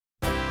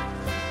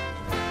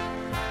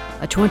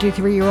A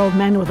 23-year-old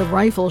man with a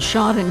rifle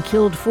shot and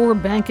killed 4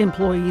 bank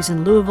employees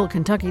in Louisville,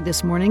 Kentucky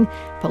this morning.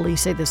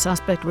 Police say the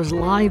suspect was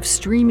live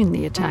streaming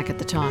the attack at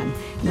the time.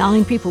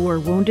 9 people were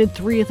wounded.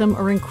 3 of them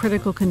are in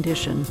critical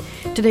condition.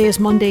 Today is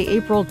Monday,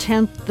 April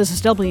 10th. This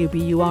is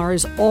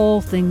WBUR's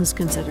All Things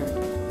Considered.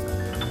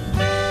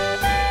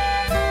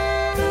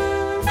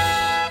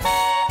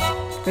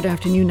 Good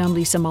afternoon, I'm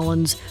Lisa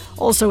Mullins.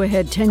 Also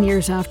ahead, 10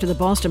 years after the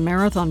Boston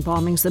Marathon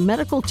bombings, the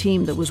medical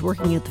team that was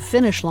working at the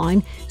finish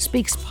line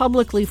speaks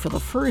publicly for the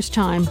first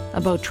time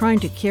about trying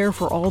to care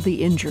for all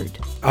the injured.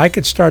 I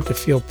could start to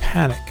feel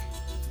panic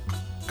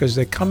because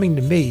they're coming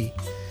to me.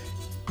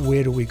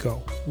 Where do we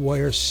go?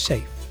 Where's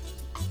safe?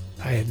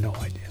 I had no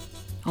idea.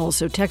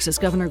 Also, Texas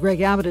Governor Greg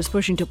Abbott is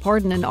pushing to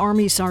pardon an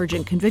Army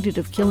sergeant convicted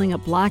of killing a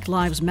Black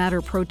Lives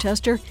Matter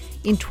protester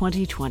in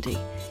 2020.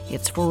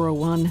 It's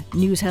 4:01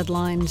 news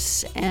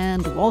headlines,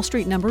 and Wall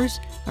Street numbers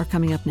are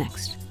coming up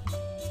next.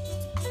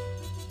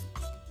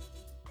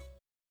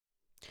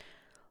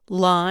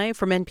 Live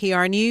from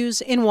NPR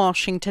News in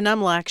Washington,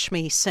 I'm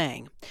Lakshmi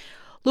Singh.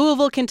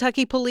 Louisville,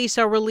 Kentucky police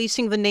are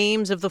releasing the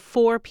names of the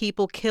 4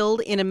 people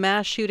killed in a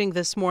mass shooting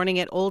this morning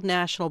at Old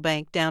National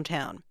Bank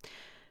downtown.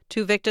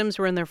 2 victims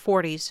were in their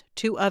 40s,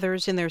 2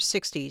 others in their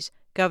 60s.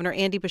 Governor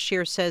Andy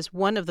Beshear says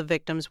one of the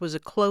victims was a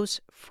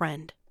close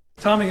friend.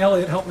 Tommy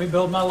Elliott helped me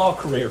build my law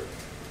career,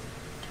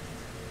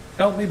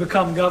 helped me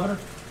become governor,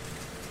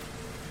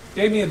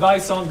 gave me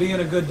advice on being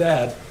a good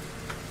dad.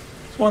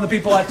 It's one of the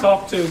people I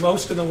talk to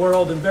most in the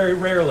world, and very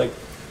rarely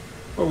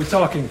were we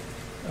talking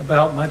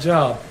about my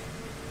job.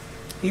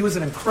 He was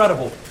an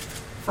incredible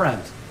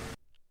friend.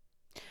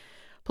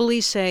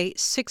 Police say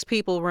 6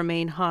 people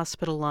remain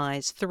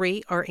hospitalized.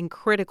 3 are in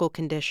critical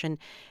condition,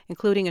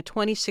 including a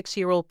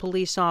 26-year-old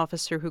police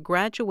officer who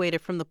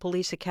graduated from the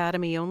police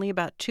academy only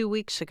about 2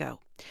 weeks ago.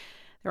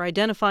 They're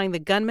identifying the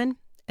gunman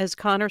as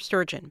Connor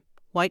Sturgeon,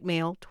 white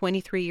male,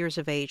 23 years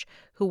of age,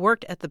 who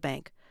worked at the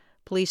bank.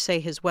 Police say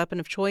his weapon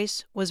of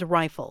choice was a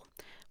rifle.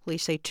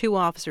 Police say 2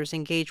 officers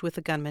engaged with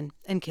the gunman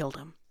and killed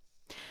him.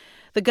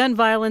 The Gun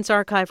Violence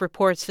Archive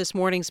reports this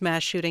morning's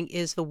mass shooting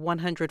is the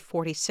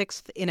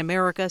 146th in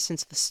America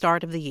since the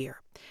start of the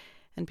year.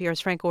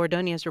 NPR's Franco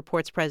Ordonez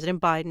reports President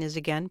Biden is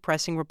again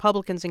pressing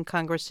Republicans in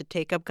Congress to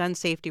take up gun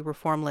safety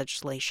reform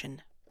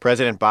legislation.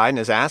 President Biden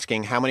is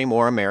asking how many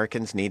more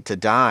Americans need to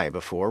die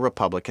before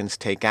Republicans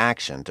take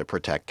action to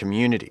protect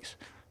communities.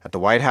 At the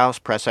White House,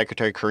 Press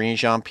Secretary Karine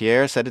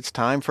Jean-Pierre said it's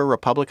time for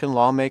Republican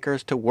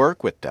lawmakers to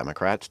work with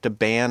Democrats to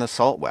ban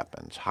assault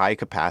weapons,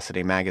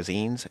 high-capacity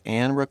magazines,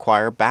 and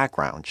require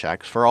background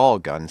checks for all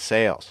gun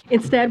sales.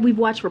 Instead, we've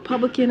watched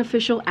Republican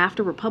official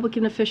after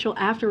Republican official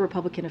after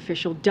Republican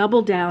official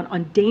double down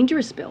on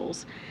dangerous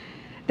bills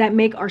that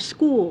make our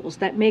schools,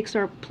 that makes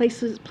our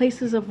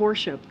places of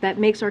worship, that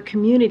makes our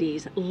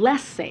communities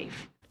less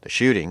safe. The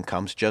shooting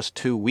comes just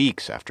 2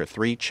 weeks after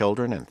 3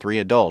 children and 3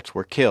 adults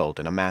were killed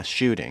in a mass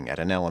shooting at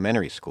an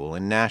elementary school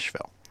in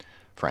Nashville.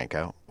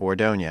 Franco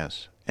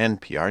Ordonez,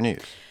 NPR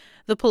News.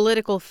 The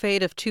political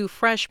fate of 2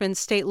 freshman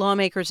state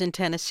lawmakers in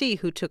Tennessee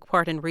who took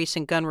part in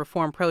recent gun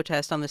reform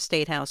protests on the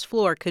State House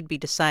floor could be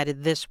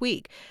decided this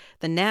week.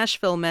 The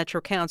Nashville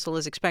Metro Council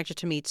is expected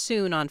to meet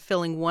soon on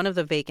filling one of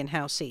the vacant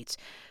House seats.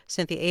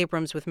 Cynthia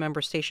Abrams with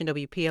member station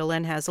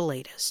WPLN has the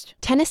latest.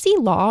 Tennessee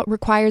law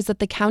requires that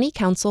the county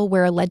council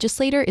where a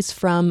legislator is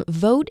from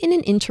vote in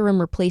an interim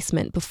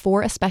replacement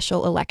before a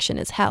special election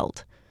is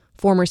held.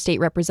 Former state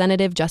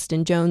representative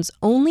Justin Jones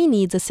only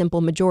needs a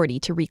simple majority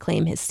to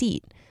reclaim his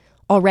seat.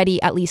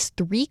 Already, at least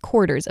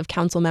 3/4 of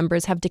council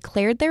members have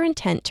declared their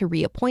intent to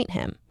reappoint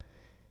him.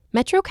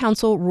 Metro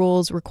Council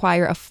rules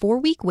require a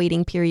 4-week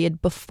waiting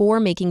period before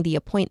making the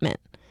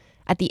appointment.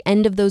 At the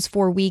end of those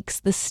 4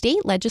 weeks, the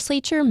state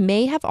legislature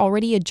may have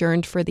already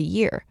adjourned for the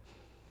year.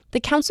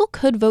 The council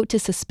could vote to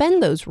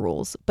suspend those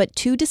rules, but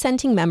 2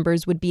 dissenting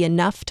members would be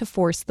enough to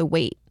force the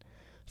wait.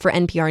 For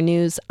NPR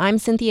News, I'm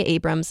Cynthia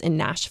Abrams in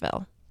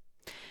Nashville.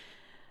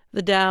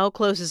 The Dow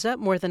closes up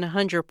more than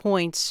 100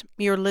 points.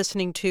 You're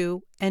listening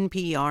to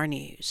NPR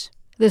News.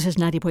 This is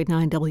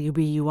 90.9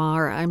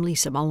 WBUR. I'm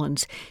Lisa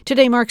Mullins.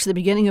 Today marks the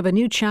beginning of a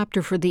new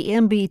chapter for the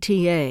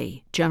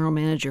MBTA. General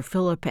Manager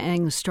Philip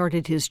Eng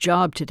started his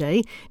job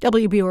today.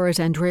 WBUR's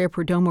Andrea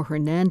Perdomo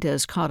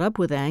Hernandez caught up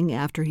with Eng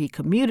after he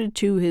commuted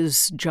to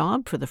his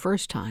job for the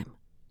first time.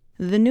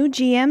 The new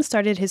GM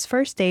started his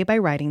first day by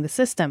riding the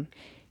system.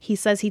 He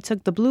says he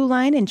took the Blue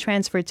Line and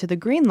transferred to the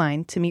Green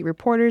Line to meet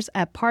reporters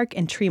at Park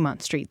and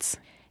Tremont Streets.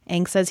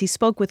 Eng says he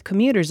spoke with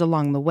commuters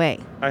along the way.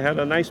 I had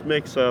a nice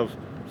mix of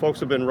folks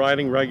who have been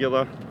riding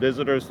regular,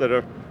 visitors that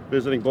are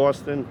visiting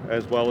Boston,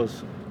 as well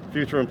as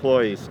future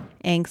employees.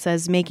 Eng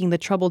says making the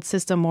troubled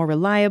system more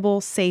reliable,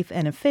 safe,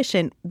 and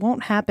efficient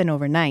won't happen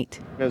overnight.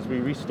 As we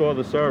restore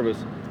the service,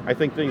 I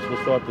think things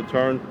will start to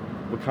turn.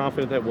 We're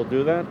confident that we'll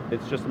do that.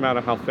 It's just a matter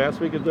of how fast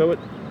we can do it,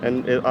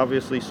 and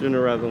obviously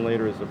sooner rather than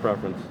later is the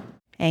preference.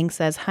 Eng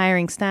says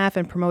hiring staff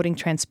and promoting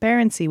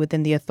transparency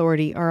within the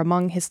authority are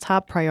among his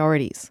top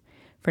priorities.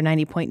 For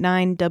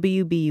 90.9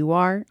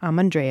 WBUR, I'm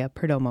Andrea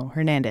Perdomo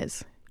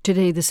Hernandez.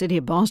 Today, the city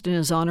of Boston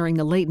is honoring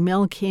the late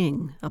Mel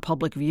King. A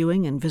public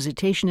viewing and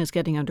visitation is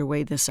getting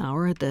underway this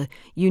hour at the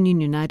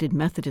Union United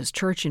Methodist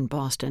Church in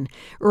Boston.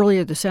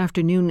 Earlier this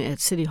afternoon at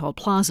City Hall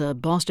Plaza,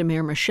 Boston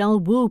Mayor Michelle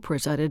Wu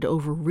presided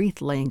over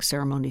wreath-laying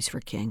ceremonies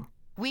for King.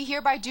 We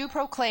hereby do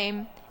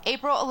proclaim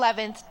April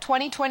 11th,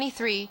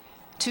 2023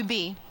 to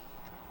be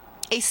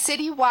a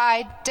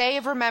citywide day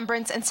of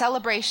remembrance and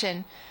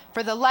celebration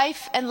for the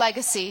life and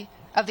legacy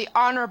of the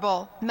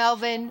Honorable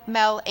Melvin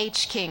Mel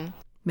H. King.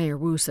 Mayor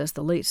Wu says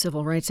the late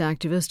civil rights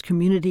activist,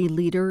 community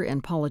leader,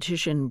 and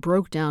politician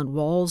broke down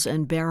walls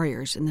and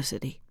barriers in the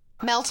city.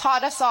 Mel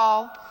taught us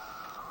all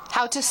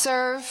how to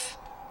serve,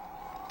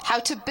 how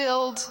to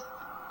build,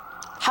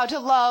 how to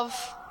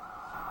love,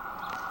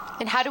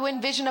 and how to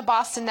envision a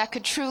Boston that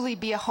could truly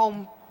be a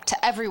home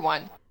to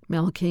everyone.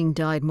 Mel King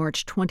died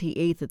March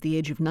 28th at the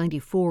age of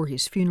 94.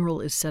 His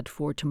funeral is set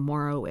for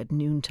tomorrow at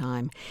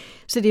noontime.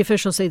 City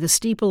officials say the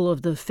steeple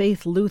of the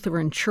Faith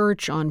Lutheran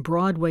Church on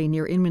Broadway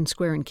near Inman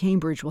Square in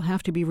Cambridge will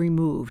have to be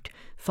removed.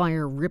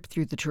 Fire ripped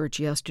through the church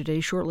yesterday,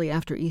 shortly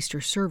after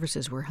Easter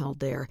services were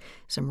held there.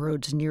 Some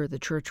roads near the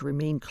church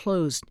remain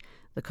closed.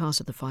 The cause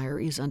of the fire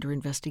is under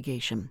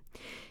investigation.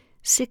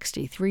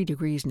 63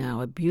 degrees now,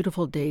 a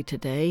beautiful day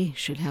today.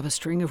 Should have a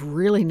string of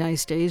really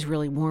nice days,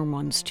 really warm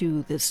ones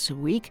too this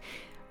week.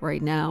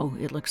 Right now,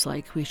 it looks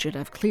like we should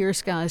have clear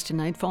skies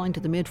tonight, falling to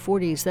the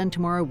mid-40s, then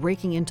tomorrow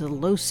breaking into the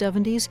low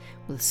 70s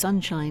with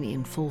sunshine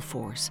in full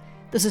force.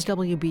 This is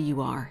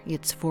WBUR.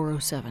 It's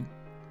 4:07.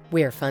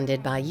 We're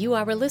funded by you,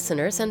 our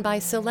listeners, and by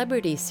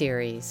Celebrity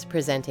Series,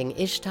 presenting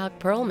Ishtok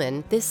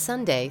Perlman this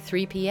Sunday,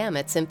 3 p.m.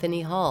 at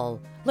Symphony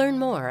Hall. Learn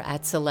more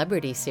at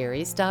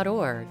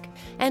celebrityseries.org.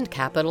 And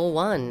Capital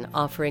One,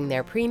 offering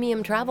their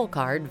premium travel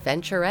card,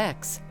 Venture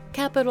X.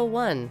 Capital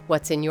One,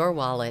 what's in your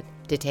wallet?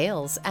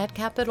 Details at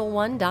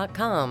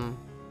CapitalOne.com.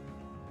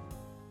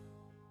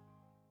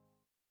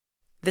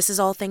 This is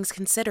All Things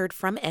Considered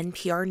from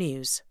NPR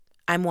News.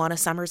 I'm Juana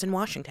Summers in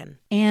Washington.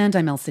 And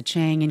I'm Elsa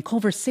Chang in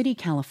Culver City,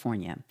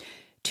 California.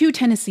 2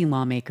 Tennessee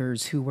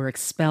lawmakers who were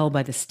expelled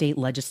by the state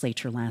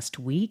legislature last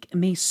week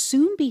may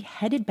soon be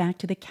headed back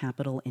to the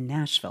Capitol in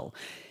Nashville.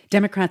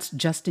 Democrats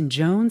Justin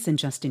Jones and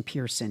Justin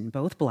Pearson,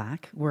 both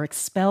black, were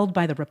expelled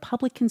by the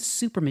Republican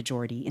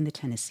supermajority in the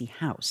Tennessee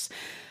House.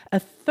 A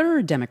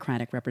third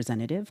Democratic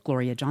representative,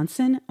 Gloria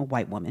Johnson, a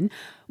white woman,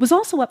 was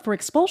also up for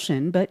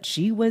expulsion, but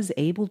she was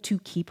able to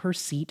keep her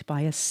seat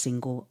by a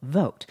single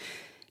vote.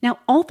 Now,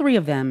 all 3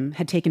 of them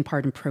had taken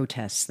part in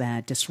protests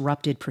that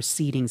disrupted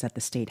proceedings at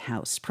the State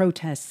House,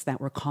 protests that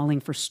were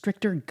calling for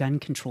stricter gun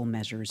control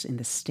measures in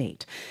the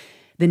state.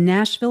 The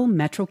Nashville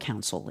Metro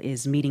Council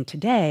is meeting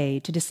today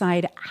to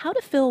decide how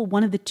to fill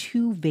one of the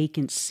 2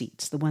 vacant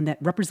seats, the one that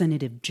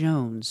Representative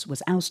Jones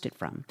was ousted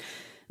from.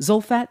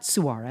 Zulfat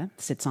Suara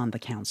sits on the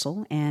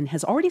council and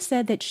has already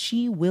said that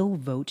she will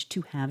vote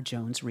to have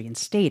Jones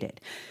reinstated.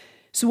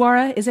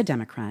 Suara is a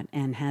Democrat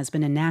and has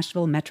been a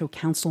Nashville Metro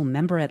Council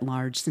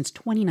member-at-large since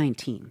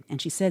 2019, and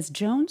she says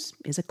Jones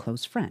is a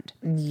close friend.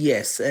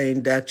 Yes,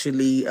 and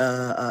actually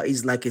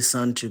he's like a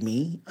son to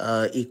me.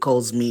 He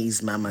calls me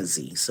his Mama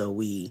Z, so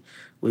we've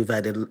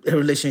had a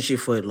relationship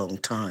for a long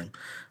time.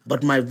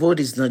 But my vote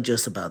is not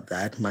just about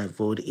that. My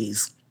vote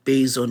is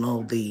based on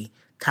all the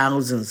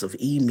thousands of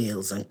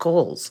emails and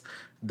calls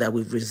that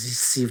we've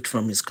received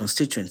from his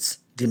constituents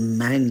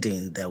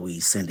demanding that we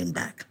send him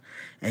back.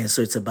 And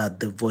so it's about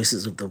the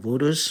voices of the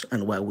voters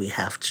and why we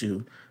have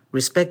to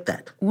respect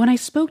that. When I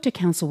spoke to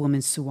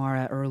Councilwoman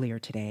Suara earlier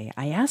today,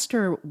 I asked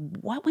her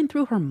what went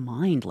through her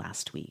mind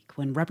last week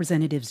when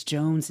Representatives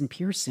Jones and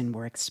Pearson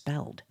were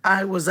expelled.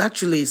 I was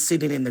actually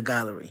sitting in the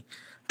gallery.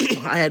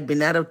 I had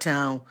been out of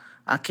town.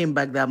 I came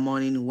back that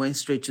morning, went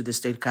straight to the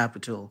state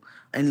capitol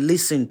and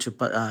listened to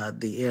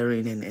the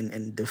hearing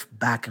and the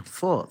back and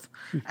forth.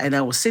 Mm-hmm. And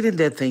I was sitting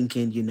there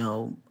thinking,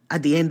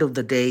 at the end of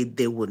the day,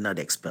 they would not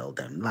expel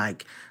them.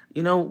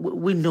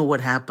 We know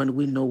what happened.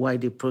 We know why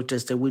they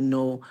protested. We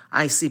know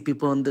I see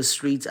people on the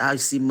streets. I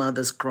see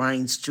mothers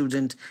crying,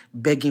 students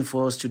begging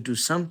for us to do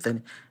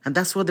something. And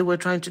that's what they were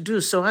trying to do.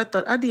 So I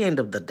thought at the end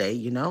of the day,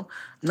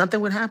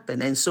 nothing would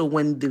happen. And so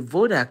when the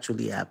vote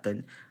actually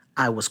happened,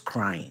 I was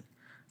crying.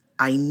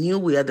 I knew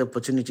we had the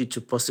opportunity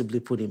to possibly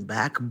put him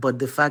back, but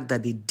the fact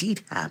that it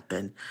did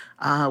happen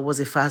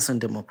was a farce on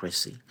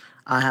democracy.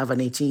 I have an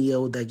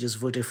 18-year-old that just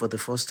voted for the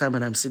first time,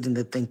 and I'm sitting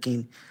there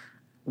thinking,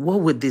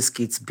 what would these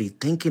kids be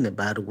thinking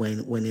about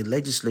when a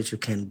legislature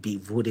can be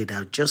voted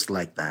out just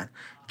like that,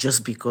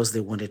 just because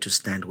they wanted to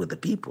stand with the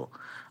people?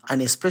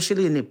 And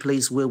especially in a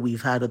place where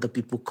we've had other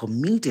people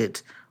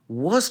committed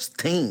worse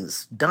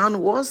things, done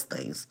worse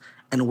things,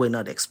 and were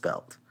not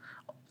expelled.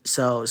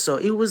 So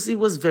it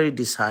was very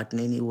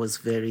disheartening. It was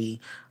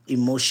very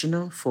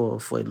emotional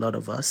for a lot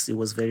of us. It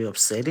was very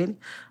upsetting,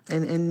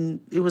 and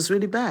it was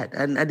really bad.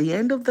 And at the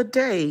end of the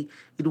day,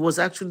 it was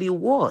actually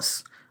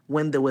worse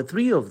when there were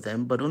 3 of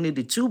them, but only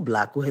the 2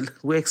 black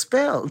were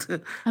expelled.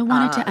 I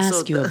wanted to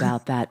ask you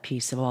about that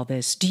piece of all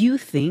this. Do you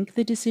think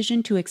the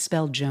decision to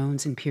expel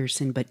Jones and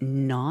Pearson but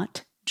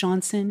not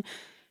Johnson,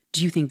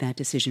 do you think that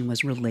decision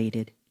was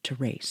related to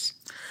race?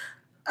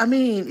 I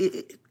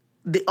mean,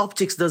 the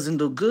optics doesn't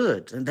look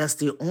good. And that's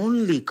the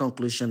only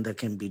conclusion that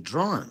can be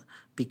drawn,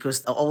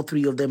 because all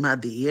three of them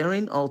had the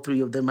hearing, all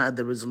three of them had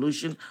the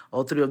resolution,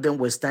 all three of them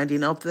were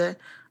standing up there.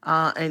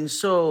 And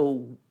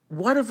so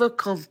whatever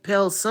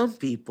compels some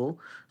people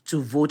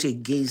to vote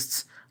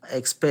against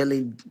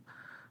expelling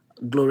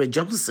Gloria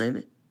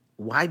Johnson,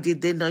 why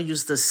did they not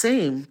use the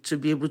same to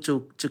be able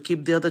to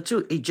keep the other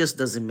two? It just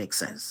doesn't make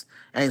sense.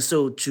 And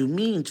so to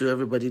me and to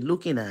everybody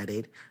looking at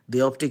it,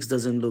 the optics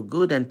doesn't look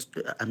good. And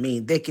I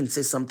mean, they can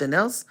say something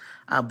else,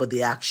 but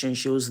the action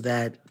shows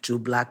that 2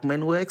 Black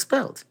men were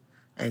expelled.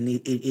 And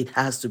it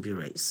has to be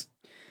raised.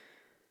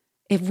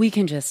 If we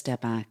can just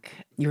step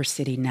back, your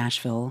city,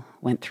 Nashville,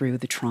 went through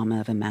the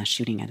trauma of a mass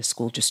shooting at a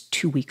school just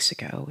 2 weeks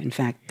ago. In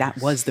fact, that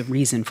was the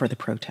reason for the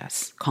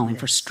protests, calling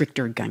for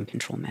stricter gun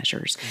control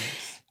measures.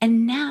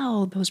 And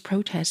now those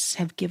protests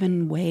have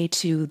given way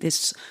to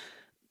this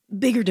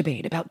bigger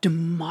debate about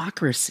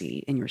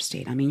democracy in your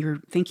state. I mean,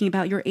 you're thinking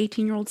about your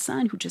 18-year-old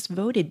son who just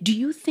voted. Do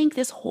you think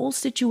this whole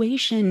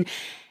situation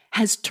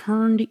has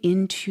turned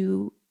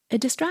into a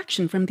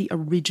distraction from the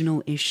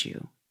original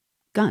issue,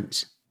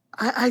 guns?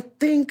 I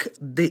think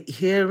the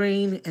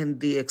hearing and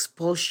the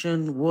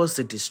expulsion was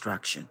a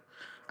distraction.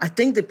 I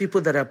think the people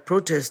that are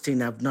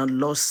protesting have not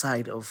lost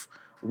sight of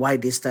why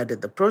they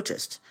started the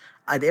protest.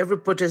 At every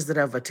protest that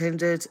I've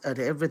attended, at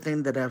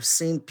everything that I've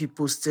seen,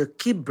 people still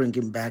keep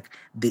bringing back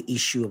the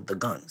issue of the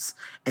guns.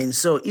 And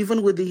so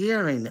even with the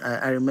hearing,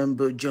 I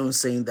remember Jones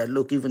saying that,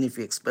 look, even if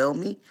you expel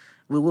me,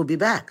 we will be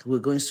back. We're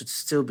going to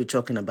still be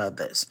talking about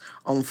this.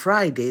 On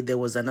Friday, there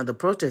was another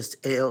protest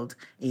held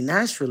in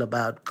Nashville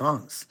about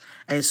guns.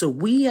 And so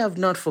we have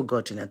not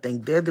forgotten. I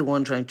think they're the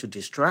one trying to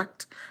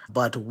distract,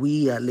 but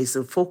we are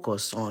laser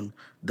focused on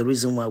the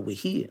reason why we're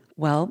here.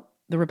 Well,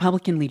 the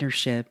Republican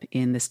leadership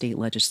in the state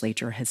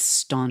legislature has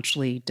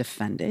staunchly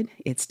defended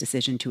its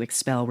decision to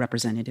expel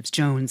Representatives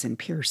Jones and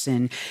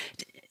Pearson.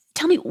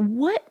 Tell me,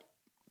 what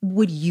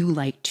would you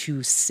like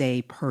to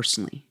say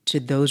personally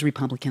to those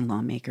Republican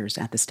lawmakers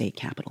at the state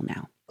capitol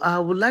now? I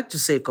would like to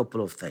say a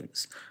couple of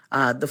things.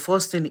 The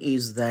first thing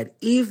is that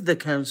if the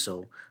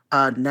council,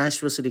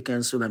 Nashville City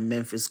Council and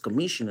Memphis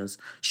commissioners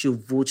should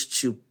vote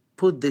to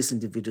put these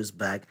individuals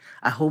back,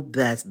 I hope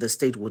that the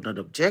state would not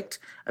object,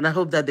 and I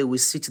hope that they will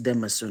sit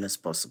them as soon as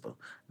possible.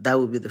 That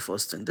would be the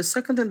first thing. The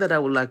second thing that I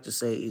would like to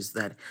say is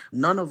that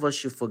none of us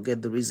should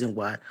forget the reason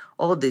why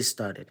all this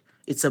started.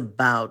 It's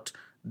about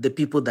the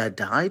people that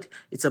died.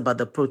 It's about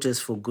the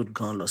protest for good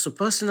gun law. So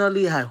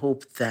personally, I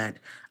hope that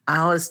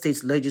our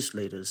state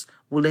legislators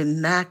will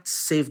enact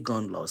safe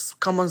gun laws,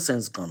 common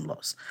sense gun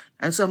laws.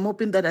 And so I'm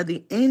hoping that at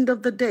the end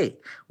of the day,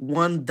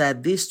 one,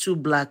 that these 2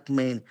 Black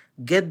men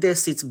get their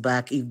seats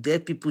back if their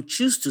people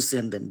choose to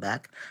send them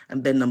back.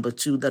 And then number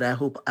 2, that I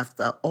hope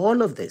after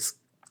all of this,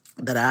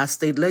 that our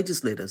state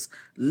legislators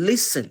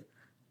listen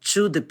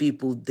to the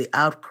people, the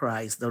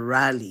outcries, the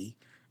rally,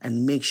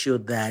 and make sure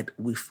that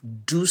we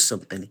do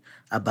something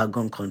about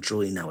gun control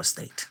in our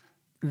state.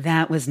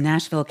 That was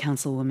Nashville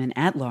Councilwoman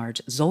at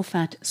Large,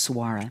 Zulfat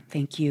Suara.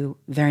 Thank you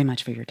very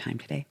much for your time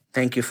today.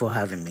 Thank you for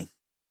having me.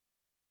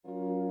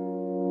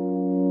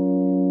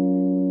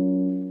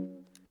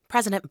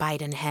 President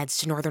Biden heads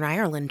to Northern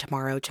Ireland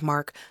tomorrow to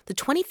mark the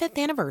 25th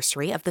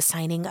anniversary of the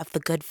signing of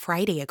the Good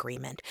Friday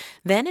Agreement.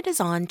 Then it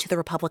is on to the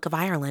Republic of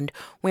Ireland,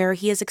 where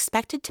he is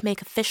expected to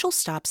make official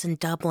stops in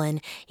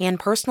Dublin and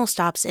personal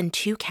stops in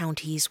 2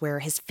 counties where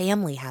his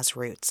family has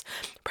roots.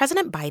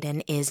 President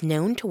Biden is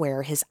known to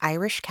wear his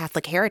Irish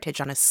Catholic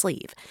heritage on his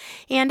sleeve.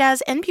 And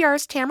as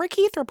NPR's Tamara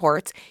Keith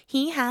reports,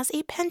 he has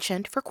a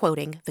penchant for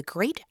quoting the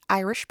great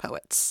Irish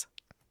poets.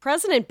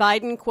 President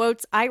Biden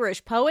quotes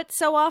Irish poets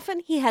so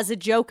often he has a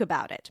joke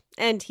about it,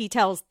 and he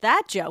tells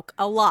that joke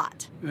a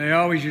lot. They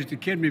always used to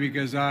kid me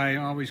because I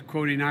always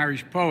quoting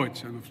Irish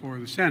poets on the floor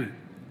of the Senate.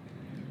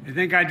 They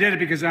think I did it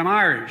because I'm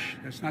Irish.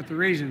 That's not the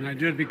reason. I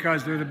did it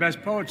because they're the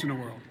best poets in the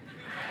world.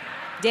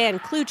 Dan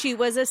Clucci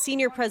was a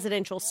senior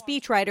presidential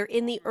speechwriter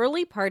in the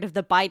early part of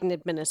the Biden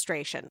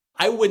administration.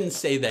 I wouldn't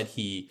say that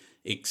he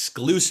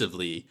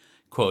exclusively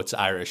quotes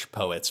Irish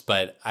poets,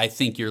 but I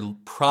think you're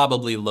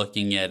probably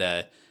looking at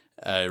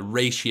a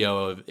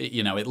ratio of,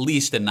 at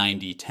least a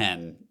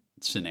 90-10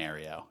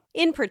 scenario.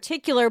 In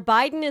particular,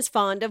 Biden is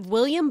fond of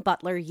William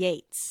Butler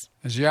Yeats.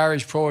 As the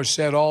Irish poet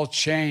said, all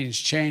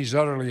changed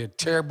utterly. A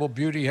terrible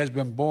beauty has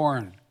been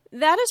born.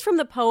 That is from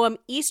the poem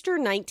Easter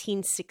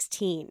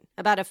 1916,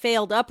 about a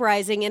failed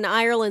uprising in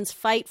Ireland's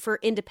fight for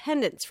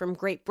independence from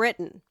Great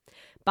Britain.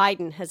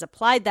 Biden has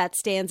applied that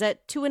stanza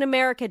to an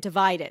America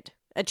divided,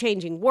 a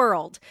changing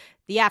world,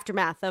 the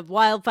aftermath of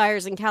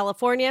wildfires in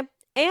California,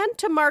 and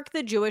to mark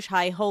the Jewish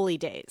High Holy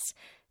Days.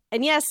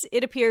 And yes,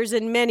 it appears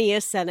in many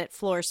a Senate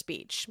floor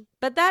speech.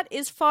 But that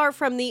is far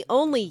from the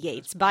only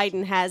Yeats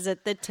Biden has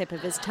at the tip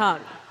of his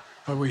tongue.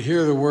 But we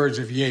hear the words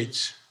of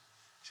Yeats.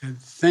 He said,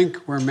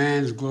 think where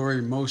man's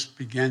glory most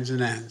begins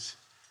and ends,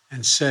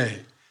 and say,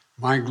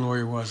 my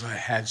glory was I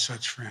had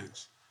such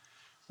friends.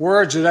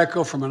 Words that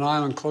echo from an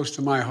island close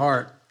to my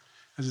heart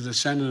as a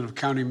descendant of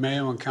County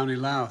Mayo and County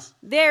Louth.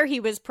 There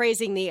he was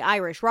praising the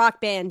Irish rock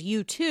band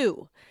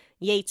U2.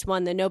 Yeats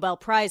won the Nobel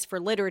Prize for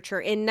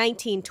Literature in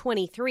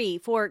 1923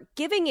 for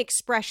giving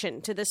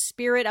expression to the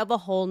spirit of a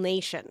whole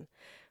nation.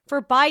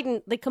 For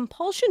Biden, the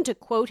compulsion to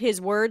quote his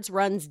words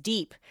runs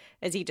deep,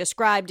 as he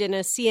described in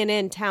a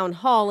CNN town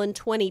hall in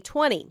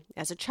 2020.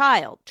 As a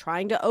child,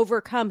 trying to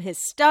overcome his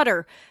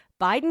stutter,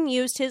 Biden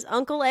used his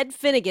Uncle Ed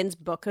Finnegan's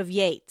Book of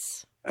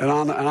Yeats. And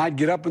I'd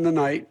get up in the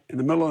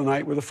middle of the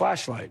night with a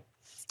flashlight,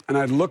 and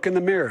I'd look in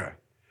the mirror,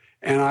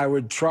 and I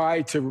would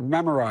try to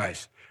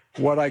memorize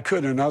what I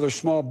could in another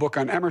small book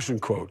on Emerson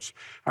quotes.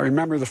 I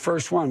remember the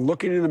first one,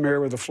 looking in the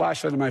mirror with a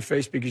flashlight in my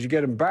face because you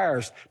get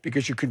embarrassed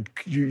because you can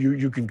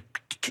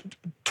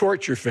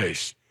torch your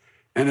face,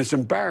 and it's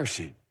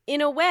embarrassing.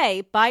 In a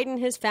way,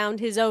 Biden has found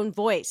his own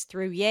voice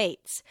through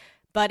Yeats.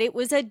 But it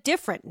was a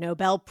different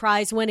Nobel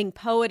Prize-winning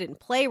poet and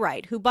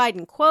playwright who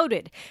Biden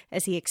quoted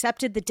as he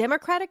accepted the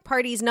Democratic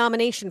Party's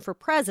nomination for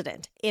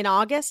president in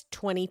August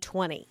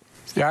 2020.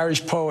 The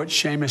Irish poet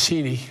Seamus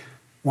Heaney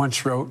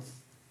once wrote,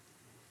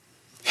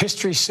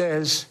 "History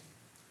says,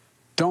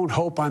 don't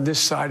hope on this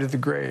side of the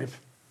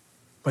grave,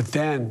 but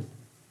then,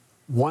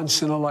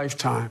 once in a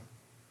lifetime,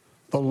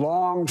 the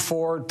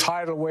longed-for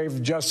tidal wave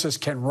of justice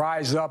can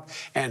rise up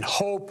and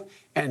hope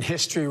and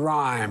history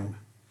rhyme.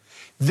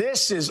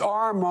 This is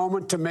our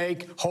moment to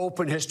make hope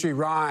and history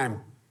rhyme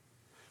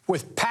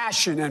with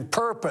passion and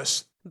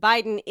purpose."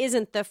 Biden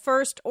isn't the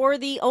first or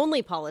the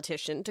only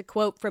politician to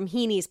quote from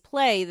Heaney's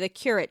play, The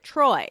Curate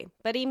Troy,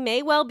 but he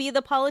may well be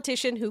the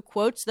politician who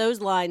quotes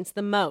those lines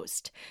the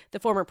most. The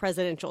former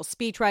presidential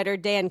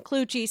speechwriter Dan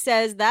Clucci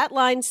says that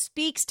line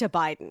speaks to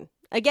Biden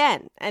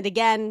again and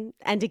again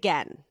and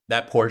again.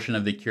 That portion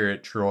of The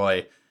Curate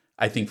Troy,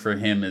 I think for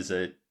him is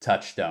a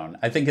touchstone.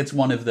 I think it's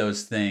one of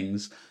those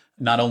things.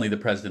 Not only the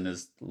president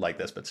is like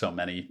this, but so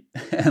many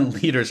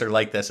leaders are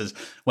like this, is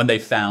when they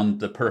found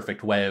the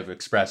perfect way of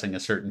expressing a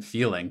certain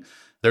feeling,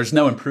 there's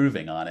no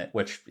improving on it,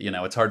 which,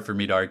 it's hard for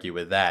me to argue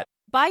with that.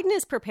 Biden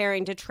is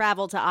preparing to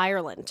travel to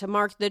Ireland to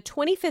mark the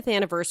 25th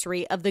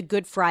anniversary of the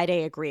Good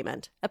Friday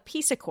Agreement, a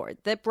peace accord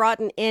that brought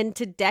an end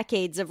to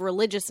decades of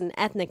religious and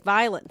ethnic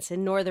violence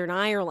in Northern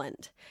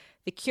Ireland.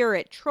 The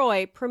Curate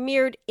Troy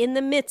premiered in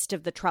the midst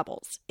of the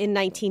Troubles in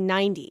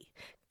 1990.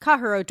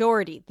 Cahir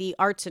O'Doherty, the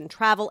arts and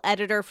travel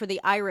editor for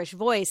the Irish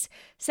Voice,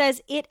 says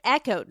it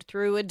echoed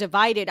through a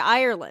divided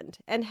Ireland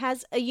and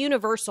has a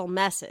universal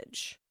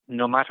message.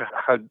 No matter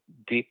how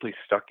deeply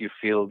stuck you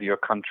feel your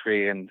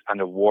country and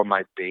a war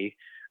might be,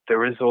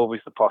 there is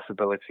always the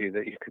possibility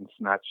that you can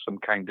snatch some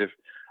kind of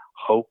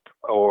hope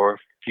or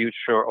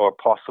future or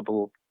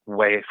possible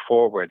way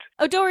forward.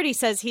 O'Doherty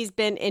says he's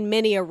been in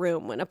many a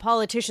room when a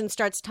politician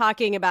starts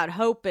talking about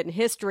hope and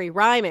history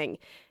rhyming,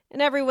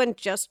 and everyone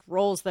just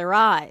rolls their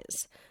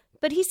eyes.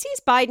 But he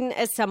sees Biden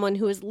as someone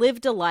who has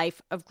lived a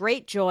life of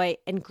great joy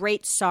and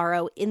great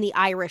sorrow in the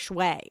Irish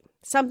way,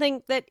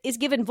 something that is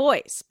given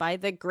voice by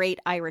the great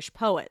Irish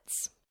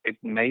poets. It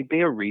may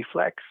be a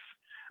reflex,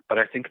 but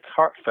I think it's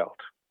heartfelt.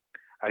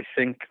 I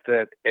think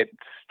that it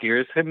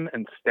steers him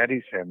and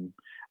steadies him,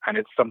 and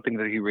it's something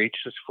that he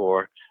reaches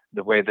for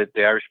the way that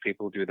the Irish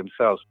people do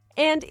themselves.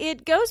 And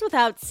it goes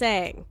without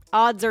saying,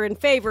 odds are in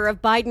favor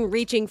of Biden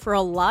reaching for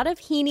a lot of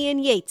Heaney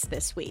and Yeats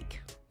this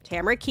week.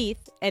 Tamara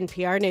Keith,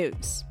 NPR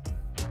News.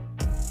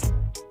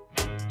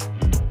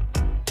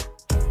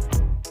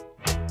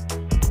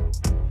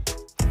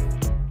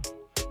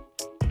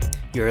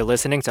 You're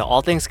listening to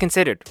All Things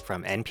Considered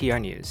from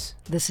NPR News.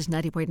 This is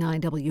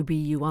 90.9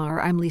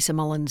 WBUR. I'm Lisa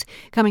Mullins.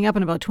 Coming up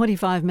in about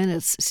 25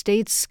 minutes,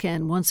 states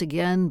can once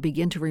again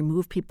begin to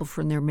remove people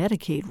from their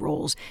Medicaid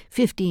rolls.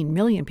 15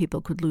 million people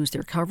could lose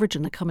their coverage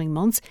in the coming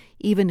months,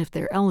 even if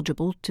they're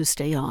eligible to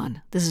stay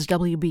on. This is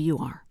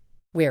WBUR.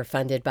 We're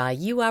funded by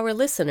you, our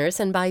listeners,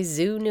 and by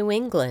Zoo New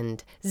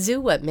England.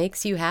 Zoo What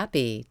Makes You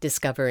Happy.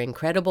 Discover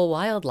incredible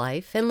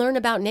wildlife and learn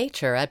about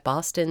nature at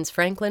Boston's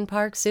Franklin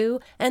Park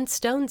Zoo and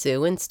Stone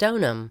Zoo in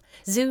Stoneham.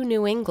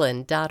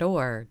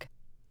 ZooNewEngland.org.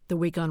 The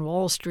week on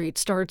Wall Street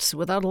starts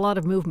without a lot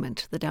of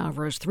movement. The Dow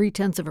rose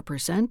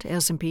 0.3%,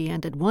 S&P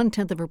ended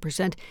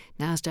 0.1%,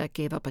 NASDAQ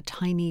gave up a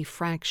tiny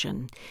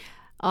fraction.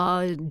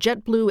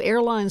 JetBlue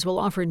Airlines will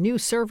offer new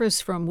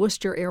service from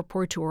Worcester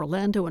Airport to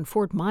Orlando and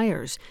Fort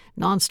Myers.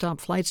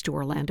 Nonstop flights to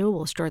Orlando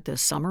will start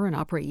this summer and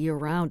operate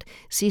year-round.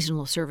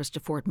 Seasonal service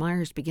to Fort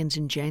Myers begins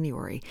in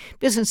January.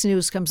 Business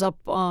news comes up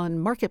on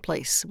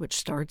Marketplace, which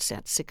starts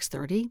at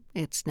 6:30.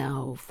 It's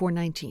now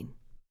 4:19.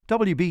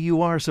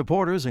 WBUR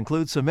supporters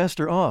include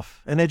Semester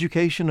Off, an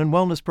education and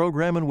wellness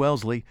program in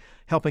Wellesley,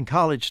 helping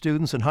college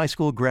students and high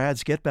school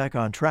grads get back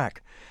on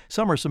track.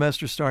 Summer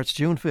semester starts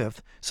June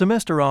 5th.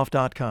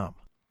 SemesterOff.com.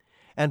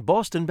 And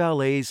Boston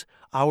Ballet's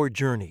Our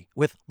Journey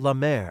with La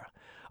Mer,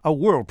 a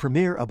world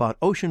premiere about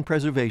ocean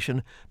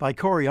preservation by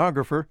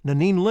choreographer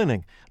Nanine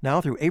Linning,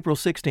 now through April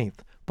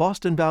 16th.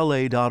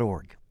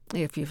 BostonBallet.org.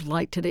 If you've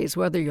liked today's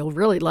weather, you'll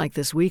really like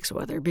this week's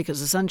weather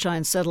because the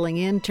sunshine's settling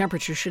in.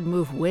 Temperatures should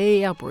move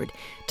way upward.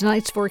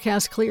 Tonight's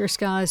forecast, clear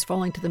skies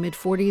falling to the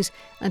mid-40s,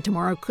 and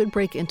tomorrow could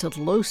break into the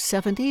low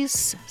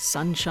 70s.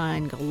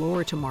 Sunshine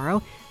galore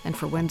tomorrow. And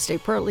for Wednesday,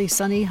 partly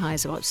sunny,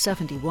 highs about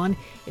 71.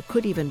 It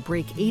could even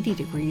break 80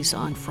 degrees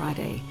on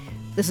Friday.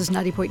 This is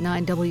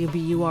 90.9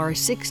 WBUR,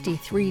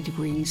 63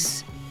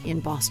 degrees in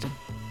Boston.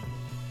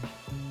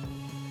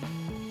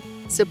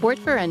 Support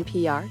for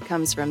NPR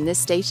comes from this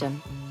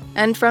station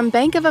and from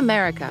Bank of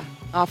America,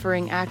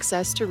 offering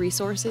access to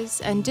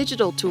resources and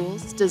digital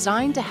tools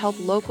designed to help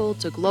local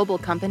to global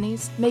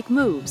companies make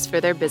moves for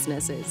their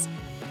businesses.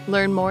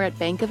 Learn more at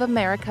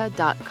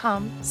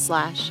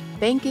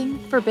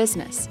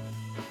bankofamerica.com/banking-for-business.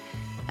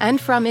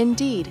 And from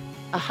Indeed,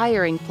 a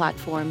hiring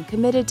platform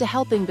committed to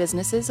helping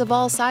businesses of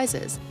all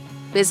sizes.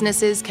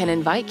 Businesses can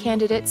invite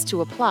candidates to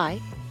apply,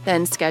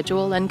 then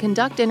schedule and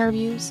conduct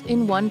interviews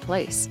in one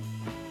place.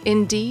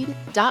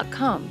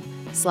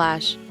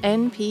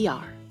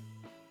 Indeed.com/NPR.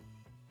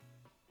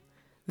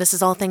 This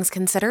is All Things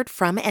Considered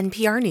from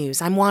NPR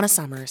News. I'm Juana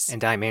Summers.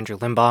 And I'm Andrew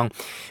Limbong.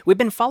 We've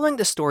been following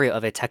the story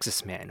of a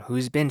Texas man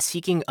who's been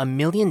seeking $1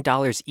 million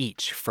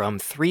each from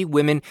 3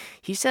 women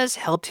he says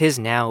helped his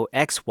now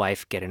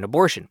ex-wife get an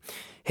abortion.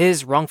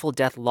 His wrongful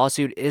death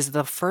lawsuit is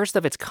the first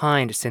of its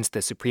kind since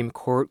the Supreme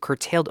Court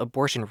curtailed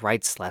abortion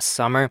rights last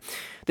summer.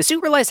 The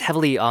suit relies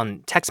heavily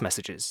on text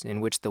messages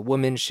in which the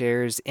woman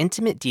shares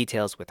intimate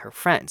details with her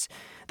friends.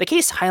 The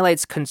case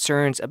highlights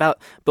concerns about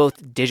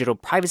both digital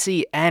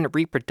privacy and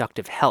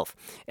reproductive health.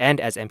 And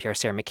as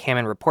NPR's Sarah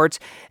McCammon reports,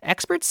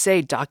 experts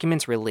say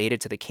documents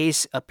related to the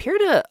case appear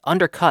to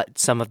undercut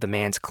some of the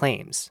man's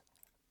claims.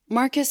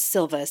 Marcus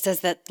Silva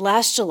says that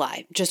last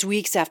July, just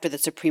weeks after the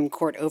Supreme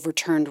Court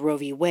overturned Roe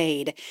v.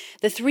 Wade,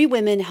 the 3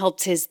 women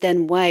helped his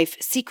then-wife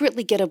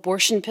secretly get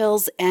abortion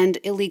pills and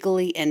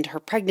illegally end her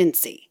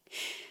pregnancy.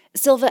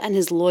 Silva and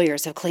his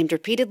lawyers have claimed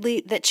repeatedly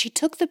that she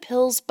took the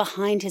pills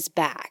behind his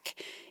back.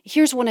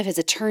 Here's one of his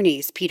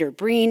attorneys, Peter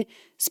Breen,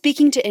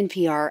 speaking to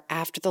NPR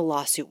after the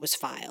lawsuit was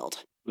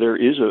filed. There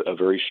is a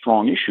very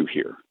strong issue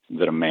here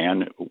that a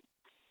man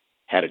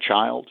had a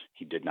child,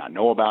 he did not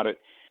know about it,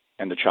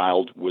 and the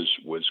child was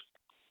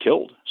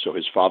killed. So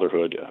his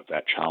fatherhood of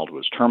that child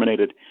was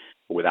terminated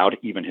without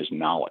even his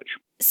knowledge.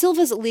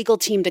 Silva's legal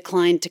team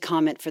declined to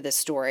comment for this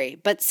story,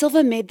 but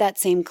Silva made that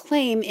same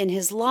claim in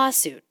his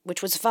lawsuit,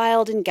 which was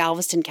filed in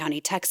Galveston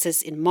County,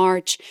 Texas in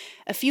March,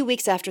 a few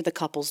weeks after the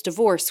couple's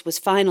divorce was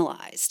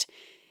finalized.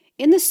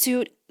 In the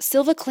suit,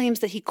 Silva claims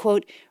that he,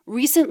 quote,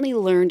 recently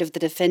learned of the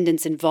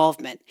defendant's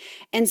involvement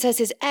and says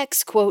his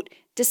ex, quote,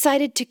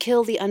 decided to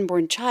kill the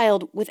unborn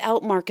child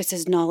without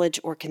Marcus's knowledge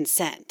or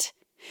consent.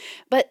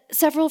 But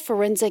several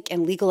forensic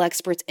and legal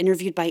experts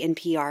interviewed by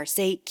NPR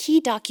say key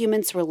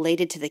documents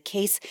related to the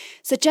case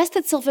suggest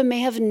that Silva may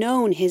have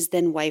known his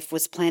then-wife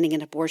was planning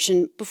an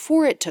abortion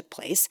before it took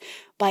place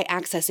by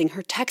accessing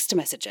her text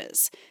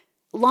messages.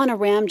 Lana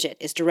Ramjet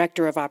is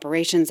director of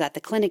operations at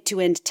the Clinic to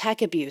End Tech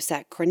Abuse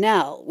at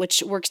Cornell,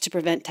 which works to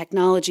prevent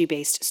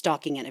technology-based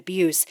stalking and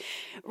abuse.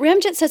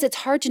 Ramjet says it's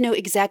hard to know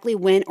exactly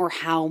when or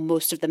how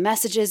most of the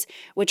messages,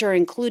 which are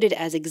included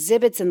as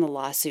exhibits in the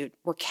lawsuit,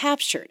 were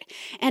captured.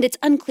 And it's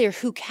unclear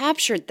who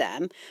captured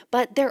them,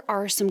 but there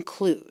are some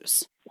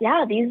clues.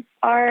 Yeah, these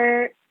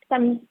are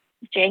some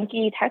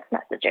janky text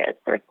messages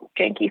or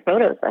janky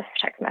photos of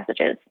text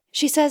messages.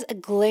 She says a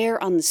glare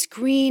on the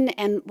screen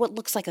and what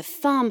looks like a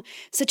thumb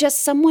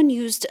suggests someone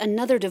used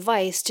another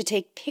device to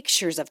take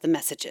pictures of the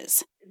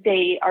messages.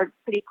 They are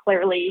pretty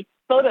clearly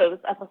photos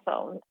of a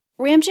phone.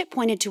 Ramjet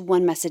pointed to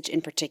one message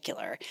in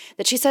particular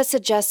that she says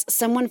suggests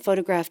someone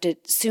photographed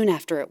it soon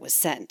after it was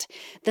sent.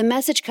 The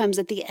message comes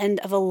at the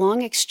end of a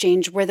long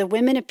exchange where the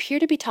women appear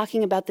to be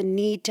talking about the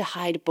need to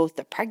hide both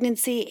the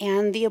pregnancy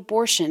and the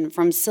abortion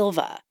from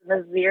Silva.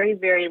 The very,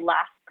 very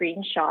last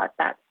screenshot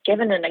that's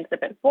given in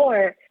Exhibit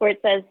 4, where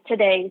it says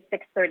today,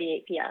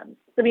 6:38 p.m.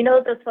 So we know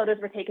that those photos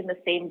were taken the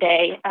same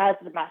day as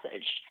the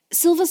message.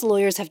 Silva's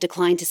lawyers have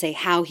declined to say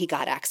how he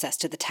got access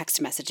to the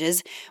text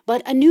messages,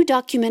 but a new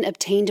document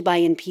obtained by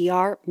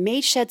NPR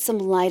may shed some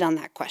light on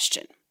that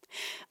question.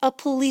 A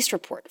police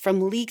report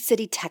from League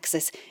City,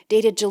 Texas,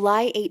 dated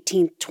July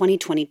 18,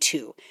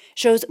 2022,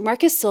 shows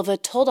Marcus Silva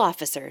told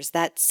officers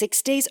that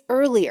 6 days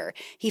earlier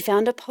he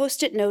found a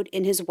Post-it note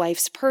in his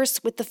wife's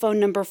purse with the phone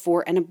number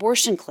for an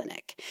abortion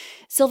clinic.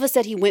 Silva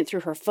said he went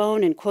through her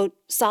phone and, quote,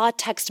 saw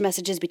text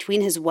messages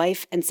between his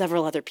wife and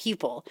several other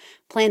people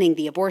planning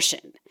the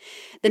abortion.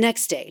 The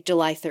next day,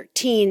 July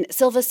 13,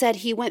 Silva said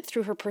he went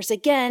through her purse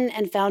again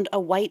and found a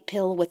white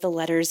pill with the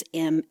letters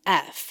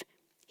MF.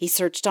 He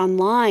searched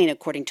online,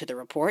 according to the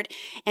report,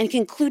 and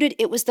concluded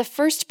it was the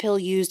first pill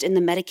used in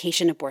the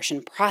medication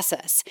abortion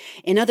process.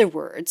 In other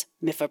words,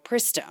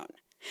 mifepristone.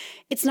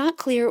 It's not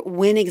clear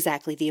when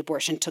exactly the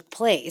abortion took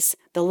place.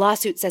 The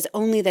lawsuit says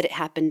only that it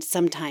happened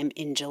sometime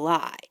in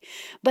July.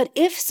 But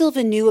if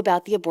Silva knew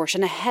about the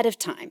abortion ahead of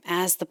time,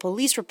 as the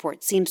police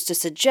report seems to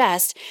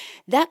suggest,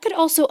 that could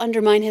also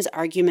undermine his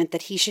argument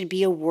that he should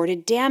be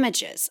awarded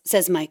damages,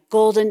 says Mike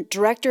Golden,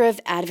 director of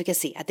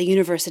advocacy at the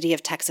University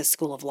of Texas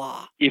School of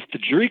Law. If the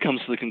jury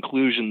comes to the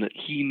conclusion that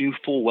he knew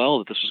full well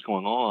that this was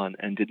going on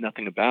and did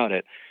nothing about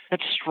it, that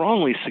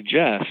strongly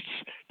suggests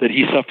that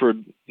he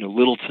suffered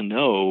little to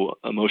no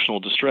emotional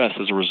distress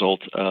as a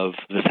result of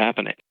this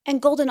happening.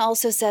 And Golden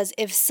also says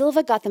if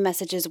Silva got the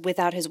messages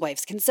without his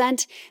wife's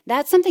consent,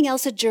 that's something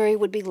else a jury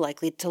would be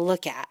likely to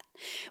look at.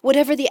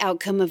 Whatever the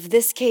outcome of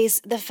this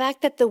case, the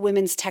fact that the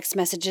women's text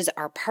messages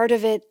are part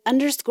of it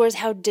underscores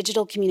how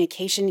digital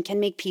communication can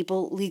make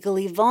people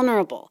legally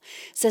vulnerable,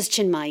 says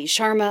Chinmayi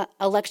Sharma,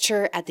 a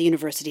lecturer at the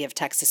University of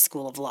Texas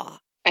School of Law.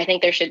 I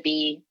think there should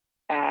be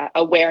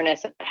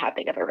awareness of how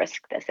big of a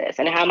risk this is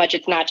and how much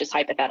it's not just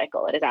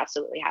hypothetical. It is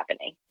absolutely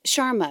happening.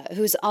 Sharma,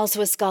 who's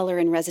also a scholar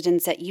in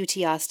residence at UT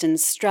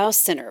Austin's Strauss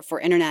Center for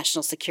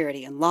International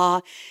Security and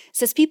Law,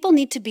 says people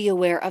need to be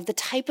aware of the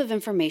type of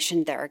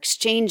information they're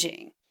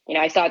exchanging.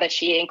 I saw that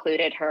she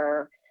included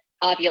her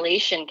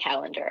ovulation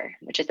calendar,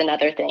 which is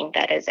another thing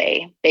that is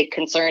a big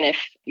concern if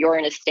you're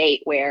in a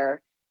state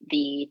where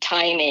the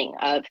timing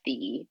of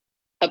the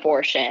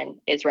abortion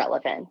is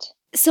relevant.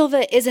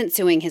 Silva isn't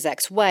suing his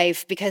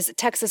ex-wife because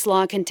Texas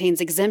law contains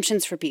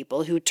exemptions for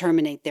people who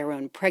terminate their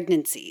own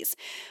pregnancies.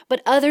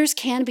 But others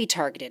can be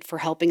targeted for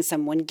helping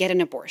someone get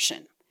an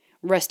abortion.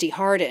 Rusty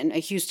Hardin, a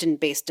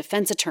Houston-based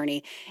defense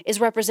attorney, is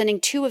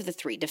representing 2 of the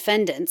 3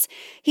 defendants.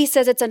 He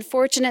says it's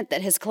unfortunate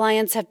that his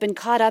clients have been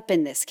caught up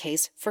in this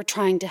case for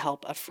trying to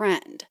help a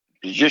friend.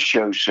 It just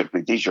shows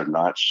simply these are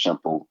not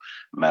simple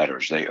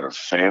matters. They are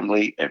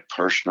family and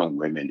personal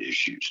women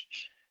issues.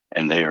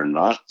 And they are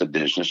not the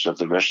business of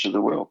the rest of the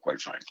world, quite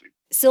frankly.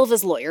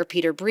 Silva's lawyer,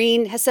 Peter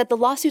Breen, has said the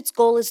lawsuit's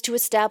goal is to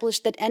establish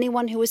that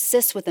anyone who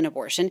assists with an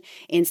abortion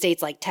in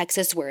states like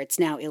Texas, where it's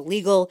now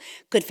illegal,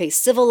 could face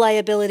civil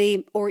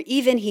liability or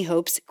even, he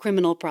hopes,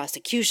 criminal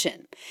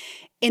prosecution.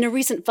 In a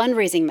recent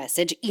fundraising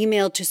message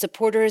emailed to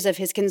supporters of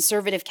his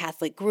conservative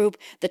Catholic group,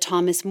 the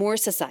Thomas More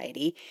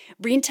Society,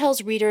 Breen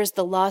tells readers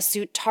the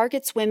lawsuit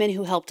targets women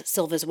who helped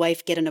Silva's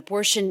wife get an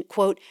abortion,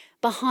 quote,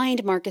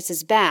 behind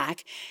Marcus's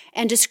back,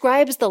 and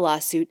describes the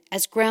lawsuit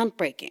as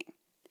groundbreaking.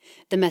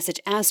 The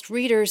message asked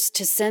readers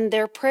to send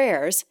their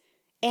prayers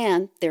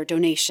and their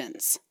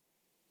donations.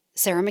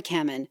 Sarah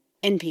McCammon,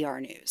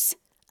 NPR News.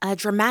 A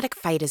dramatic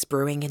fight is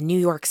brewing in New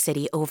York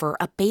City over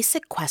a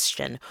basic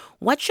question.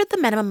 What should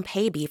the minimum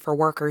pay be for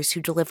workers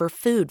who deliver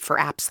food for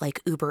apps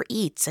like Uber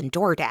Eats and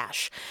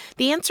DoorDash?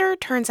 The answer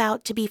turns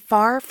out to be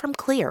far from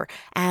clear,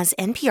 as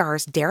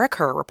NPR's Derek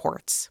Herr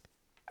reports.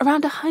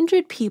 Around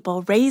 100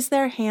 people raised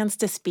their hands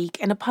to speak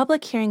in a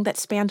public hearing that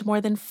spanned more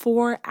than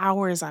 4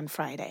 hours on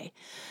Friday.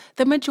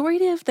 The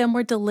majority of them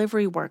were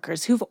delivery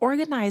workers who've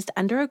organized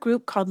under a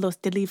group called Los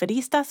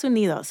Deliveristas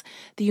Unidos,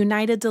 the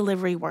United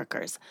Delivery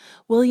Workers.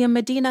 William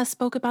Medina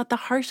spoke about the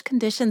harsh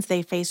conditions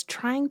they face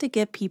trying to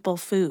get people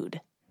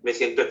food. Me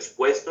siento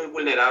expuesto y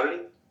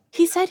vulnerable.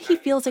 He said he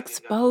feels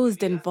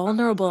exposed and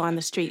vulnerable on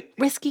the street,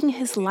 risking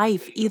his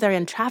life either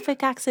in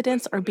traffic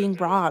accidents or being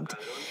robbed.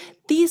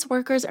 These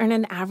workers earn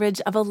an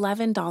average of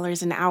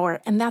 $11 an hour,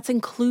 and that's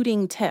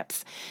including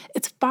tips.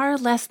 It's far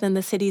less than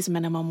the city's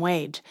minimum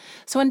wage.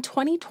 So in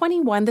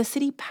 2021, the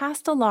city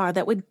passed a law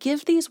that would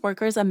give these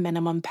workers a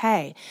minimum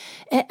pay.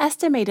 It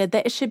estimated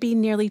that it should be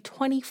nearly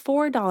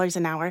 $24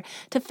 an hour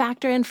to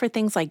factor in for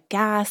things like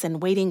gas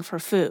and waiting for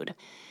food.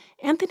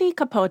 Anthony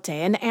Capote,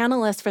 an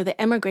analyst for the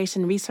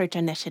Immigration Research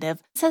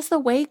Initiative, says the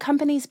way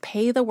companies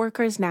pay the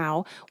workers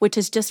now, which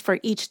is just for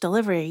each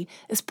delivery,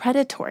 is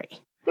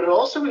predatory. But it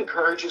also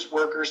encourages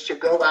workers to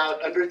go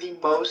out under the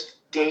most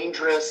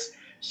dangerous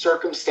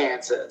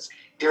circumstances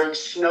during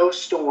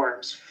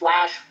snowstorms,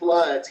 flash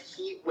floods,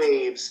 heat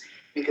waves,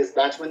 because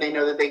that's when they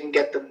know that they can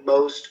get the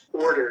most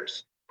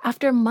orders.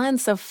 After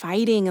months of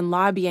fighting and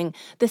lobbying,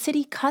 the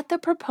city cut the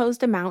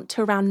proposed amount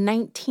to around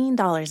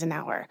 $19 an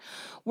hour.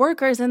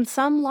 Workers and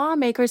some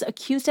lawmakers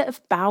accused it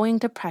of bowing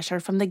to pressure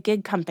from the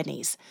gig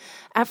companies.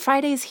 At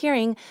Friday's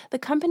hearing, the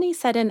company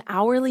said an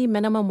hourly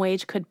minimum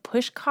wage could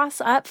push costs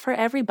up for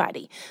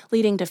everybody,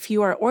 leading to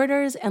fewer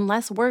orders and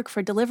less work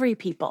for delivery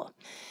people.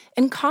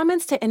 In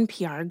comments to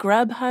NPR,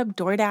 Grubhub,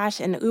 DoorDash,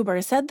 and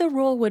Uber said the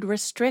rule would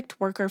restrict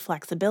worker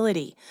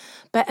flexibility.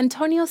 But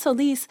Antonio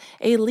Solis,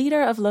 a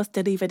leader of Los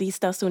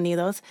Deliveristas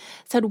Unidos,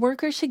 said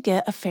workers should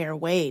get a fair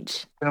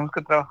wage.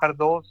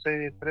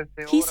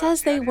 He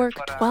says they work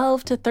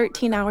 12 to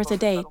 13 hours a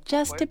day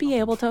just to be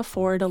able to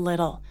afford a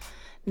little.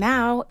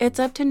 Now it's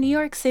up to New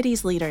York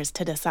City's leaders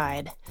to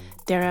decide.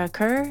 Derek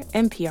Herr,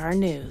 NPR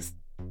News.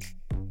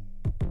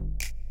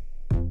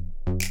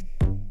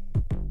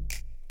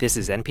 This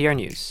is NPR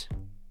News.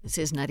 This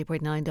is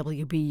 90.9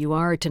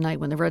 WBUR. Tonight,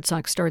 when the Red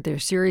Sox start their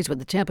series with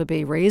the Tampa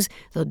Bay Rays,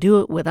 they'll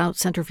do it without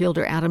center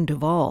fielder Adam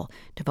Duvall.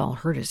 Duvall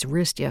hurt his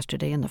wrist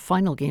yesterday in the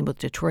final game with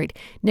Detroit.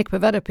 Nick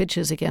Pivetta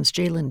pitches against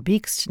Jalen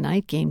Beeks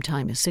tonight. Game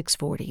time is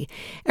 6:40.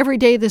 Every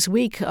day this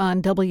week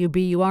on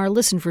WBUR,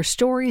 listen for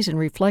stories and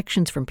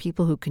reflections from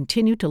people who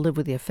continue to live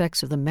with the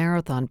effects of the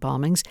marathon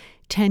bombings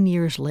 10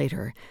 years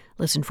later.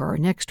 Listen for our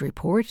next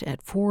report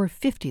at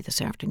 4:50 this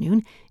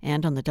afternoon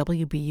and on the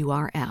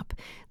WBUR app.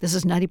 This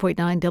is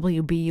 90.9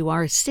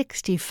 WBUR,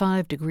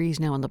 65 degrees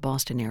now in the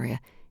Boston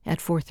area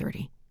at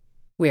 4:30.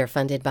 We're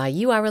funded by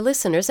you, our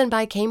listeners, and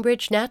by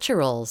Cambridge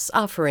Naturals,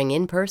 offering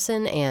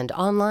in-person and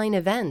online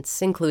events,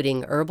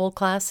 including herbal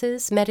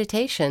classes,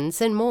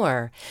 meditations, and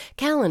more.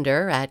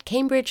 Calendar at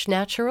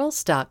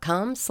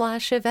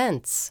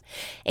cambridgenaturals.com/events.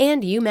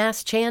 And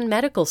UMass Chan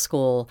Medical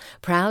School,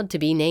 proud to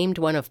be named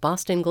one of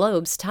Boston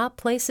Globe's top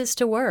places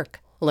to work.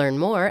 Learn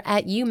more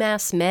at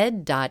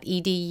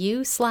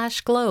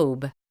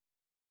umassmed.edu/globe.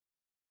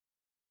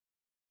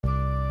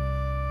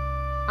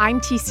 I'm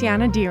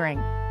Tiziana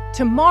Deering.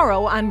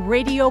 Tomorrow on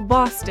Radio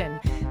Boston,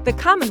 the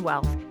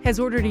Commonwealth has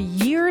ordered a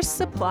year's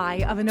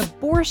supply of an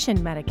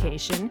abortion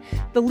medication,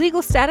 the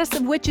legal status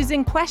of which is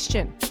in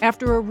question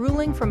after a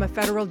ruling from a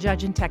federal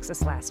judge in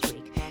Texas last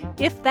week.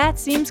 If that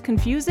seems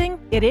confusing,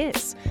 it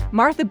is.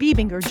 Martha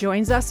Biebinger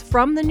joins us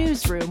from the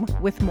newsroom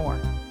with more.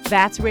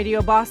 That's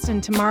Radio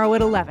Boston tomorrow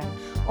at 11,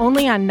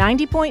 only on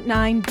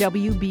 90.9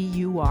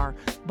 WBUR,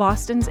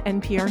 Boston's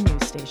NPR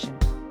news station.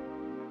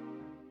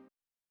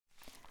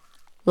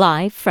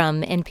 Live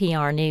from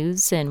NPR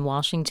News in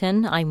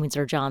Washington, I'm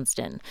Windsor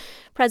Johnston.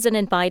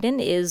 President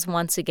Biden is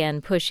once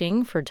again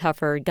pushing for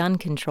tougher gun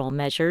control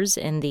measures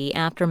in the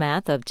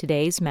aftermath of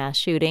today's mass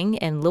shooting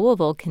in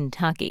Louisville,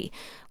 Kentucky.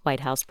 White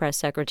House Press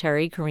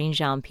Secretary Karine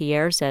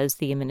Jean-Pierre says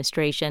the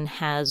administration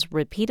has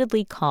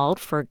repeatedly called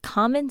for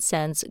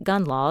common-sense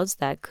gun laws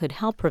that could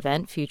help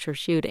prevent future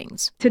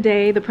shootings.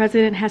 Today, the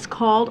president has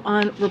called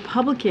on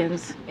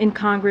Republicans in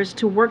Congress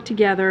to work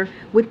together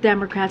with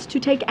Democrats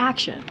to take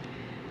action,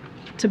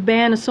 to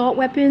ban assault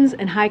weapons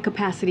and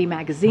high-capacity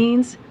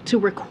magazines, to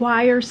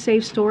require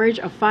safe storage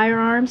of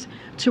firearms,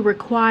 to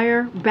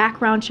require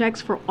background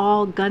checks for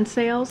all gun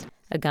sales.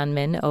 A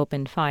gunman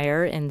opened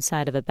fire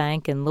inside of a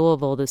bank in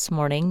Louisville this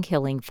morning,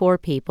 killing 4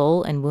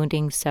 people and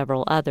wounding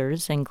several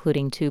others,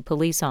 including 2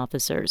 police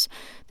officers.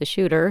 The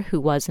shooter, who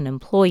was an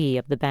employee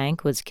of the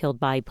bank, was killed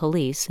by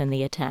police in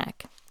the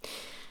attack.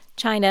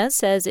 China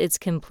says it's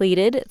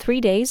completed 3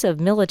 days of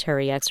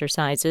military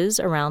exercises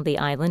around the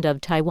island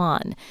of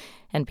Taiwan.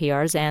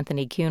 NPR's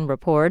Anthony Kuhn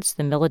reports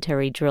the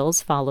military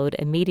drills followed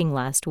a meeting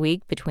last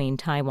week between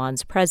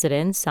Taiwan's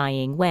President Tsai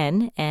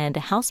Ing-wen and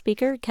House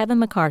Speaker Kevin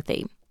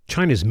McCarthy.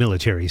 China's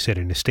military said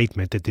in a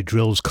statement that the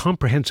drills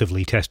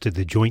comprehensively tested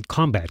the joint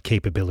combat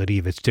capability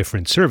of its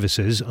different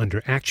services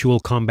under actual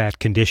combat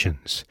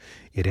conditions.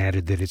 It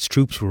added that its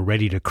troops were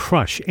ready to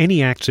crush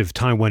any acts of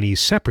Taiwanese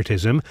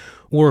separatism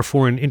or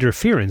foreign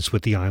interference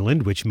with the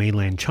island, which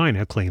mainland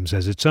China claims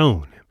as its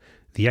own.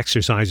 The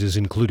exercises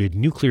included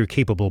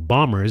nuclear-capable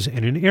bombers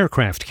and an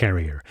aircraft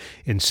carrier,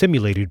 and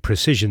simulated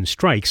precision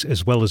strikes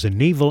as well as a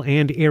naval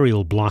and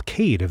aerial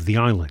blockade of the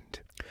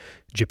island.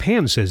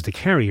 Japan says the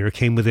carrier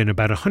came within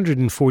about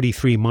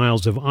 143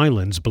 miles of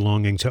islands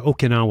belonging to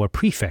Okinawa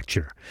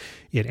Prefecture.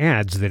 It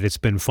adds that it's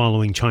been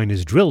following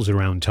China's drills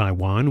around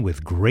Taiwan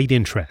with great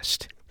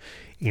interest.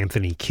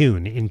 Anthony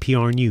Kuhn,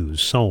 NPR News,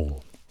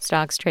 Seoul.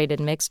 Stocks traded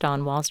mixed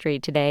on Wall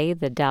Street today.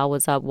 The Dow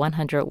was up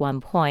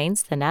 101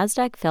 points. The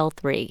Nasdaq fell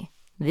 3.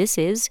 This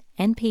is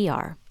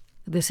NPR.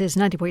 This is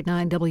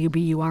 90.9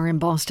 WBUR in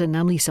Boston.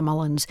 I'm Lisa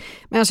Mullins.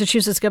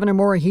 Massachusetts Governor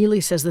Maura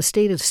Healey says the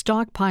state is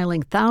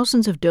stockpiling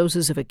thousands of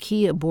doses of a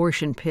key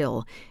abortion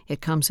pill. It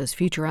comes as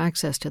future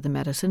access to the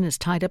medicine is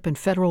tied up in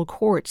federal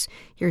courts.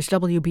 Here's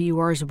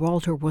WBUR's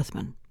Walter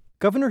Wuthman.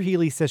 Governor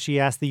Healey says she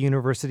asked the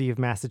University of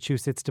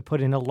Massachusetts to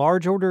put in a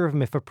large order of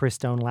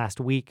mifepristone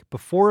last week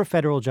before a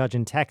federal judge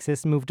in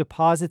Texas moved to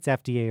pause its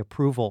FDA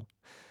approval.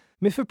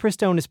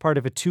 Mifepristone is part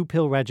of a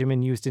 2-pill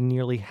regimen used in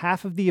nearly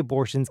half of the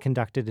abortions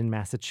conducted in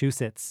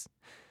Massachusetts.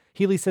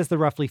 Healey says the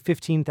roughly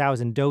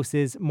 15,000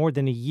 doses, more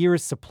than a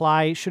year's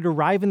supply, should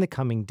arrive in the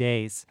coming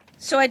days.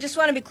 So I just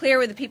want to be clear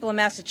with the people of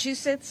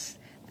Massachusetts.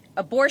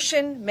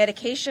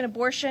 Medication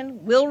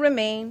abortion, will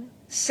remain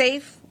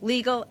safe,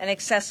 legal, and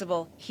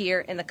accessible here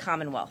in the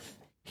Commonwealth.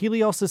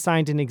 Healey also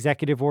signed an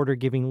executive order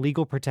giving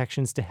legal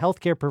protections to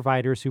healthcare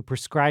providers who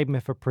prescribe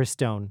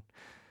mifepristone.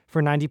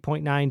 For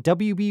 90.9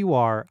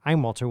 WBUR,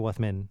 I'm Walter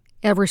Wuthman.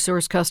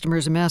 Eversource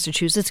customers in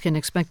Massachusetts can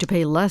expect to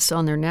pay less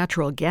on their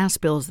natural gas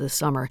bills this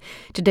summer.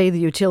 Today, the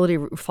utility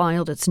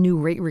filed its new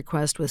rate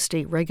request with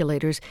state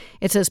regulators.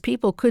 It says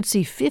people could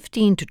see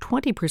 15 to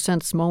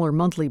 20% smaller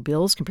monthly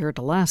bills compared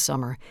to last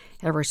summer.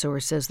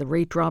 Eversource says the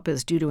rate drop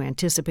is due to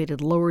anticipated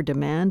lower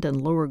demand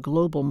and lower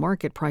global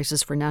market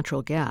prices for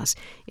natural gas.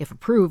 If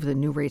approved, the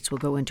new rates will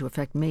go into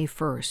effect May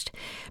 1st.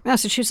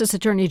 Massachusetts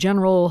Attorney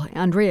General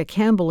Andrea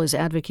Campbell is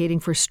advocating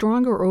for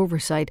stronger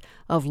oversight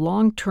of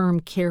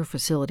long-term care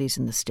facilities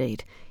in the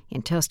state.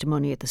 In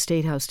testimony at the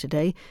State House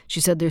today, she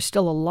said there's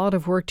still a lot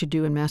of work to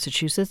do in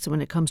Massachusetts when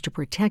it comes to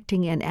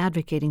protecting and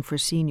advocating for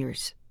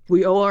seniors.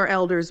 We owe our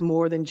elders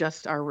more than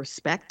just our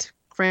respect,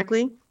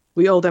 frankly.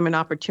 We owe them an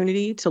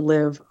opportunity to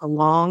live a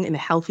long and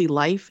healthy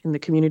life in the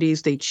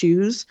communities they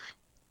choose,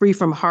 free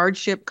from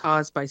hardship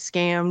caused by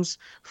scams,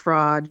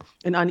 fraud,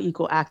 and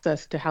unequal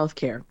access to health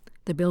care.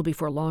 The bill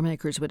before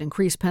lawmakers would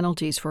increase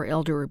penalties for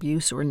elder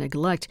abuse or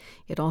neglect.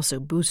 It also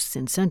boosts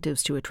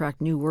incentives to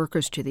attract new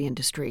workers to the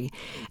industry.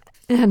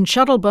 And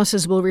shuttle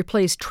buses will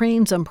replace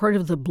trains on part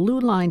of the Blue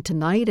Line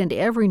tonight and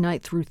every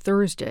night through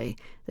Thursday.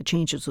 The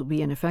changes will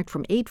be in effect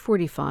from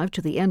 8:45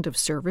 to the end of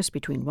service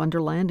between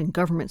Wonderland and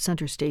Government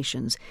Center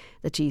stations.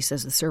 The T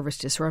says the service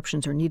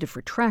disruptions are needed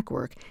for track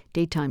work.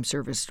 Daytime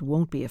service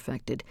won't be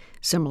affected.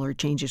 Similar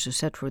changes are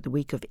set for the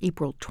week of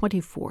April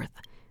 24th.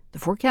 The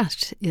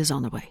forecast is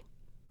on the way.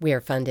 We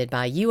are funded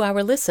by you,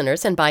 our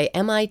listeners, and by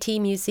MIT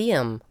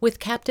Museum, with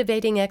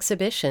captivating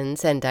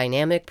exhibitions and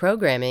dynamic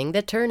programming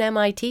that turn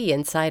MIT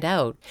inside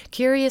out.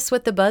 Curious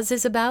what the buzz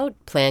is about?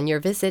 Plan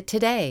your visit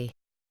today.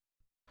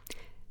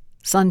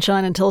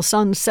 Sunshine until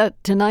sunset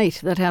tonight.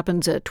 That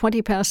happens at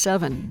 20 past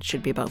 7.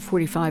 Should be about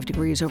 45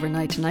 degrees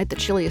overnight tonight, the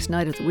chilliest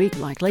night of the week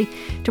likely.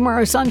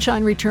 Tomorrow,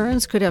 sunshine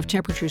returns. Could have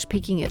temperatures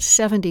peaking at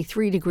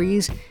 73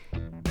 degrees.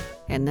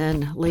 And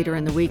then later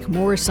in the week,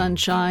 more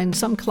sunshine,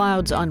 some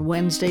clouds on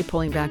Wednesday,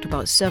 pulling back to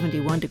about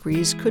 71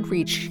 degrees. Could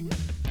reach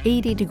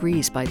 80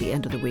 degrees by the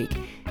end of the week.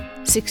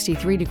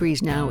 63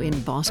 degrees now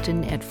in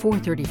Boston at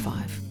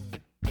 4:35.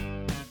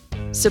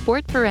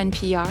 Support for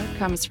NPR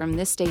comes from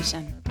this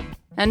station.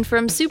 And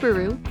from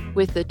Subaru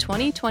with the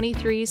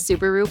 2023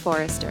 Subaru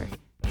Forester,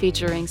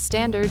 featuring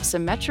standard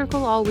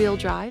symmetrical all-wheel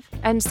drive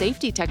and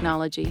safety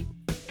technology.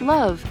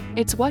 Love,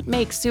 it's what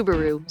makes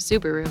Subaru,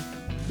 Subaru.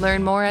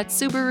 Learn more at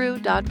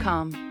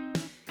Subaru.com.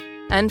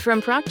 And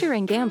from Procter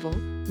 & Gamble,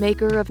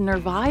 maker of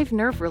Nervive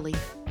Nerve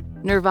Relief.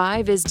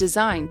 Nervive is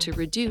designed to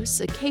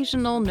reduce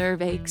occasional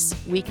nerve aches,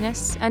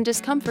 weakness, and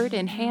discomfort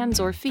in hands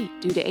or feet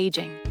due to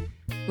aging.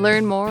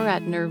 Learn more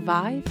at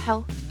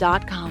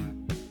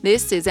nervivehealth.com.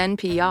 This is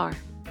NPR.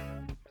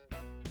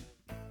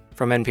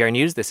 From NPR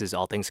News, this is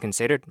All Things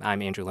Considered.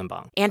 I'm Andrew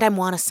Limbong. And I'm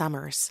Juana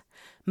Summers.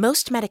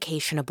 Most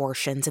medication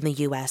abortions in the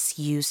U.S.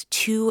 use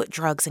two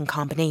drugs in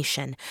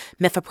combination,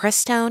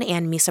 mifepristone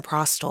and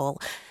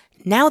misoprostol.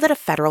 Now that a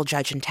federal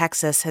judge in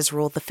Texas has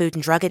ruled the Food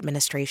and Drug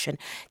Administration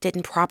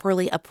didn't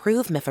properly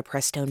approve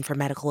mifepristone for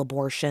medical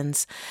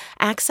abortions,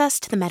 access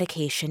to the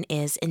medication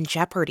is in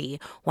jeopardy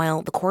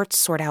while the courts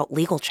sort out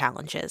legal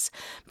challenges.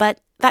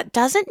 But that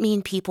doesn't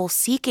mean people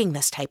seeking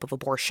this type of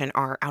abortion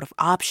are out of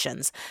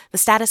options. The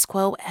status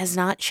quo has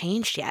not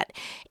changed yet,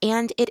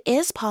 and it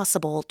is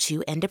possible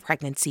to end a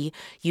pregnancy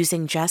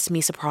using just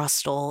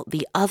misoprostol,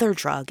 the other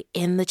drug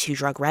in the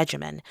two-drug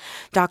regimen.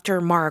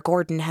 Dr. Mara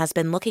Gordon has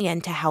been looking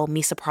into how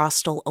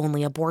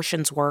misoprostol-only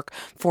abortions work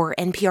for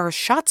NPR's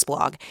Shots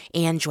blog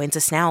and joins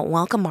us now.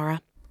 Welcome, Mara.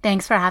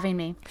 Thanks for having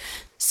me.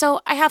 So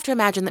I have to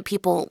imagine that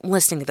people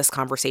listening to this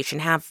conversation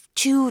have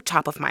two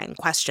top-of-mind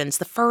questions.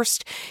 The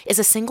first, is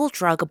a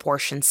single-drug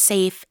abortion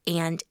safe,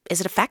 and is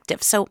it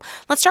effective? So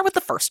let's start with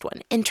the first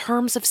one. In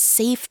terms of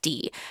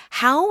safety,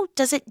 how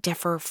does it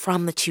differ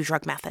from the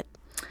two-drug method?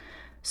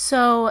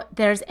 So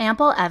there's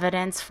ample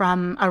evidence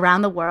from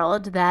around the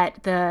world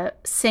that the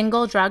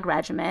single drug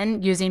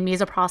regimen using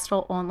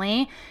misoprostol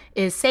only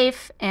is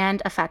safe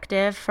and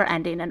effective for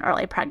ending an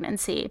early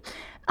pregnancy.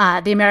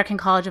 The American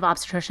College of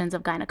Obstetricians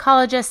and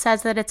Gynecologists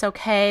says that it's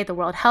okay. The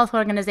World Health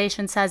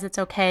Organization says it's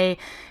okay.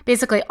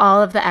 Basically,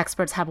 all of the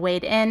experts have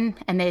weighed in,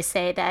 and they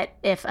say that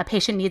if a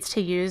patient needs to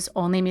use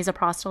only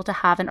misoprostol to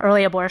have an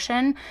early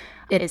abortion,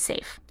 it is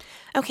safe.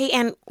 Okay,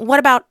 and what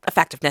about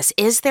effectiveness?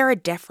 Is there a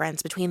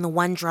difference between the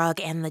one drug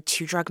and the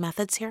two drug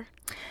methods here?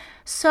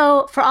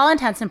 So for all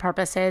intents and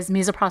purposes,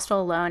 misoprostol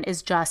alone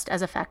is just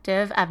as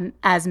effective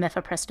as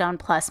mifepristone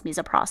plus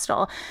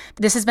misoprostol.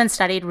 This has been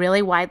studied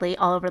really widely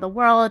all over the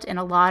world in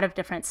a lot of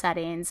different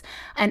settings.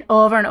 And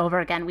over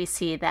again, we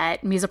see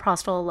that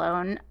misoprostol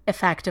alone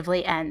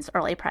effectively ends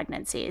early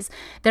pregnancies.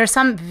 There's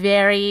some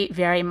very,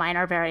 very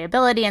minor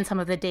variability in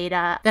some of the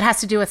data that has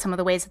to do with some of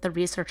the ways that the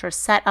researchers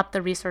set up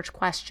the research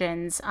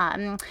questions,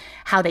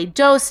 how they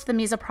dosed the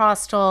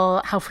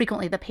misoprostol, how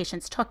frequently the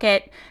patients took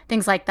it,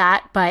 things like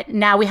that. But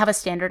now we have a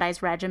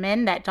standardized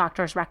regimen that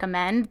doctors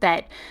recommend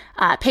that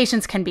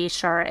patients can be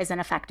sure is an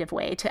effective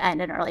way to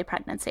end an early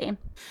pregnancy.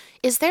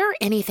 Is there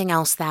anything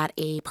else that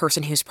a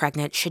person who's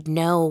pregnant should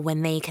know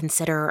when they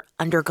consider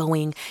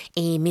undergoing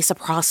a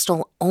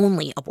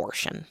misoprostol-only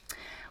abortion?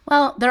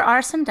 Well, there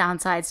are some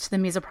downsides to the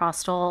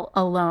misoprostol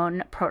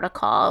alone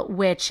protocol,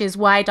 which is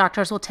why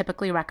doctors will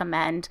typically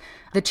recommend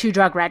the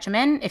two-drug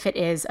regimen if it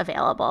is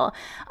available.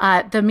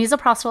 The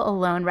misoprostol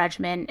alone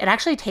regimen, it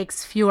actually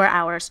takes fewer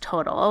hours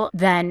total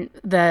than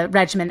the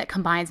regimen that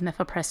combines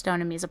mifepristone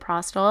and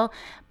misoprostol,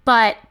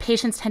 but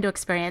patients tend to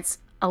experience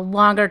a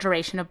longer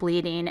duration of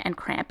bleeding and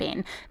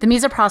cramping. The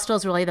misoprostol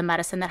is really the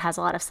medicine that has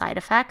a lot of side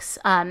effects.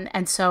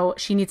 And so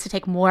she needs to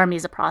take more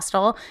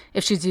misoprostol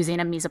if she's using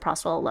a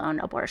misoprostol alone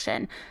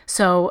abortion.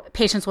 So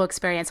patients will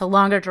experience a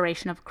longer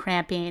duration of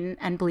cramping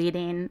and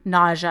bleeding,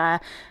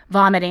 nausea,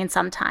 vomiting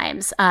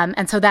sometimes.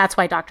 And so that's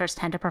why doctors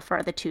tend to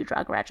prefer the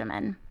 2-drug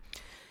regimen.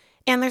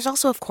 And there's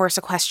also, of course,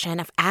 a question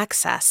of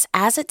access.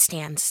 As it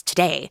stands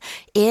today,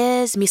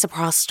 is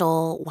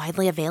misoprostol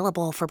widely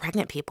available for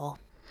pregnant people?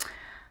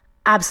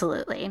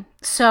 Absolutely.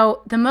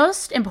 So the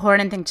most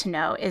important thing to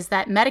know is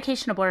that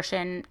medication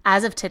abortion,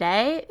 as of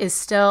today, is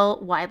still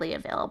widely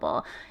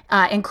available,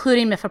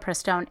 including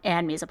mifepristone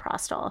and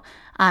misoprostol.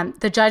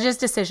 The judge's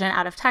decision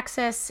out of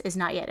Texas is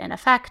not yet in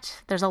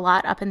effect. There's a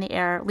lot up in the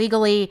air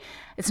legally.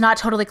 It's not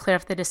totally clear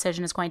if the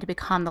decision is going to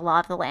become the law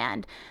of the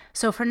land.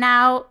 So for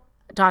now,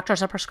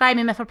 doctors are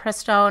prescribing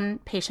mifepristone,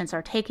 patients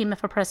are taking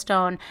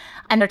mifepristone,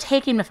 and they're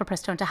taking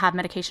mifepristone to have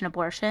medication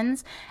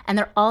abortions, and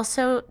they're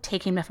also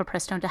taking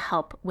mifepristone to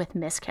help with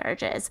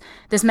miscarriages.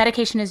 This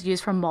medication is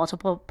used for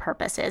multiple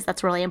purposes.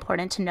 That's really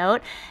important to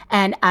note.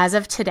 And as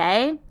of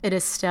today, it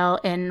is still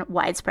in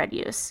widespread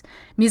use.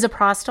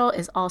 Misoprostol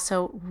is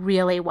also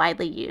really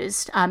widely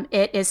used.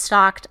 It is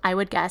stocked, I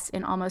would guess,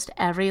 in almost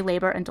every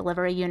labor and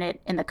delivery unit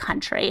in the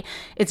country.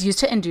 It's used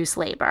to induce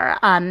labor.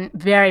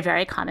 Very,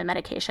 very common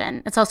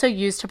medication. It's also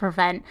used to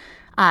prevent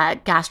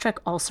gastric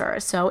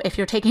ulcers. So if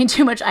you're taking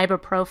too much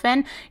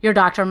ibuprofen, your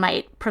doctor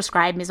might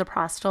prescribe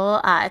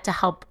misoprostol to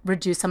help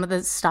reduce some of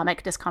the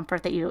stomach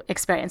discomfort that you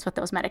experience with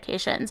those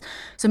medications.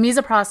 So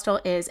misoprostol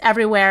is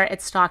everywhere.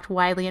 It's stocked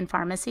widely in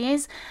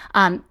pharmacies.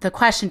 The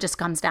question just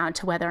comes down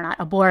to whether or not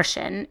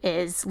abortion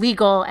is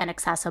legal and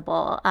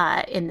accessible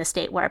in the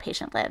state where a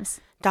patient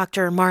lives.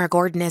 Dr. Mara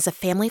Gordon is a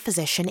family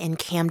physician in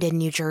Camden,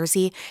 New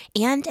Jersey,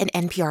 and an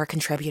NPR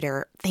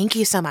contributor. Thank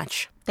you so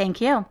much. Thank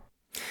you.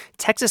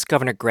 Texas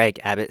Governor Greg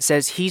Abbott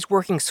says he's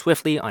working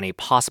swiftly on a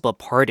possible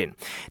pardon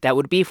that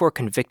would be for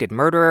convicted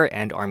murderer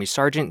and Army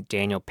Sergeant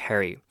Daniel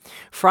Perry.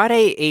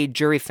 Friday, a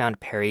jury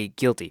found Perry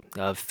guilty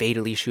of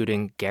fatally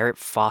shooting Garrett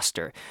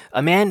Foster,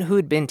 a man who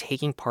had been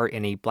taking part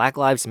in a Black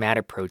Lives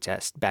Matter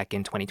protest back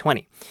in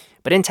 2020.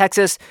 But in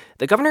Texas,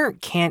 the governor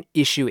can't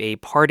issue a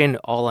pardon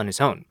all on his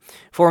own.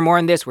 For more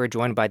on this, we're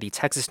joined by the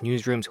Texas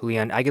Newsroom's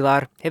Julian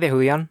Aguilar. Hey there,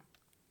 Julian.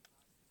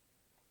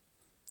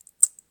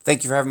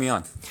 Thank you for having me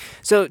on.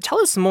 So tell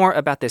us more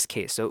about this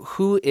case. So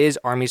who is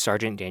Army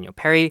Sergeant Daniel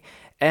Perry,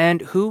 and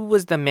who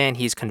was the man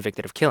he's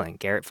convicted of killing,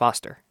 Garrett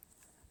Foster?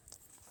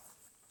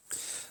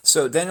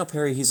 So Daniel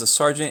Perry, he's a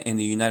sergeant in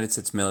the United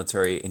States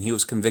military, and he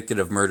was convicted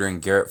of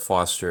murdering Garrett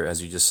Foster,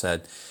 as you just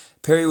said.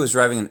 Perry was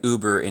driving an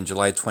Uber in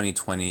July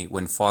 2020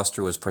 when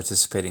Foster was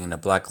participating in a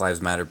Black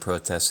Lives Matter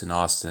protest in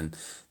Austin.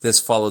 This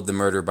followed the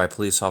murder by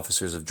police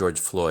officers of George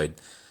Floyd.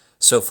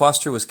 So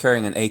Foster was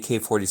carrying an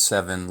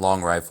AK-47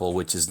 long rifle,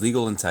 which is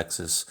legal in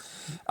Texas.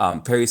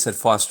 Perry said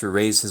Foster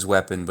raised his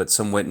weapon, but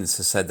some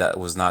witnesses said that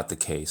was not the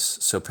case.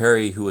 So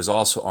Perry, who was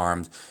also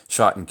armed,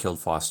 shot and killed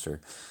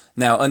Foster.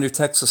 Now, under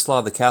Texas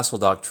law, the Castle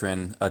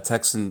Doctrine, a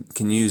Texan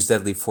can use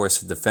deadly force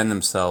to defend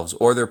themselves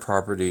or their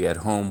property at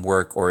home,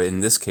 work, or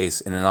in this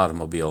case, in an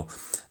automobile.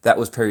 That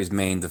was Perry's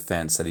main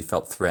defense, that he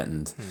felt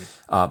threatened.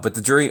 But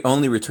the jury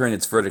only returned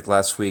its verdict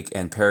last week,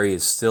 and Perry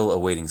is still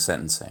awaiting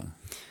sentencing.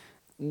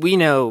 We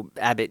know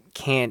Abbott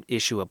can't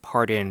issue a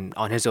pardon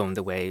on his own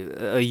the way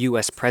a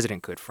U.S.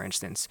 president could, for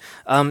instance.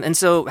 And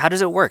so how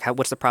does it work?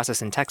 What's the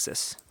process in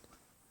Texas?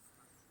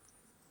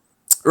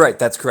 Right,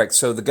 that's correct.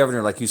 So the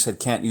governor, like you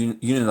said, can't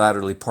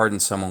unilaterally pardon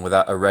someone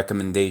without a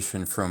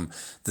recommendation from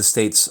the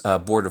state's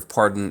Board of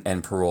Pardon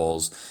and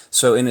Paroles.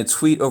 So in a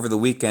tweet over the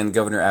weekend,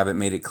 Governor Abbott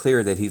made it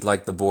clear that he'd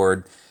like the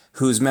board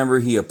whose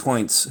members he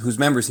appoints,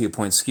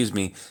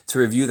 to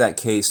review that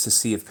case to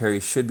see if Perry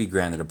should be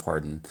granted a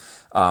pardon.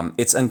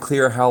 It's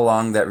unclear how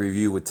long that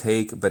review would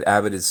take, but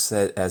Abbott has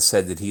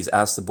said that he's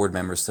asked the board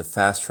members to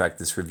fast-track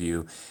this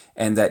review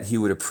and that he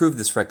would approve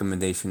this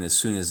recommendation as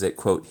soon as it,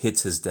 quote,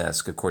 hits his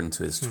desk, according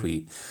to his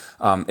tweet.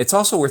 It's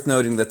also worth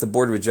noting that the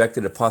board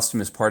rejected a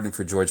posthumous pardon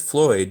for George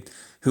Floyd,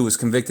 who was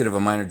convicted of a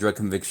minor drug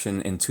conviction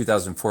in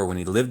 2004 when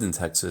he lived in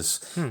Texas.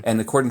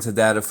 And according to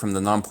data from the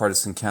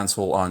Nonpartisan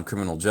Council on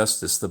Criminal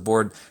Justice, the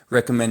board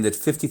recommended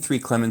 53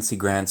 clemency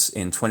grants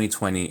in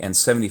 2020 and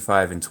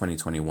 75 in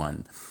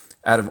 2021.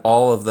 Out of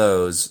all of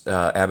those,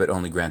 Abbott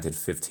only granted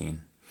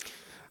 15.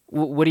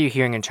 What are you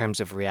hearing in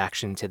terms of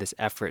reaction to this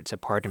effort to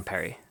pardon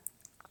Perry?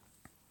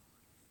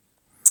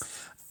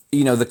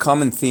 You know, the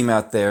common theme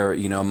out there,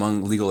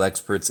 among legal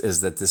experts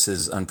is that this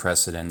is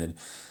unprecedented.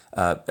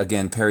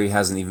 Again, Perry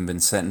hasn't even been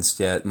sentenced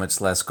yet,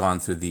 much less gone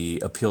through the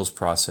appeals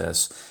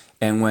process.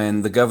 And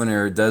when the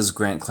governor does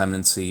grant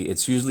clemency,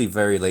 it's usually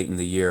very late in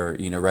the year,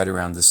 right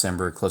around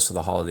December, close to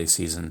the holiday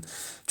season.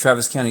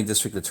 Travis County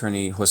District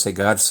Attorney Jose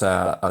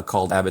Garza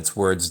called Abbott's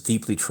words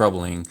deeply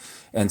troubling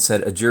and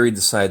said a jury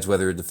decides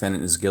whether a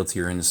defendant is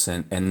guilty or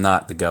innocent and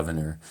not the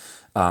governor.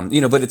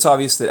 But it's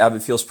obvious that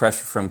Abbott feels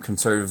pressure from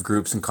conservative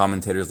groups and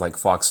commentators like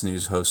Fox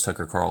News host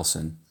Tucker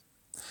Carlson.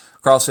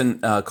 Carlson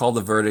called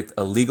the verdict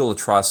a legal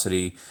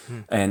atrocity,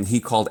 and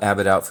he called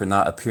Abbott out for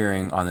not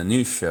appearing on the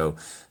news show.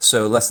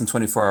 So less than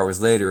 24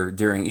 hours later,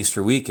 during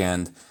Easter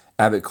weekend,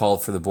 Abbott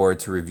called for the board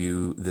to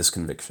review this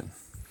conviction.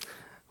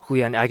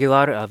 Julian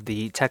Aguilar of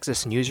the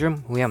Texas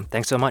Newsroom. Julian,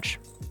 thanks so much.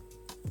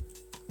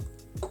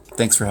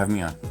 Thanks for having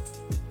me on.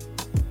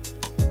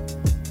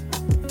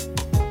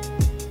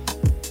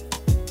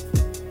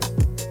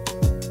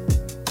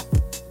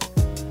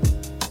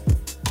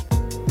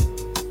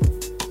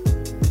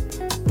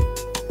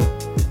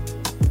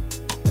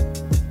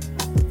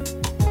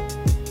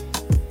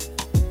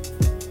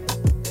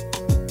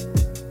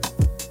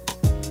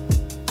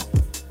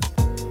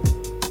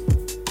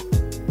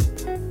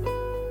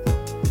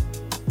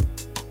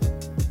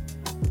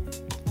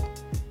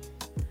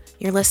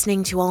 You're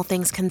listening to All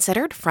Things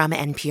Considered from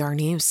NPR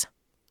News.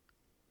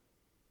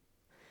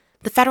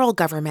 The federal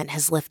government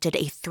has lifted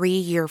a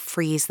 3-year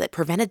freeze that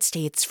prevented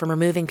states from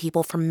removing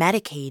people from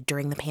Medicaid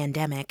during the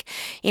pandemic,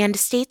 and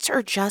states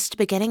are just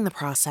beginning the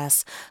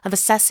process of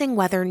assessing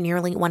whether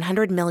nearly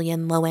 100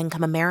 million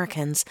low-income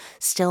Americans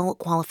still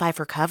qualify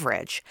for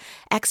coverage.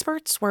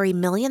 Experts worry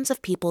millions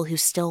of people who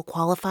still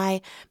qualify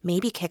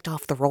may be kicked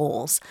off the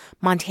rolls.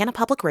 Montana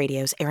Public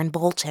Radio's Aaron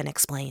Bolton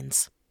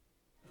explains.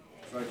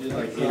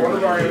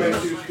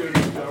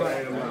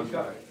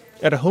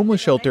 At a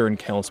homeless shelter in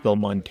Kalispell,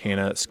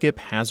 Montana, Skip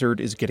Hazard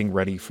is getting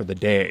ready for the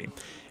day.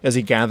 As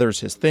he gathers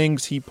his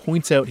things, he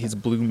points out his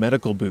blue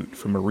medical boot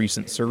from a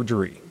recent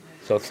surgery.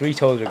 So 3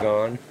 toes are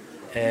gone,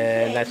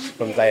 and that's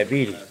from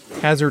diabetes.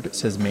 Hazard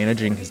says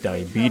managing his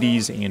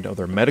diabetes and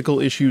other medical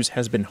issues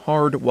has been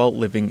hard while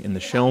living in the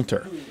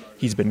shelter.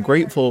 He's been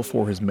grateful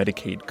for his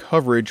Medicaid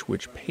coverage,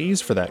 which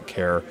pays for that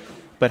care.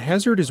 But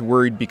Hazard is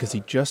worried because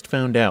he just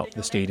found out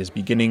the state is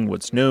beginning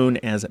what's known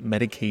as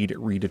Medicaid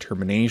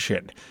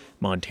redetermination.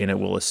 Montana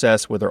will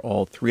assess whether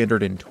all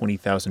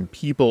 320,000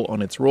 people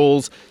on its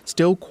rolls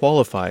still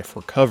qualify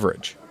for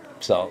coverage.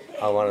 So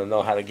I want to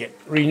know how to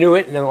renew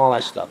it and then all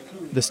that stuff.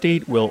 The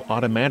state will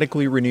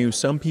automatically renew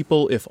some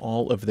people if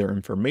all of their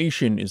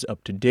information is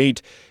up to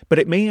date, but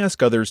it may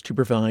ask others to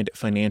provide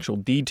financial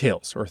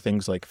details or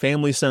things like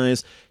family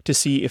size to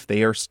see if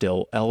they are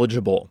still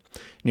eligible.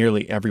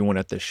 Nearly everyone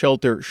at the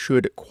shelter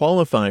should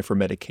qualify for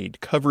Medicaid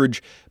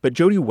coverage, but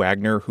Jody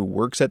Wagner, who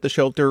works at the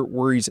shelter,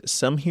 worries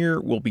some here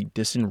will be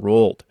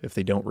disenrolled if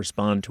they don't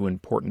respond to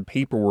important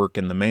paperwork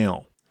in the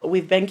mail.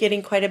 We've been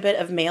getting quite a bit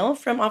of mail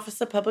from Office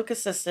of Public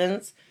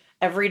Assistance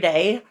every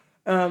day.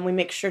 We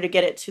make sure to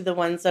get it to the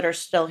ones that are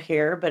still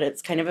here, but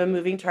it's kind of a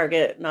moving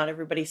target. Not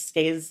everybody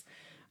stays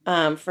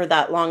for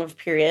that long of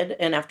period,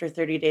 and after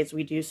 30 days,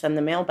 we do send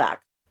the mail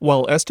back.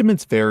 While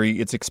estimates vary,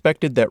 it's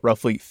expected that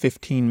roughly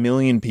 15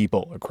 million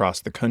people across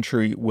the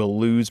country will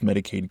lose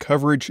Medicaid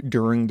coverage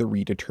during the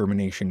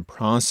redetermination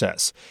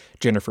process.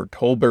 Jennifer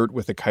Tolbert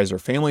with the Kaiser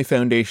Family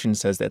Foundation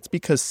says that's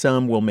because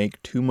some will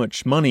make too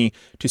much money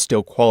to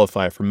still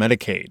qualify for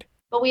Medicaid.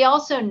 But we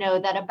also know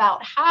that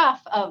about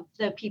half of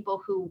the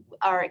people who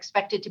are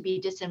expected to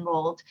be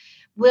disenrolled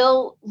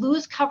will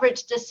lose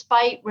coverage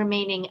despite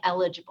remaining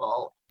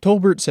eligible.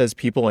 Tolbert says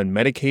people on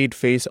Medicaid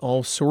face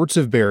all sorts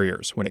of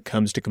barriers when it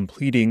comes to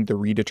completing the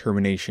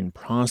redetermination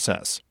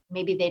process.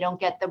 Maybe they don't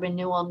get the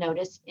renewal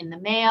notice in the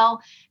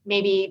mail.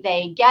 Maybe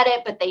they get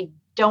it, but they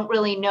don't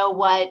really know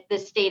what the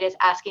state is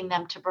asking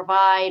them to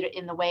provide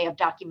in the way of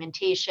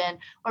documentation.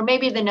 Or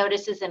maybe the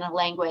notice is in a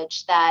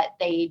language that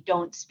they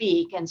don't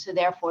speak and so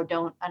therefore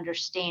don't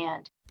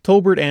understand.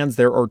 Tolbert adds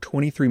there are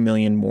 23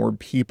 million more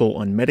people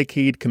on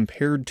Medicaid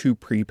compared to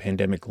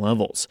pre-pandemic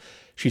levels.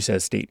 She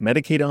says state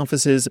Medicaid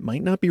offices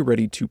might not be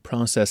ready to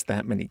process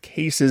that many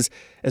cases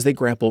as they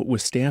grapple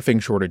with staffing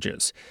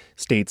shortages.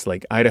 States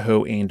like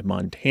Idaho and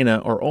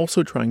Montana are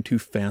also trying to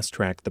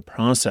fast-track the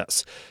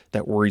process.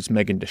 That worries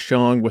Megan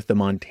DeShong with the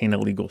Montana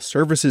Legal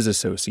Services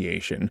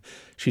Association.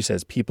 She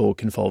says people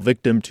can fall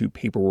victim to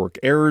paperwork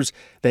errors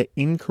that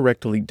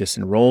incorrectly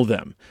disenroll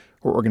them.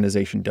 Her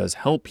organization does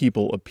help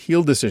people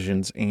appeal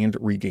decisions and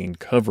regain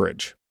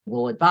coverage.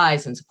 We'll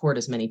advise and support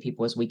as many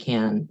people as we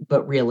can,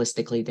 but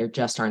realistically, there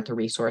just aren't the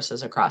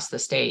resources across the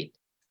state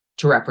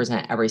to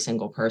represent every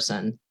single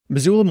person.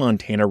 Missoula,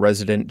 Montana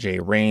resident Jay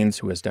Rains,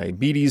 who has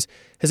diabetes,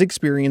 has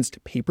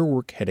experienced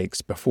paperwork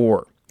headaches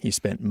before. He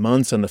spent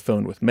months on the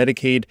phone with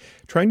Medicaid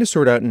trying to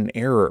sort out an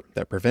error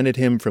that prevented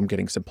him from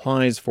getting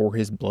supplies for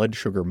his blood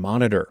sugar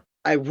monitor.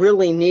 I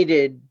really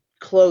needed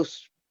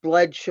close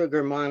blood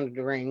sugar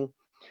monitoring,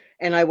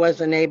 and I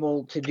wasn't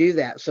able to do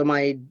that. So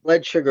my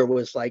blood sugar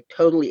was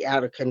totally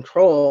out of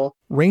control.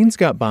 Rains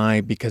got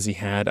by because he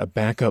had a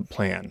backup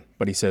plan,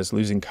 but he says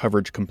losing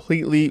coverage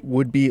completely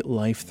would be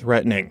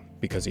life-threatening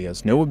because he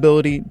has no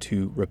ability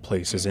to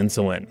replace his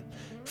insulin.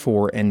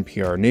 For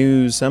NPR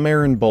News, I'm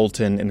Aaron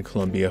Bolton in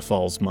Columbia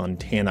Falls,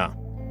 Montana.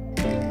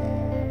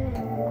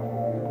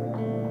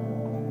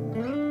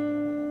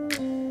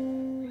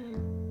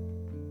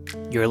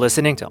 You're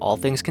listening to All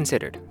Things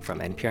Considered from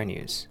NPR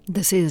News.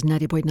 This is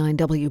 90.9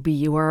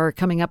 WBUR.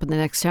 Coming up in the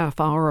next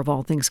half hour of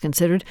All Things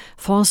Considered,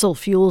 fossil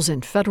fuels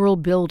in federal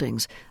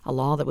buildings. A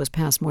law that was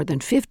passed more than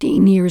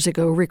 15 years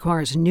ago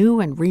requires new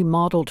and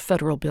remodeled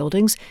federal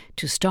buildings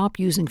to stop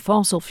using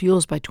fossil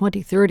fuels by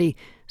 2030.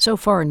 So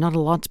far, not a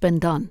lot's been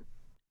done.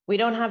 We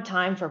don't have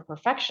time for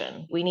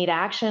perfection. We need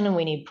action and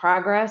we need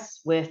progress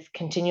with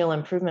continual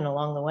improvement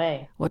along the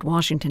way. What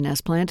Washington has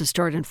planned to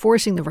start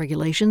enforcing the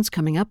regulations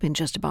coming up in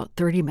just about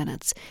 30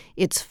 minutes.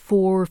 It's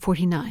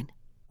 4:49.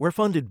 We're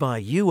funded by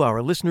you,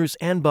 our listeners,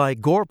 and by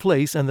Gore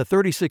Place and the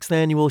 36th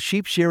Annual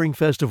Sheep Shearing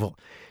Festival.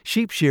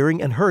 Sheep shearing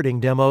and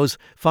herding demos,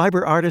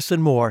 fiber artists,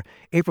 and more,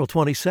 April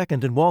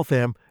 22nd in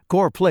Waltham,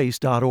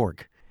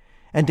 goreplace.org.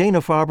 And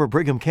Dana-Farber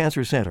Brigham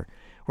Cancer Center,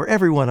 where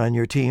everyone on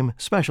your team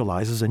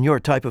specializes in your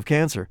type of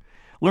cancer.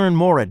 Learn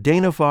more at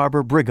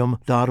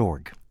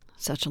danafarberbrigham.org.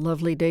 Such a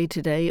lovely day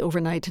today.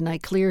 Overnight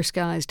tonight, clear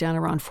skies down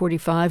around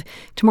 45.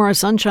 Tomorrow,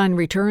 sunshine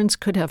returns.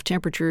 Could have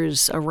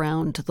temperatures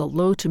around the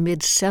low to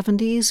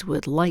mid-70s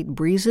with light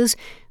breezes.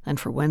 And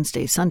for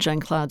Wednesday,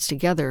 sunshine clouds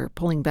together,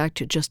 pulling back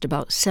to just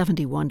about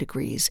 71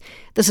 degrees.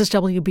 This is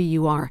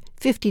WBUR,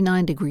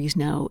 59 degrees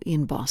now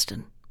in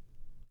Boston.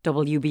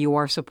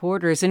 WBUR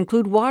supporters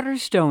include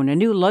Waterstone, a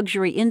new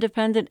luxury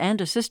independent and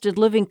assisted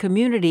living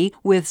community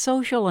with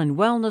social and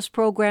wellness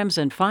programs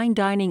and fine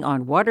dining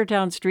on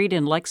Watertown Street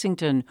in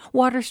Lexington.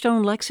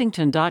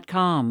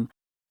 WaterstoneLexington.com.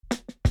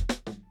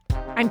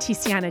 I'm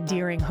Tiziana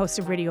Deering, host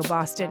of Radio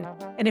Boston.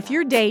 And if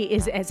your day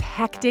is as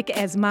hectic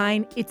as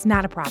mine, it's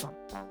not a problem.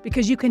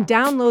 Because you can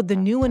download the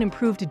new and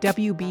improved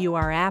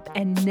WBUR app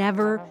and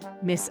never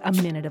miss a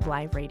minute of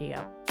live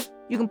radio.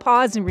 You can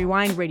pause and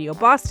rewind Radio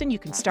Boston. You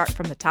can start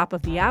from the top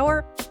of the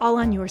hour, all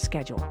on your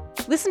schedule.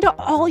 Listen to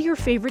all your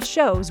favorite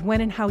shows when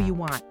and how you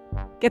want.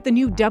 Get the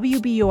new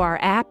WBUR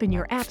app in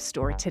your app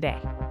store today.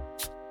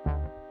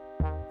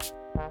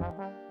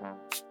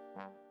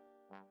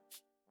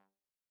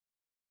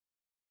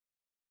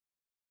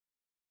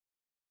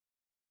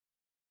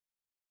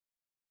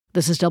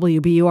 This is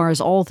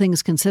WBUR's All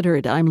Things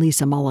Considered. I'm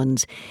Lisa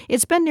Mullins.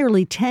 It's been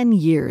nearly 10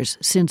 years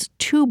since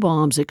 2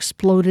 bombs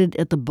exploded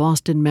at the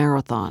Boston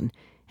Marathon.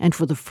 And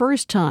for the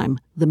first time,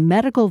 the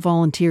medical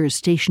volunteers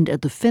stationed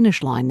at the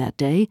finish line that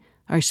day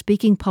are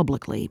speaking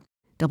publicly.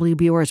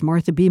 WBUR's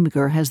Martha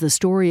Beemiger has the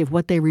story of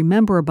what they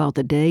remember about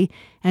the day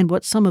and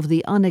what some of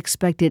the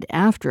unexpected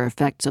after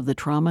effects of the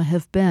trauma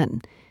have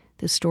been.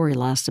 This story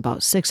lasts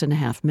about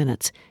 6.5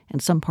 minutes,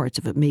 and some parts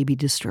of it may be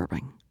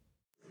disturbing.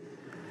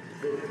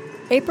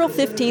 April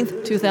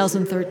 15th,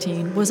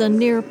 2013 was a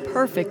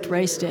near-perfect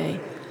race day.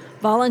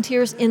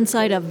 Volunteers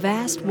inside a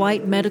vast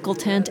white medical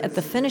tent at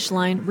the finish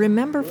line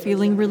remember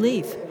feeling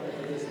relief.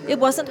 It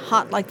wasn't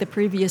hot like the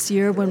previous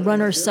year when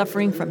runners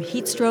suffering from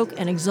heat stroke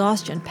and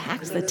exhaustion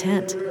packed the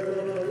tent.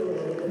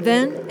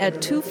 Then, at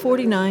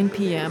 2:49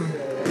 p.m.,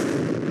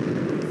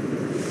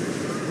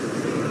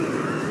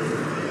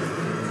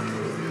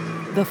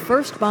 the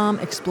first bomb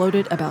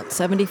exploded about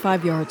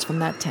 75 yards from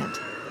that tent.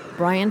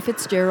 Brian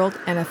Fitzgerald,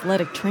 an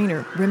athletic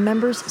trainer,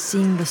 remembers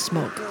seeing the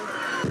smoke.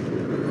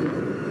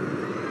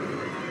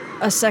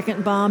 A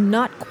second bomb,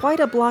 not quite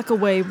a block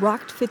away,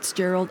 rocked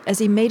Fitzgerald as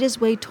he made his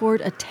way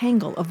toward a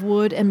tangle of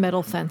wood and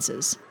metal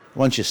fences.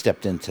 Once you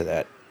stepped into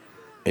that,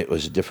 it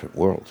was a different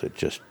world. It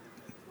just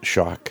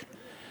shock.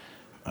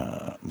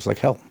 It was like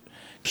hell.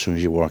 As soon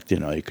as you walked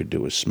in, all you could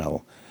do was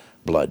smell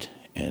blood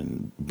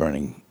and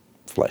burning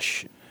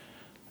flesh.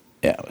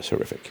 Yeah, it was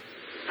horrific.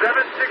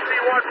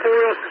 761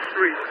 Boylston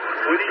Street.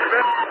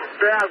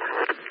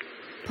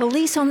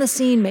 Police on the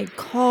scene made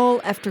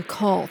call after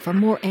call for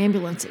more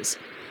ambulances.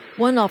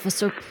 One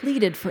officer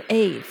pleaded for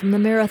aid from the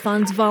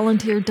marathon's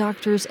volunteer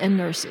doctors and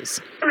nurses.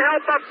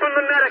 Help up from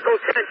the medical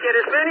tent. Get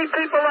as many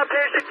people up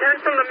here as you can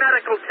from the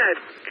medical tent.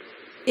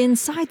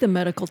 Inside the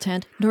medical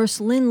tent, Nurse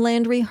Lynn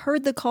Landry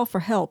heard the call for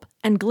help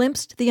and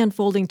glimpsed the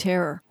unfolding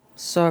terror.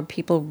 Saw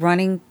people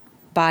running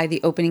by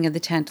the opening of the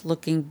tent,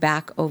 looking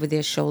back over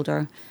their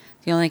shoulder.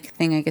 The only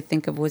thing I could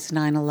think of was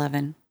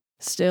 9/11.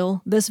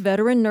 Still, this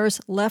veteran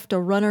nurse left a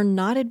runner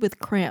knotted with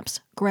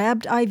cramps,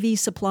 grabbed IV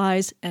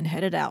supplies, and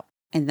headed out.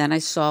 And then I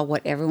saw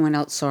what everyone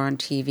else saw on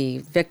TV,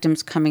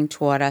 victims coming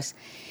toward us.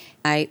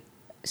 I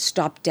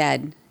stopped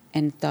dead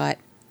and thought,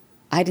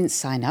 I didn't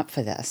sign up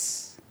for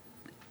this.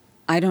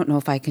 I don't know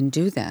if I can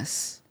do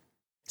this.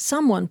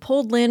 Someone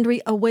pulled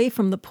Landry away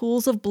from the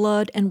pools of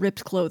blood and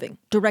ripped clothing,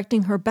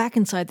 directing her back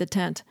inside the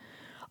tent.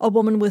 A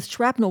woman with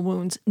shrapnel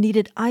wounds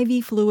needed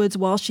IV fluids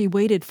while she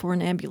waited for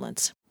an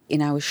ambulance.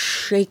 And I was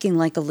shaking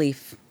like a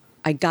leaf.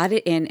 I got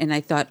it in and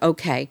I thought,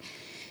 okay,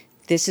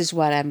 this is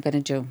what I'm going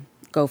to do.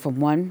 Go from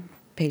one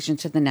patient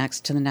to the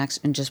next,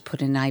 and just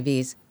put in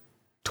IVs.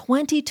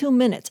 22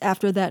 minutes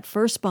after that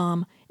first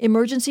bomb,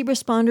 emergency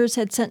responders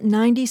had sent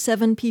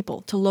 97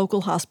 people to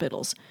local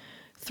hospitals.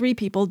 3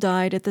 people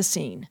died at the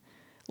scene.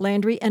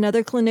 Landry and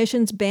other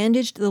clinicians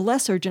bandaged the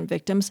less urgent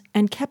victims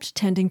and kept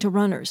tending to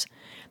runners.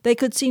 They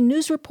could see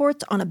news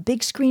reports on a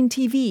big screen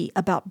TV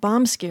about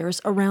bomb scares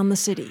around the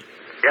city.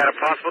 Got a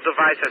possible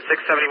device at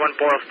 671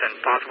 Boylston.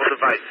 Possible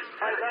device.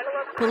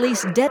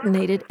 Police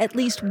detonated at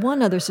least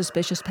one other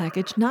suspicious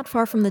package not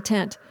far from the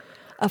tent.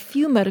 A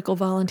few medical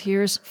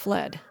volunteers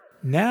fled.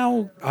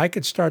 Now I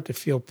could start to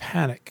feel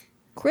panic.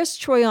 Chris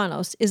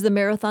Troyanos is the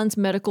marathon's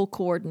medical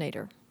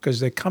coordinator. Because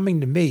they're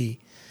coming to me,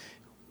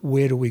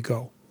 where do we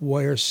go?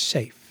 Where's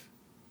safe?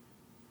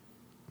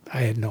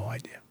 I had no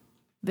idea.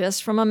 This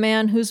from a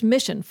man whose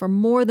mission for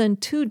more than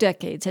 2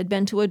 decades had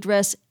been to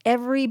address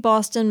every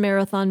Boston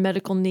Marathon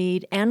medical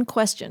need and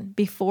question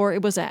before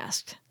it was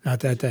asked. Not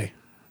that day.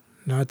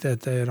 Not that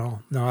day at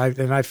all. No,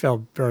 I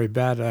felt very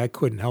bad. I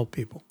couldn't help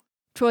people.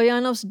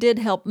 Troyanos did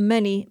help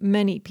many,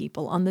 many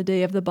people on the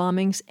day of the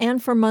bombings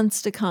and for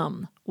months to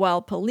come,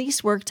 while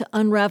police worked to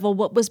unravel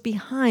what was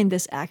behind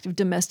this act of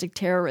domestic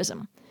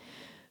terrorism.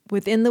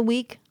 Within the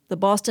week, the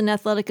Boston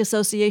Athletic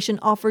Association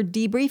offered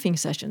debriefing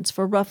sessions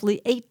for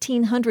roughly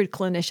 1,800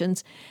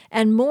 clinicians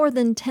and more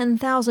than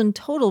 10,000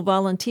 total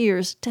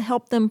volunteers to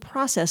help them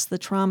process the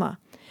trauma.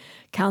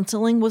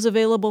 Counseling was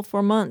available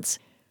for months.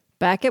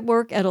 Back at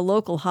work at a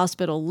local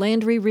hospital,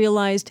 Landry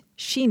realized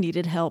she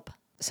needed help.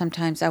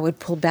 Sometimes I would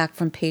pull back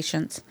from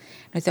patients.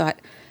 I thought,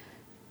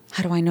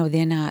 how do I know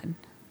they're not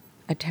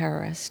a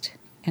terrorist?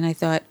 And I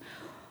thought,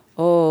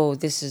 oh,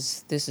 this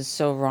is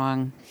so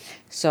wrong.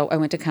 So I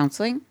went to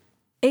counseling.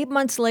 8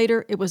 months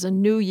later, it was a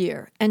new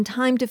year and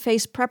time to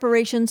face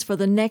preparations for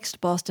the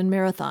next Boston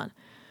Marathon.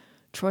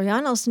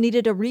 Troyanos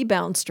needed a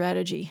rebound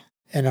strategy.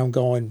 And I'm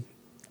going,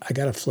 I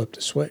got to flip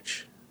the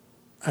switch.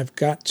 I've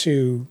got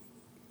to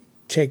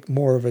take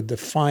more of a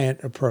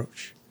defiant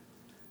approach.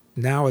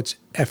 Now it's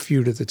F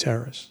you to the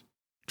terrorists.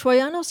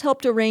 Troyanos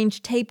helped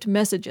arrange taped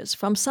messages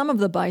from some of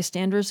the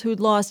bystanders who'd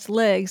lost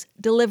legs,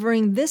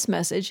 delivering this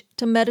message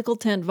to medical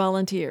tent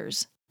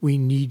volunteers. We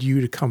need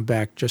you to come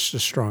back just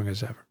as strong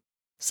as ever.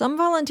 Some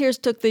volunteers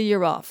took the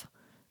year off.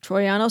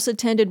 Troyanos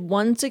attended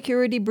one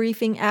security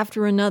briefing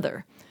after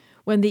another.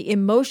 When the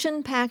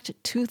emotion-packed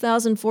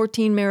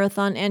 2014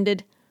 marathon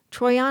ended,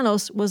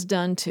 Troyanos was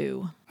done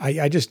too.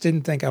 I just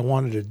didn't think I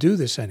wanted to do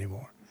this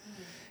anymore.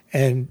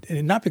 And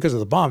not because of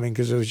the bombing,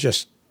 because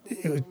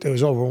it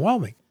was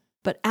overwhelming.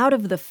 But out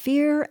of the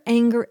fear,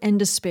 anger, and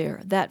despair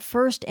that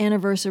first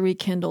anniversary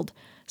kindled,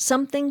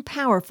 something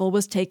powerful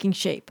was taking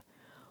shape.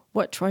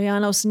 What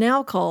Troyanos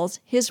now calls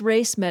his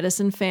race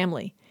medicine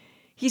family.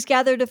 He's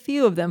gathered a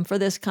few of them for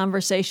this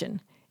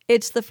conversation.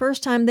 It's the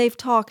first time they've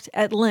talked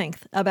at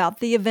length about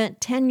the event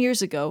 10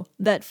 years ago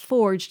that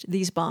forged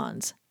these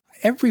bonds.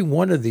 Every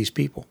one of these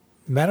people,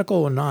 medical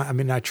or not,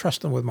 I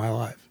trust them with my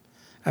life.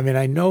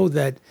 I know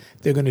that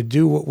they're going to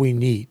do what we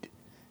need,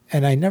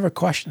 and I never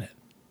question it.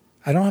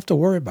 I don't have to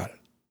worry about it.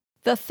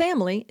 The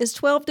family is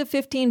 12 to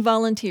 15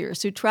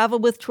 volunteers who travel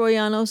with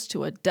Troyanos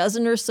to a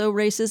dozen or so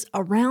races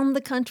around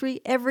the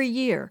country every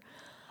year.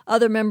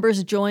 Other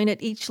members join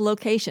at each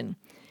location.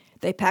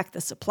 They pack the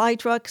supply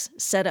trucks,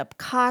 set up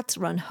cots,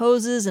 run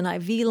hoses and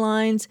IV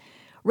lines.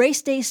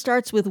 Race day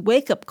starts with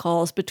wake-up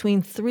calls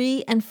between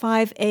 3 and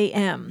 5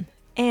 a.m.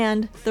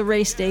 and the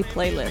race day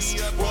playlist.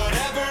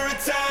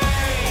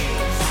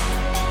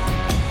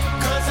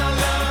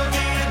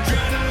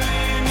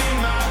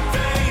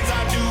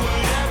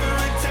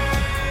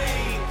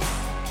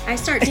 I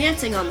start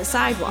dancing on the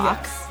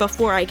sidewalk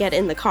before I get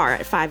in the car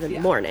at 5 in the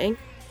morning.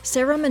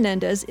 Sarah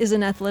Menendez is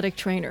an athletic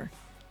trainer.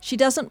 She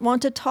doesn't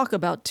want to talk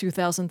about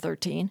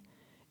 2013.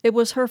 It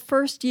was her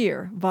first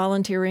year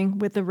volunteering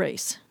with the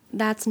race.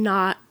 That's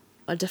not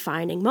a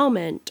defining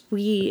moment.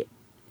 We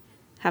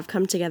have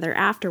come together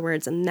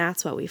afterwards, and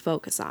that's what we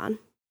focus on.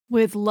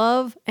 With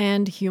love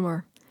and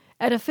humor.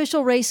 At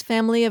official race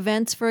family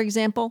events, for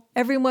example,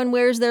 everyone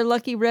wears their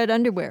lucky red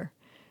underwear.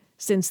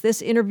 Since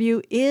this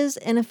interview is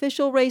an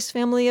official race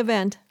family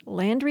event,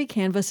 Landry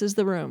canvasses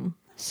the room.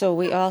 So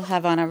we all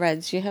have on our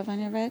reds. Do you have on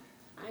your red?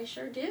 I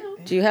sure do.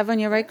 Do you have on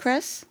your red,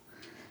 Chris?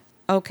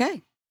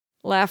 Okay.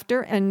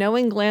 Laughter and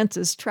knowing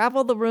glances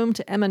travel the room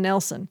to Emma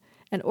Nelson,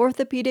 an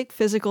orthopedic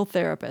physical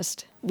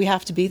therapist. We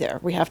have to be there.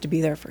 We have to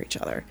be there for each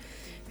other.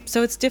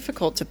 So it's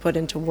difficult to put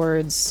into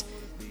words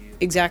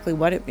exactly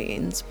what it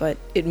means, but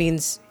it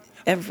means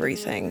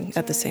everything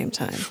at the same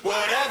time.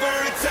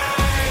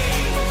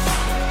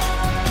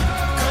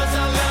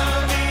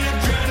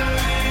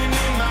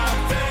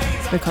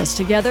 Because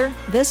together,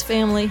 this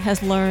family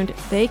has learned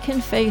they can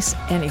face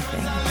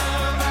anything.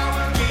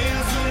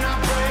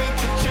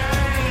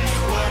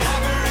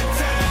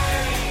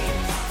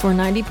 For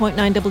 90.9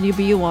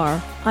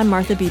 WBUR, I'm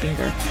Martha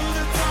Biedinger.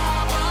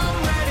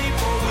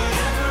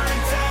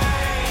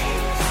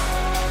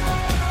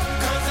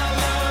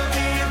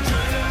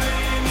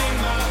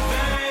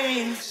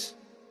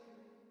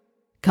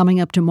 Coming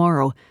up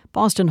tomorrow,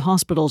 Boston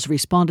hospitals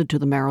responded to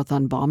the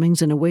marathon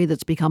bombings in a way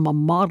that's become a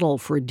model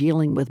for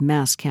dealing with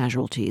mass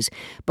casualties.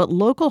 But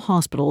local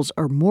hospitals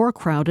are more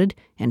crowded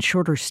and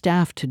shorter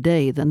staffed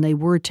today than they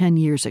were 10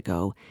 years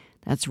ago.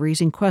 That's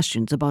raising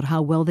questions about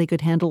how well they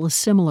could handle a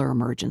similar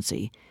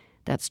emergency.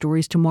 That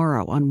story's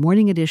tomorrow on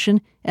Morning Edition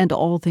and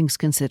All Things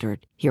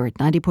Considered, here at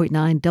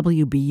 90.9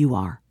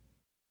 WBUR.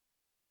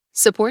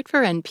 Support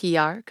for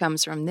NPR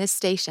comes from this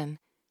station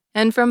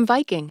and from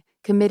Viking,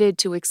 committed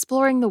to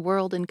exploring the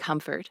world in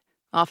comfort.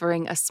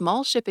 offering a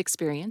small ship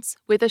experience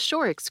with a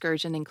shore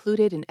excursion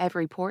included in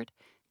every port,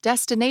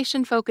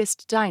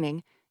 destination-focused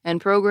dining, and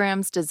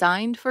programs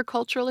designed for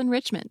cultural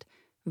enrichment.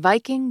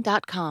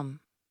 Viking.com.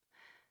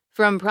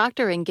 From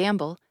Procter &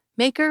 Gamble,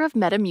 maker of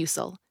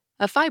Metamucil,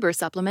 a fiber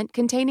supplement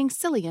containing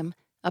psyllium,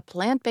 a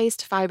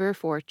plant-based fiber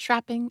for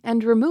trapping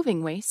and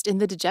removing waste in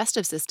the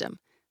digestive system,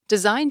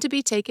 designed to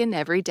be taken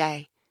every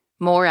day.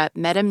 More at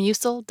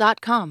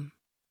metamucil.com.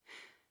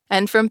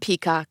 And from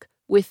Peacock,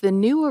 with the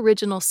new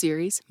original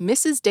series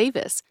Mrs.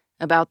 Davis,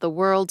 about the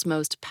world's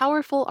most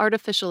powerful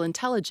artificial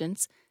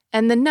intelligence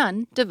and the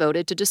nun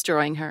devoted to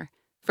destroying her.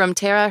 From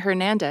Tara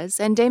Hernandez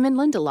and Damon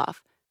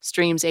Lindelof.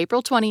 Streams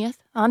April 20th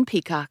on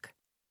Peacock.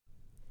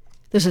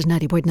 This is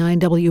 90.9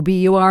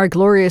 WBUR.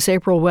 Glorious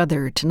April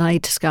weather.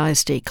 Tonight, skies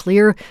stay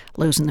clear,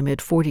 lows in the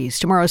mid-40s.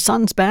 Tomorrow,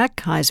 sun's back,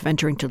 highs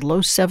venturing to the low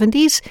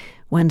 70s.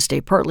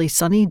 Wednesday, partly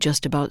sunny,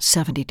 just about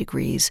 70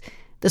 degrees.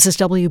 This is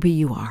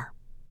WBUR.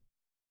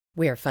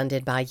 We're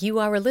funded by you,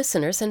 our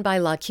listeners, and by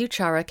La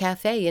Cuchara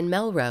Cafe in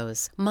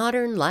Melrose,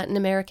 modern Latin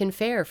American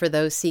fare for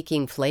those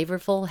seeking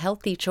flavorful,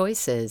 healthy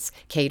choices,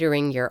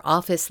 catering your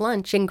office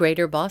lunch in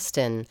Greater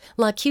Boston,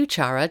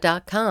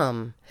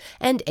 lacuchara.com.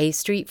 And A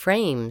Street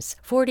Frames,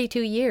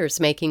 42 years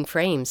making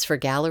frames for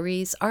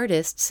galleries,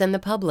 artists, and the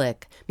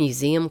public.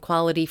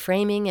 Museum-quality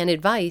framing and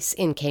advice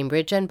in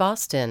Cambridge and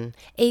Boston.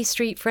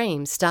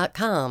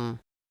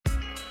 astreetframes.com.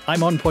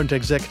 I'm On Point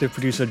executive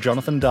producer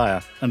Jonathan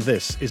Dyer, and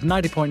this is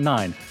 90.9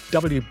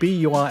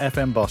 WBUR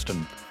FM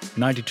Boston,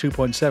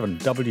 92.7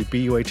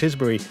 WBUH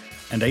Tisbury,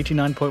 and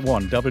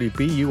 89.1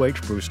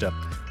 WBUH Brewster.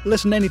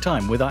 Listen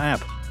anytime with our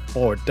app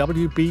or at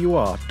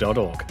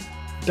WBUR.org.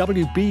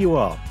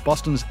 WBUR,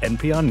 Boston's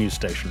NPR news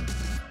station.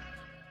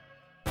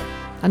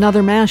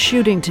 Another mass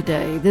shooting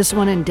today, this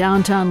one in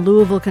downtown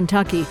Louisville,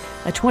 Kentucky.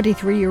 A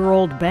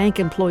 23-year-old bank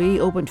employee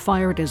opened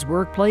fire at his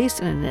workplace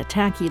in an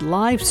attack he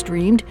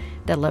live-streamed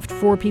that left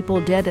 4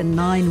 people dead and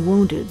 9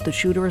 wounded. The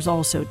shooter is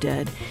also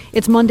dead.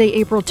 It's Monday,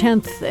 April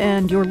 10th,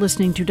 and you're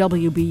listening to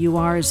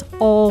WBUR's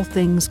All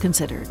Things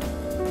Considered.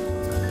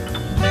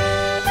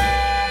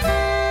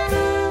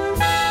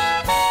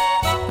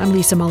 I'm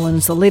Lisa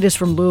Mullins. The latest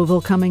from Louisville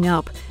coming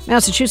up.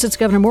 Massachusetts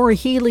Governor Maura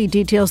Healey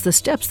details the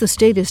steps the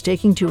state is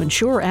taking to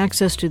ensure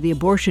access to the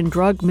abortion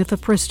drug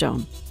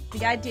mifepristone.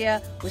 The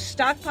idea was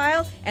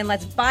stockpile and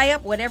let's buy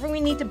up whatever we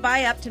need to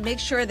buy up to make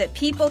sure that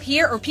people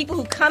here or people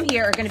who come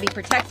here are going to be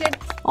protected.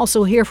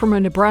 Also hear from a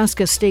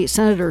Nebraska state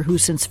senator who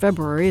since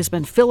February has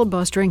been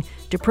filibustering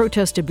to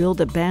protest a bill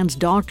that bans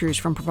doctors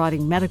from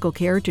providing medical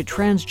care to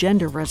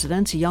transgender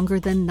residents younger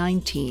than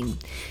 19.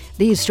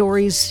 These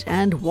stories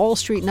and Wall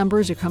Street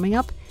numbers are coming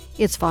up.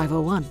 It's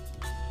 5:01.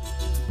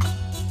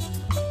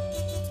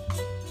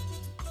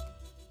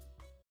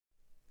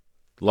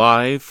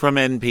 Live from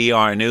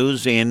NPR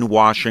News in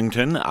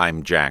Washington,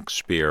 I'm Jack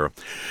Speer.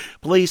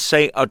 Police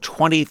say a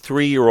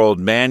 23-year-old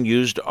man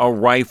used a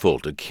rifle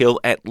to kill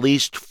at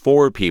least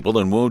 4 people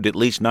and wound at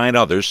least 9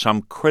 others,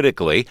 some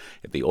critically,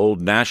 at the old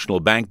National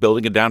Bank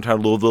building in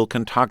downtown Louisville,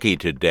 Kentucky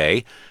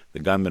today. The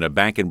gunman, a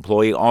bank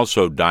employee,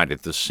 also died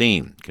at the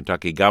scene.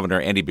 Kentucky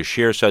Governor Andy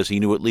Beshear says he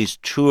knew at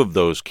least 2 of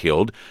those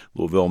killed.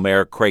 Louisville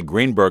Mayor Craig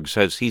Greenberg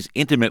says he's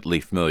intimately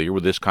familiar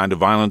with this kind of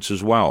violence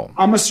as well.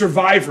 I'm a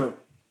survivor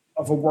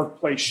of a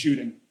workplace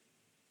shooting.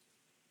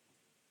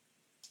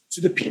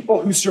 To the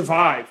people who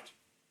survived,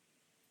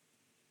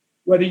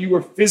 whether you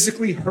were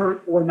physically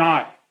hurt or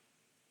not,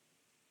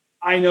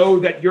 I know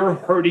that you're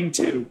hurting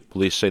too.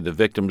 Police say the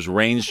victims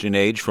ranged in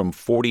age from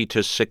 40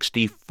 to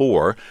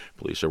 64.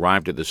 Police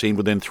arrived at the scene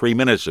within 3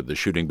 minutes of the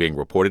shooting being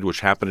reported,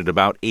 which happened at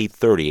about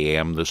 8:30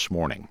 a.m. this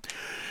morning.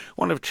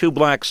 One of 2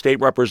 black state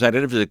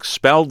representatives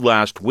expelled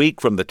last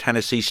week from the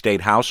Tennessee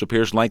State House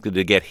appears likely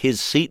to get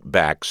his seat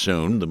back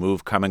soon, the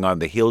move coming on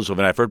the heels of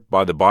an effort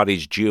by the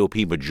body's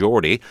GOP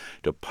majority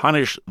to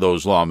punish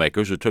those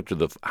lawmakers who took to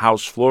the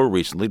House floor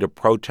recently to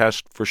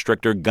protest for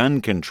stricter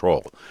gun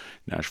control.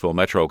 Nashville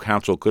Metro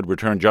Council could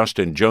return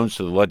Justin Jones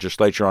to the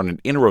legislature on an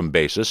interim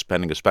basis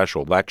pending a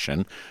special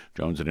election.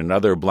 Jones and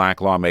another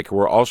black lawmaker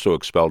were also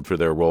expelled for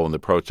their role in the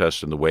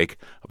protests in the wake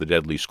of the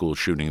deadly school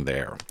shooting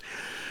there.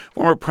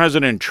 Former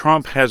President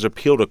Trump has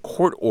appealed a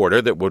court order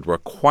that would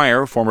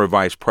require former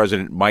Vice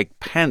President Mike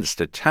Pence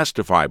to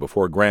testify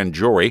before a grand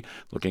jury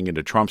looking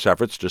into Trump's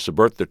efforts to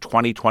subvert the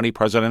 2020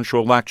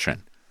 presidential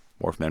election.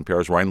 More from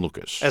NPR's Ryan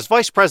Lucas. As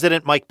Vice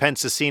President, Mike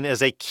Pence is seen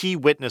as a key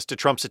witness to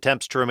Trump's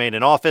attempts to remain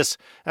in office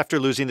after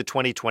losing the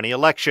 2020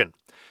 election.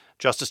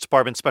 Justice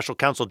Department Special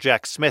Counsel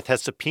Jack Smith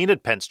has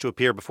subpoenaed Pence to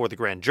appear before the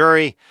grand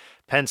jury.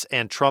 Pence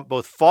and Trump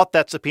both fought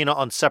that subpoena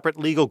on separate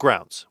legal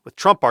grounds, with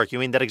Trump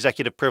arguing that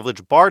executive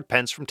privilege barred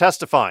Pence from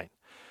testifying.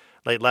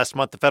 Late last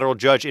month, the federal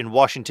judge in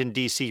Washington,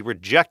 D.C.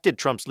 rejected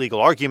Trump's legal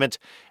argument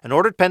and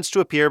ordered Pence to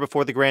appear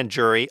before the grand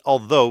jury,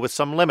 although with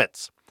some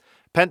limits.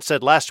 Pence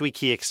said last week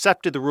he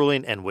accepted the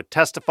ruling and would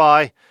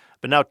testify,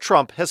 but now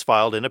Trump has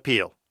filed an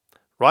appeal.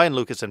 Ryan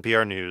Lucas,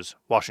 NPR News,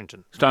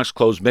 Washington. Stocks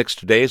closed mixed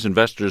today as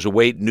investors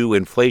await new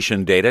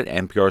inflation data.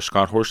 NPR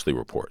Scott Horsley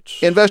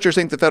reports. Investors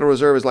think the Federal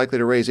Reserve is likely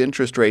to raise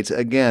interest rates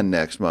again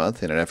next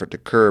month in an effort to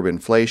curb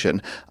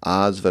inflation.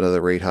 Odds of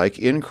another rate hike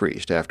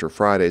increased after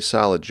Friday's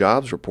solid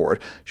jobs report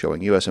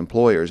showing U.S.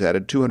 employers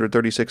added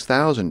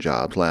 236,000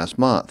 jobs last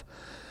month.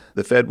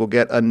 The Fed will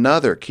get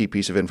another key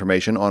piece of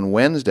information on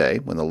Wednesday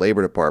when the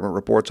Labor Department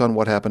reports on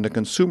what happened to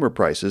consumer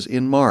prices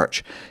in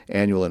March.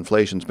 Annual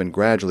inflation's been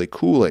gradually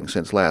cooling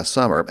since last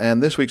summer,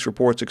 and this week's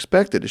report's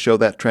expected to show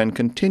that trend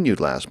continued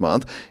last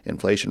month.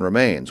 Inflation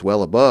remains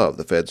well above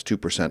the Fed's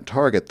 2%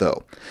 target,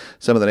 though.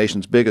 Some of the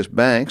nation's biggest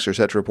banks are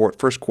set to report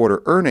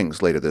first-quarter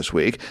earnings later this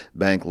week.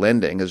 Bank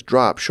lending has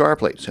dropped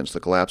sharply since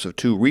the collapse of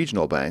two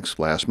regional banks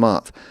last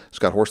month.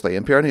 Scott Horsley,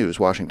 NPR News,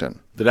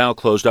 Washington. The Dow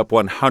closed up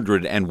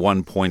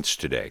 101 points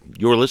today.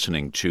 You're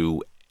listening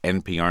to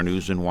NPR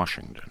News in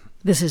Washington.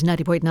 This is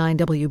 90.9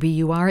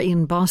 WBUR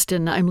in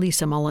Boston. I'm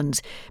Lisa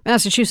Mullins.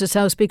 Massachusetts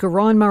House Speaker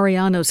Ron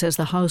Mariano says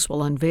the House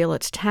will unveil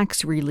its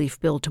tax relief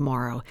bill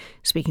tomorrow.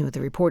 Speaking with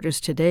the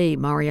reporters today,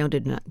 Mariano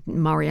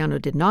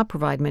did not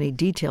provide many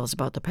details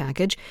about the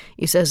package.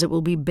 He says it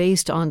will be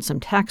based on some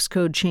tax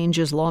code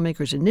changes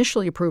lawmakers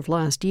initially approved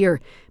last year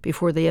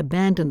before they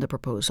abandoned the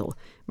proposal.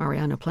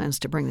 Mariano plans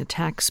to bring the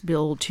tax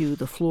bill to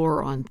the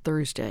floor on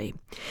Thursday.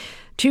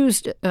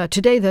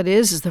 Today, that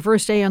is the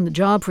first day on the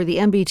job for the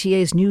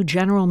MBTA's new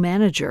general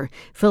manager.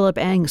 Philip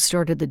Eng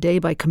started the day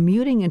by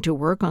commuting into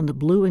work on the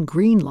blue and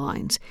green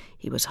lines.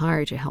 He was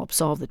hired to help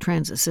solve the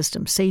transit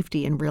system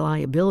safety and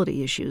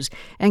reliability issues.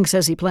 Eng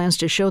says he plans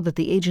to show that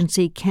the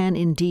agency can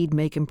indeed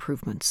make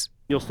improvements.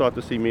 You'll start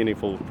to see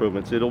meaningful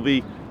improvements. It'll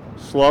be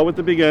slow at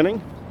the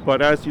beginning,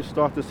 but as you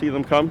start to see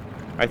them come,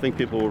 I think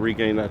people will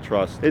regain that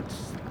trust.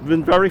 It's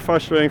been very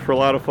frustrating for a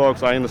lot of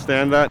folks. I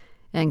understand that.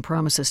 Eng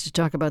promises to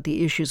talk about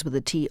the issues with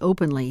the T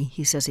openly.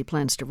 He says he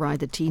plans to ride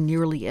the T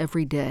nearly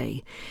every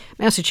day.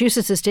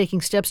 Massachusetts is taking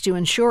steps to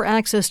ensure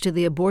access to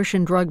the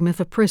abortion drug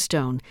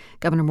mifepristone.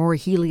 Governor Maura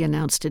Healey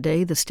announced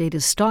today the state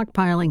is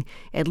stockpiling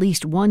at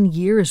least 1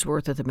 year's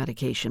worth of the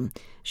medication.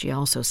 She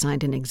also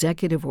signed an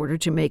executive order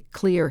to make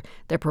clear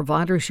that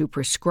providers who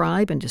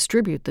prescribe and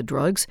distribute the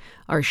drugs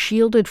are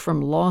shielded from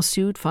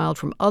lawsuit filed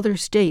from other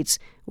states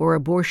where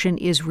abortion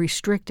is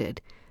restricted.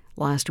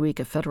 Last week,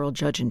 a federal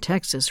judge in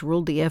Texas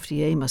ruled the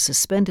FDA must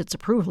suspend its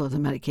approval of the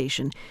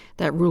medication.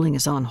 That ruling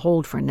is on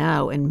hold for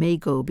now and may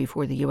go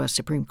before the U.S.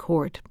 Supreme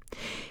Court.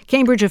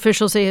 Cambridge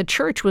officials say a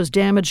church was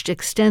damaged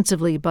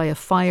extensively by a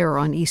fire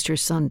on Easter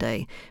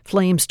Sunday.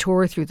 Flames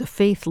tore through the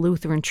Faith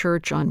Lutheran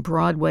Church on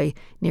Broadway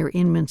near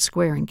Inman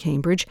Square in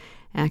Cambridge.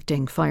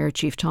 Acting Fire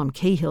Chief Tom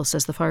Cahill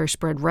says the fire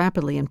spread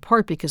rapidly, in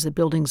part because the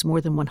building's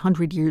more than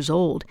 100 years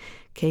old.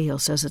 Cahill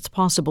says it's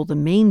possible the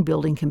main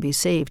building can be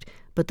saved,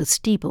 but the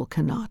steeple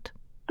cannot.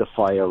 The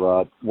fire,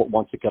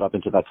 once it got up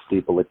into that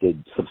steeple, it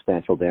did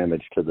substantial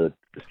damage to the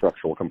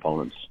structural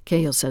components.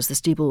 Cahill says the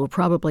steeple will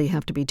probably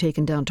have to be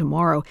taken down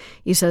tomorrow.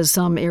 He says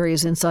some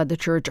areas inside the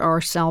church are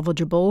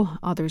salvageable,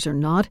 others are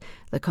not.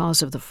 The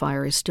cause of the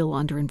fire is still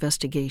under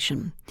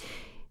investigation.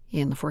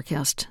 In the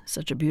forecast,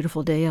 such a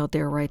beautiful day out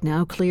there right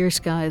now. Clear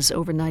skies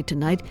overnight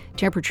tonight.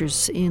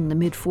 Temperatures in the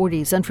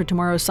mid-40s. And for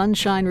tomorrow,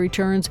 sunshine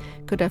returns.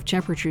 Could have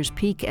temperatures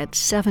peak at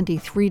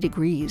 73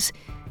 degrees.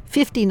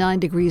 59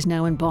 degrees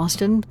now in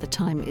Boston. The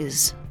time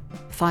is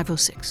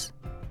 5:06.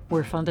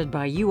 We're funded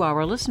by you,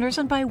 our listeners,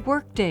 and by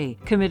Workday,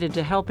 committed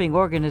to helping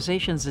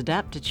organizations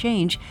adapt to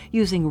change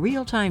using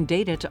real-time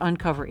data to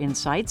uncover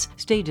insights,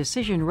 stay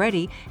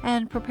decision-ready,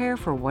 and prepare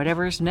for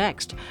whatever's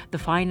next. The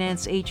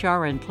finance,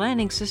 HR, and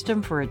planning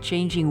system for a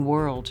changing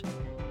world.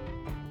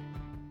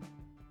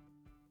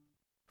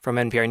 From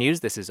NPR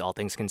News, this is All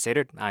Things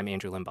Considered. I'm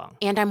Andrew Limbong.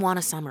 And I'm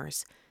Juana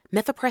Summers.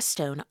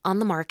 Mifepristone, on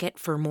the market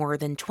for more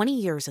than 20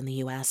 years in the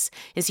U.S.,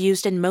 is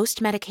used in most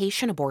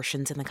medication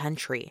abortions in the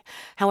country.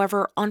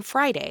 However, on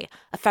Friday,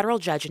 a federal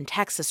judge in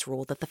Texas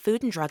ruled that the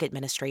Food and Drug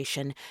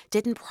Administration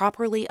didn't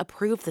properly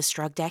approve this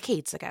drug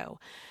decades ago.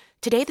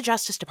 Today, the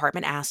Justice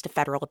Department asked a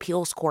federal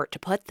appeals court to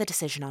put the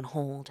decision on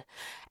hold.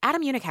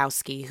 Adam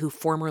Unikowski, who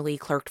formerly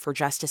clerked for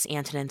Justice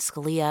Antonin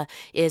Scalia,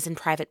 is in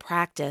private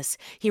practice.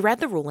 He read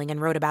the ruling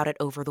and wrote about it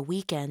over the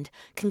weekend,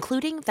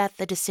 concluding that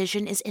the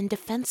decision is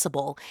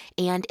indefensible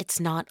and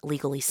it's not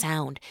legally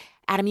sound.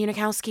 Adam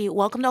Unikowski,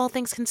 welcome to All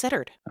Things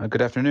Considered.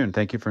 Good afternoon.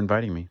 Thank you for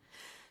inviting me.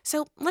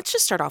 So let's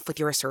just start off with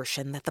your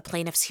assertion that the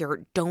plaintiffs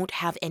here don't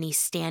have any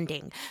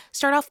standing.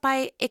 Start off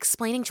by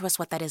explaining to us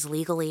what that is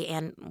legally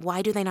and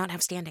why do they not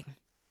have standing?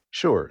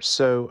 Sure.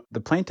 So the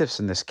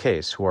plaintiffs in this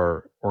case, who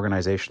are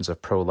organizations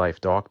of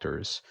pro-life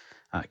doctors,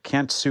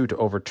 can't sue to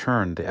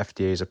overturn the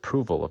FDA's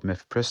approval of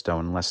mifepristone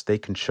unless they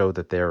can show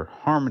that they're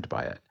harmed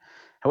by it.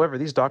 However,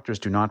 these doctors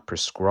do not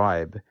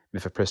prescribe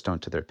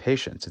mifepristone to their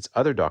patients. It's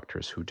other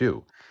doctors who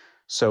do.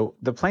 So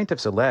the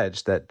plaintiffs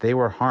allege that they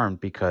were harmed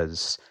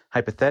because,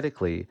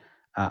 hypothetically,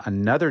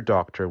 another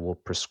doctor will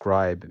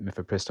prescribe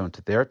mifepristone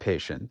to their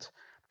patient.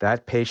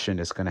 That patient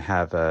is going to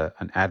have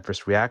an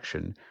adverse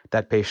reaction.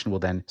 That patient will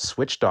then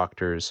switch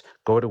doctors,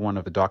 go to one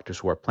of the doctors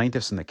who are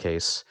plaintiffs in the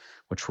case,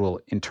 which will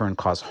in turn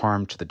cause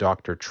harm to the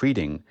doctor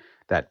treating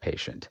that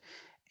patient.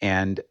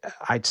 And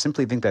I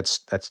simply think that's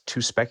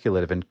too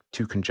speculative and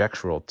too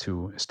conjectural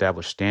to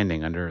establish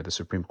standing under the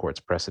Supreme Court's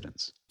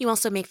precedents. You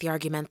also make the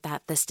argument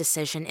that this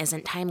decision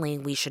isn't timely.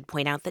 We should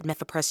point out that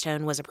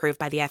mifepristone was approved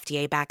by the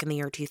FDA back in the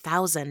year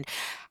 2000.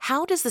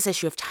 How does this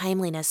issue of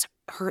timeliness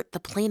hurt the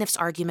plaintiff's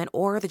argument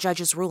or the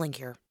judge's ruling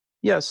here?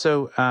 Yeah,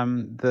 so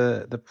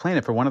the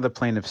plaintiff, or one of the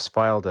plaintiffs,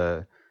 filed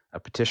a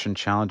petition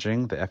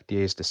challenging the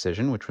FDA's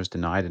decision, which was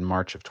denied in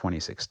March of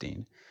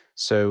 2016.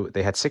 So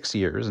they had 6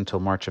 years until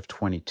March of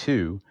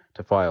 22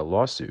 to file a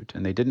lawsuit,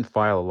 and they didn't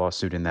file a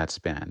lawsuit in that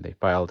span. They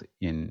filed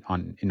in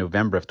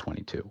November of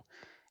 22.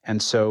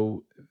 And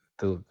so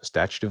the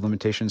statute of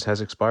limitations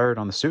has expired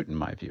on the suit, in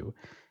my view.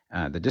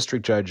 The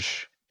district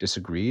judge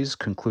disagrees,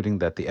 concluding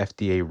that the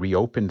FDA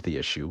reopened the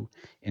issue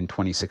in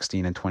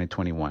 2016 and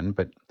 2021,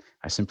 but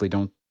I simply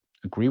don't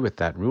agree with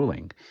that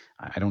ruling.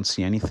 I don't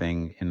see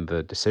anything in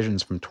the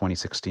decisions from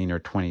 2016 or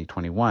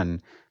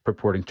 2021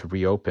 purporting to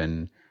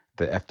reopen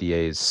the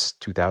FDA's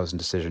 2000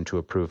 decision to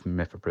approve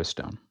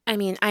mifepristone. I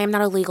mean, I am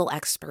not a legal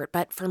expert,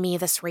 but for me,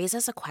 this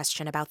raises a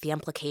question about the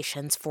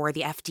implications for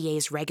the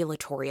FDA's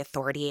regulatory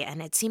authority,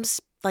 and it seems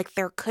like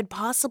there could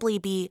possibly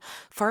be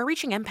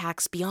far-reaching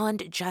impacts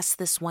beyond just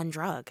this one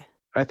drug.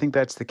 I think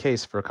that's the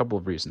case for a couple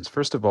of reasons.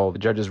 First of all, the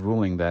judge's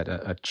ruling that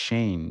a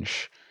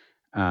change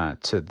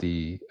to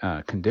the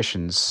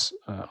conditions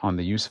on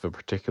the use of a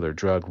particular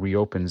drug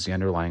reopens the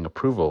underlying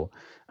approval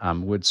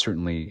would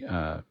certainly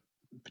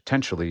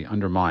potentially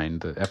undermine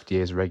the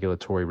FDA's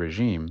regulatory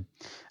regime.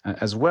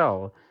 As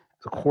well,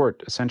 the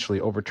court essentially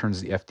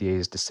overturns the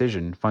FDA's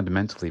decision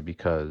fundamentally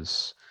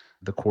because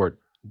the court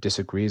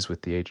disagrees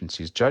with the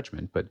agency's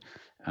judgment. But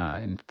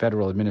in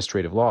federal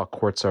administrative law,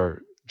 courts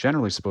are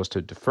generally supposed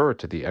to defer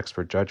to the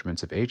expert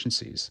judgments of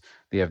agencies.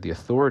 They have the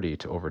authority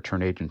to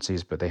overturn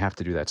agencies, but they have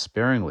to do that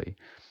sparingly.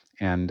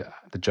 And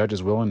the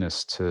judge's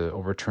willingness to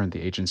overturn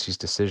the agency's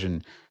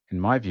decision, in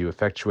my view,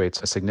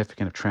 effectuates a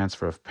significant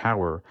transfer of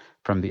power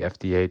from the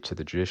FDA to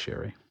the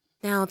judiciary.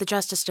 Now, the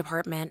Justice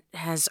Department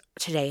has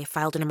today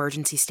filed an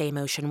emergency stay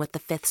motion with the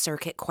Fifth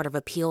Circuit Court of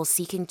Appeals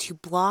seeking to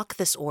block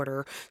this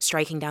order,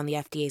 striking down the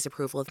FDA's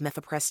approval of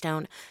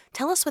mifepristone.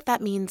 Tell us what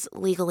that means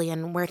legally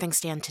and where things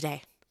stand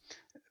today.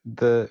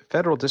 The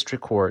federal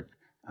district court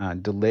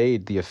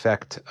delayed the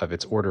effect of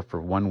its order for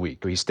 1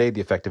 week. He stayed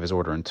the effect of his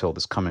order until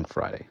this coming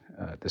Friday,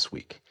 this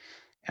week.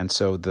 And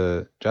so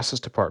the Justice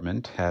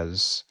Department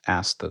has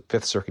asked the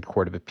Fifth Circuit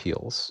Court of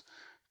Appeals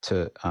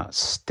to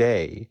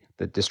stay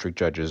the district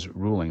judge's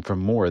ruling for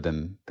more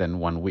than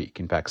 1 week.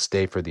 In fact,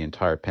 stay for the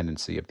entire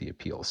pendency of the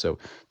appeal. So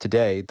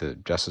today, the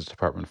Justice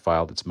Department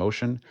filed its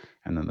motion,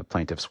 and then the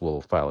plaintiffs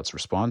will file its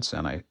response,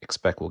 and I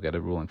expect we'll get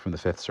a ruling from the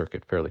Fifth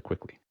Circuit fairly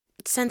quickly.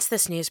 Since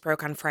this news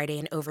broke on Friday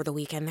and over the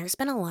weekend, there's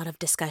been a lot of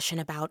discussion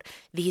about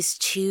these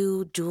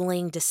two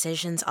dueling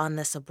decisions on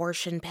this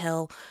abortion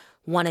pill,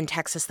 one in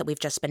Texas that we've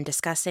just been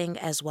discussing,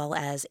 as well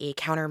as a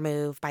counter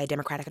move by a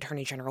Democratic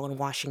attorney general in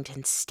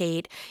Washington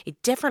state, a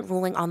different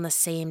ruling on the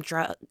same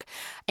drug.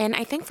 And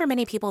I think for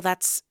many people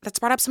that's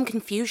brought up some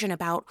confusion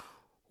about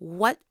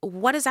what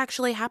is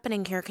actually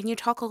happening here. Can you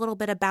talk a little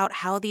bit about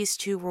how these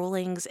two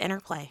rulings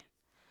interplay?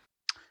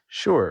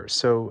 Sure.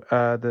 So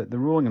the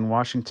ruling in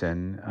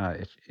Washington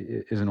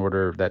is an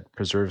order that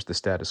preserves the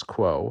status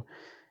quo,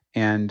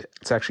 and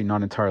it's actually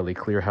not entirely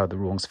clear how the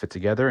rulings fit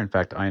together. In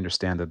fact, I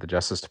understand that the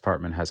Justice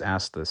Department has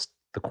asked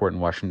the court in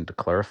Washington to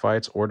clarify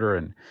its order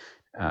and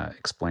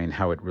explain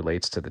how it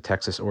relates to the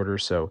Texas order.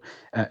 So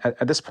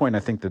at this point, I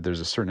think that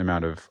there's a certain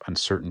amount of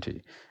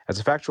uncertainty.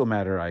 As a factual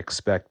matter, I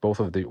expect both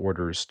of the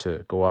orders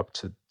to go up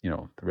to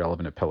the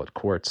relevant appellate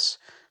courts,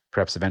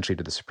 perhaps eventually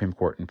to the Supreme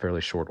Court in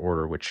fairly short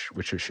order, which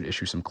should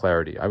issue some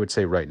clarity. I would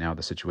say right now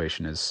the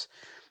situation is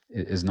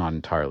not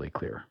entirely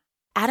clear.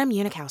 Adam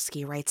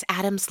Unikowski writes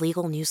Adam's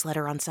legal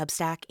newsletter on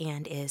Substack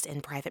and is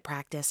in private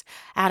practice.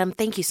 Adam,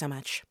 thank you so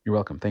much. You're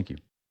welcome. Thank you.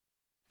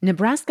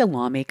 Nebraska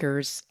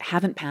lawmakers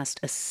haven't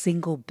passed a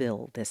single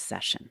bill this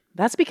session.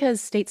 That's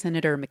because State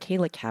Senator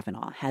Michaela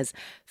Cavanaugh has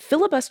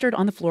filibustered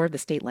on the floor of the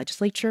state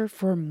legislature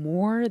for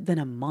more than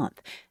a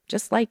month,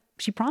 just like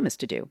she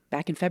promised to do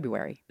back in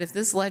February. If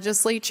this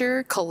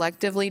legislature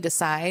collectively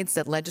decides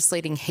that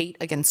legislating hate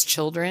against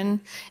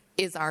children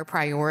is our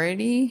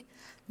priority,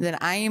 then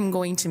I am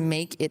going to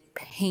make it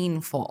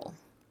painful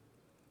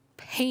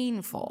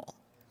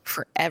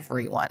for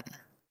everyone.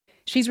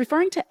 She's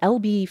referring to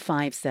LB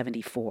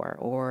 574,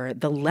 or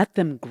the Let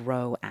Them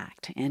Grow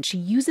Act, and she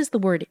uses the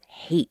word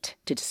hate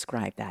to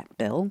describe that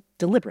bill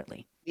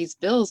deliberately. These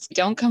bills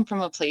don't come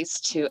from a place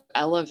to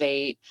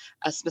elevate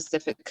a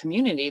specific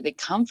community. They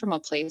come from a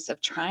place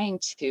of trying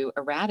to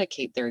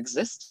eradicate their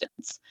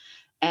existence.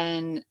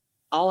 And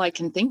all I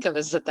can think of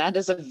is that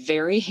is a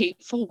very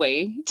hateful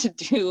way to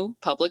do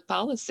public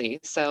policy.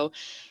 So,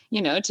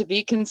 to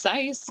be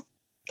concise,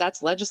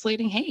 that's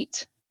legislating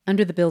hate.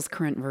 Under the bill's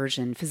current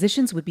version,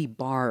 physicians would be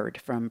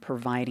barred from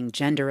providing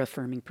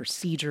gender-affirming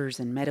procedures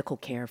and medical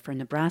care for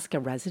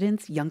Nebraska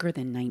residents younger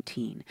than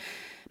 19.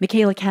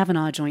 Michaela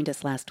Cavanaugh joined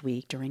us last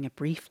week during a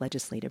brief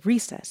legislative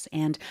recess,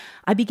 and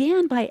I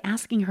began by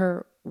asking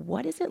her,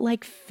 what is it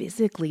like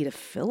physically to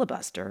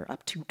filibuster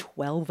up to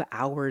 12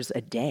 hours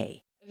a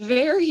day?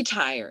 Very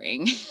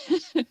tiring. I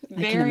can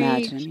Very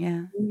imagine,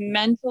 yeah.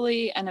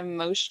 mentally and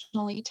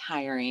emotionally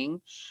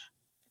tiring.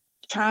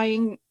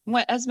 Trying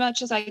as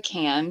much as I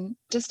can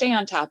to stay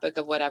on topic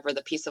of whatever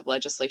the piece of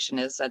legislation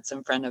is that's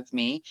in front of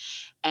me.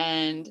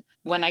 And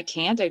when I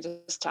can't, I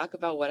just talk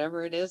about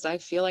whatever it is I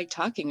feel like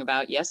talking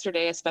about.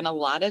 Yesterday, I spent a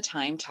lot of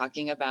time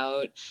talking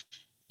about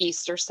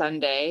Easter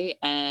Sunday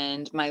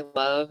and my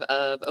love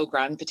of au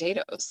gratin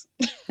potatoes.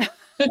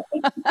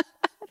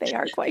 They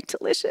are quite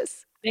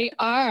delicious. They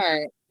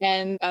are.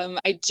 And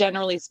I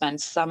generally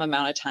spend some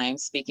amount of time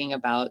speaking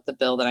about the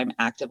bill that I'm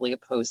actively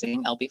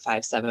opposing, LB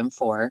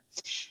 574.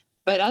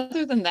 But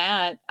other than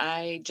that,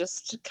 I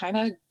just kind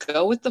of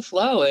go with the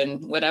flow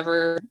and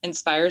whatever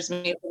inspires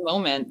me at the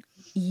moment.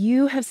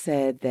 You have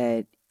said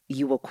that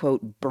you will,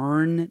 quote,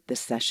 burn the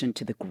session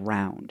to the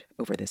ground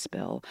over this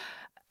bill.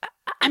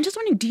 I'm just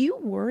wondering, do you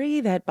worry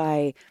that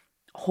by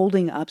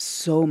holding up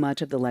so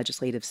much of the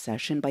legislative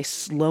session, by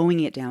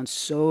slowing it down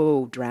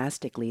so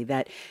drastically,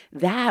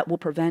 that will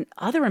prevent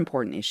other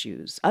important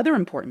issues, other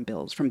important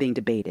bills from being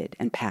debated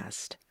and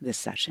passed this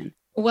session?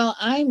 Well,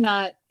 I'm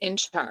not in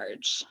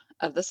charge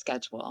of the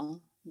schedule.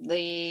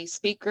 The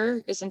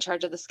speaker is in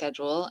charge of the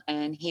schedule,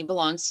 and he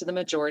belongs to the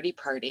majority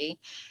party.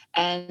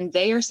 And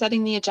they are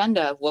setting the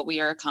agenda of what we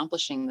are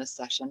accomplishing this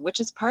session, which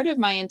is part of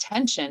my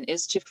intention,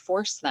 is to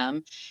force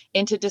them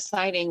into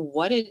deciding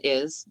what it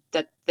is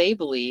that they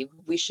believe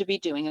we should be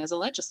doing as a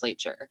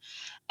legislature.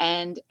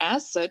 And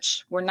as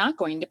such, we're not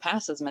going to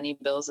pass as many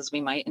bills as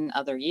we might in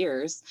other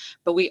years,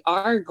 but we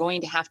are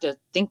going to have to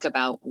think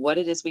about what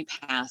it is we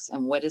pass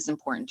and what is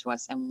important to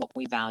us and what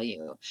we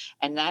value.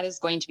 And that is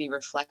going to be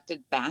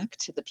reflected back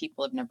to the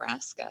people of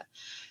Nebraska.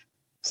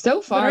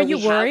 So far, But are you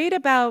worried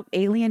about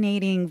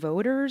alienating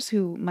voters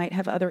who might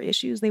have other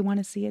issues they want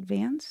to see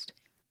advanced?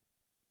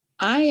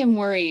 I am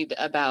worried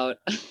about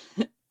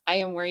I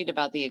am worried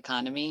about the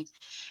economy.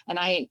 And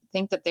I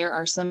think that there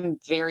are some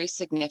very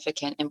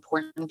significant,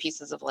 important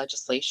pieces of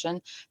legislation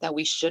that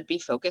we should be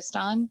focused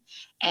on.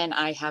 And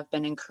I have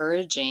been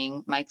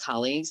encouraging my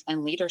colleagues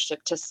and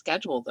leadership to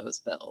schedule those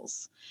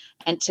bills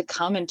and to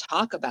come and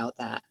talk about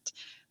that.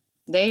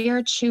 They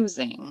are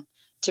choosing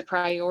to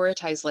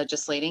prioritize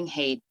legislating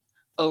hate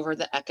over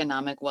the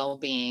economic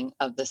well-being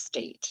of the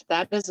state.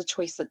 That is a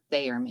choice that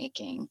they are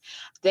making.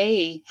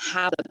 They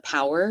have the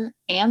power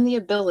and the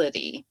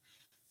ability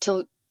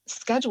to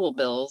schedule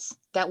bills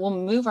that will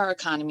move our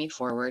economy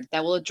forward,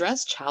 that will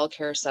address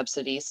childcare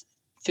subsidies,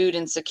 food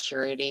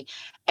insecurity,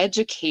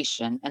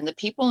 education, and the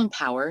people in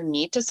power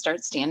need to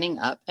start standing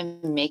up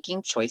and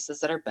making choices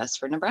that are best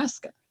for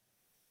Nebraska.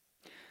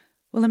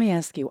 Well, let me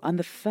ask you, on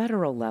the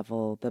federal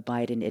level, the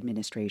Biden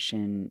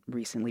administration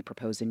recently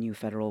proposed a new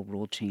federal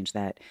rule change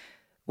that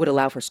would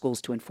allow for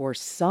schools to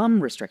enforce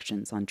some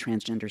restrictions on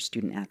transgender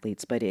student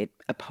athletes, but it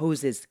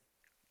opposes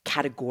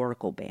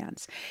categorical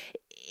bans.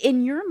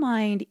 In your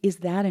mind, is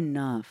that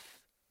enough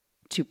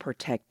to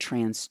protect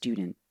trans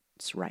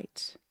students'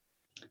 rights?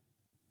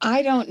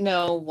 I don't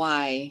know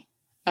why,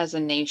 as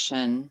a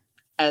nation,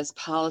 as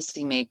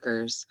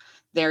policymakers,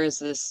 there is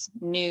this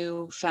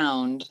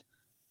newfound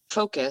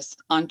focus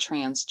on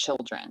trans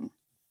children.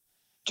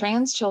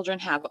 Trans children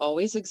have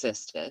always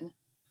existed.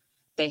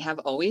 They have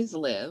always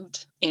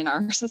lived in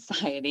our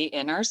society,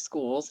 in our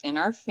schools, in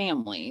our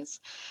families.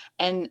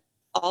 And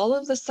all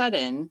of a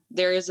sudden,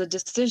 there is a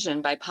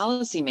decision by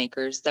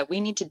policymakers that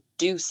we need to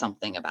do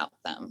something about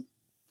them.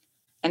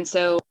 And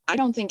so I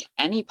don't think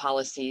any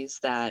policies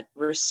that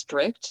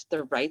restrict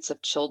the rights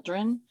of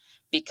children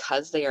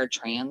because they are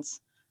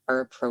trans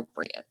are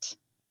appropriate.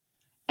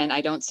 And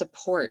I don't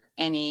support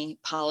any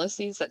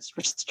policies that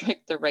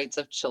restrict the rights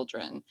of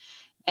children.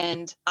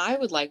 And I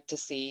would like to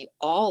see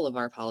all of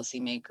our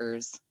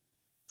policymakers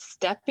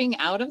stepping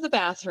out of the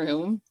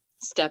bathroom,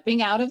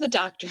 stepping out of the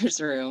doctor's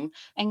room,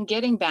 and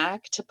getting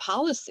back to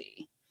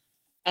policy.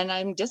 And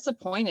I'm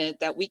disappointed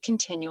that we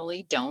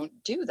continually don't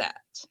do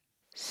that.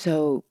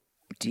 So,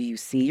 do you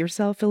see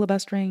yourself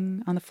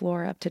filibustering on the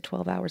floor up to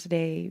 12 hours a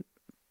day,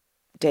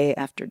 day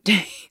after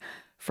day,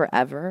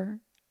 forever?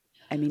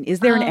 I mean,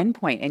 is there an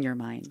endpoint in your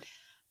mind?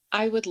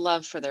 I would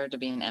love for there to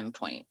be an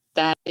endpoint.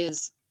 That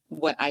is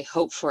what I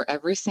hope for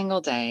every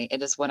single day.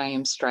 It is what I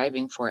am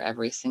striving for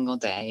every single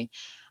day.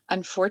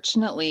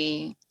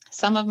 Unfortunately,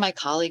 some of my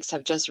colleagues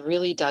have just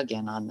really dug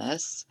in on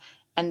this,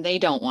 and they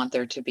don't want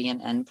there to be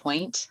an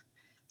endpoint.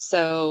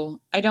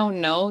 So I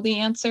don't know the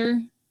answer,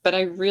 but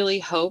I really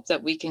hope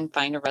that we can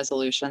find a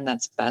resolution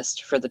that's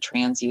best for the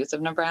trans youth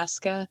of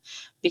Nebraska,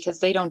 because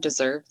they don't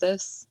deserve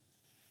this.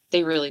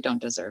 They really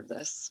don't deserve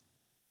this.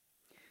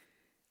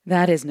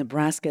 That is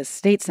Nebraska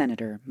State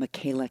Senator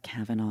Michaela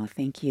Cavanaugh.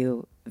 Thank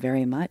you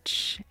very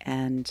much,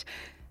 and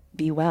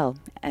be well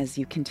as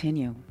you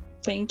continue.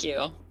 Thank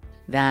you.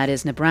 That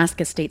is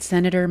Nebraska State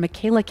Senator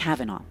Michaela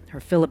Cavanaugh. Her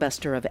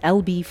filibuster of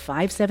LB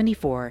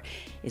 574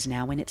 is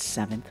now in its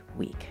 7th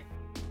week.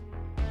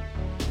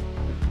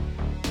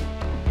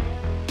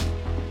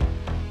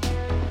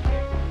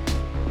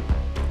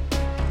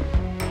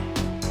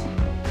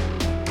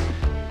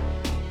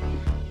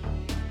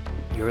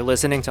 You're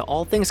listening to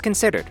All Things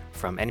Considered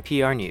from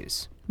NPR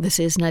News. This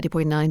is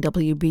 90.9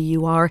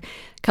 WBUR.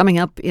 Coming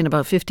up in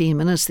about 15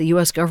 minutes, the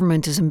U.S.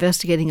 government is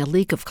investigating a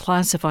leak of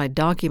classified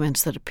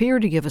documents that appear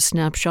to give a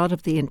snapshot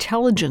of the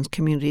intelligence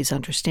community's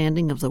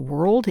understanding of the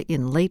world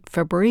in late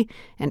February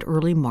and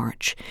early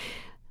March.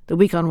 The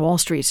week on Wall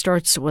Street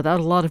starts without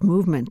a lot of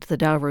movement. The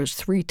Dow rose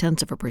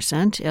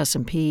 0.3%.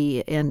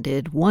 S&P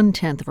ended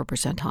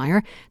 0.1%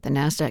 higher. The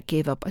Nasdaq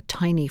gave up a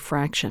tiny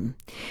fraction.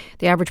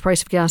 The average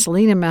price of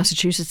gasoline in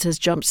Massachusetts has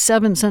jumped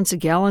 7 cents a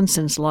gallon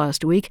since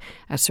last week.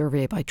 A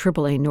survey by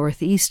AAA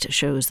Northeast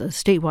shows the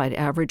statewide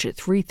average at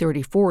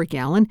 $3.34 a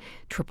gallon.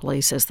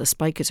 AAA says the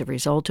spike is a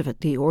result of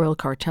the oil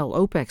cartel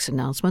OPEC's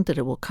announcement that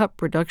it will cut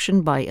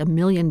production by 1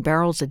 million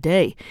barrels a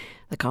day.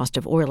 The cost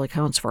of oil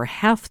accounts for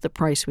half the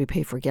price we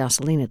pay for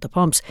gasoline at the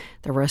pumps.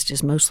 The rest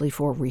is mostly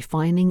for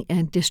refining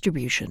and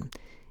distribution.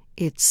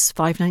 It's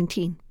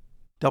 5:19.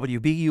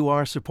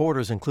 WBUR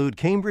supporters include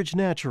Cambridge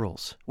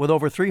Naturals, with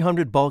over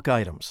 300 bulk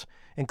items,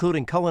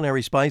 including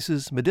culinary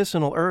spices,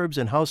 medicinal herbs,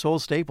 and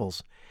household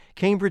staples.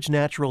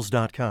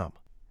 CambridgeNaturals.com.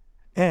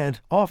 And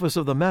Office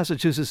of the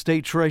Massachusetts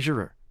State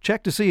Treasurer.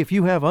 Check to see if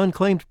you have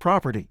unclaimed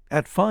property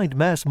at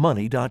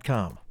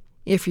FindMassMoney.com.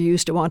 If you're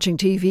used to watching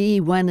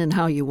TV when and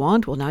how you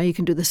want, well, now you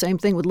can do the same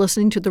thing with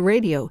listening to the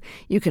radio.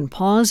 You can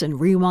pause and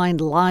rewind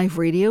live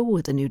radio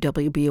with the new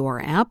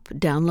WBUR app.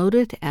 Download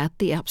it at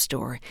the App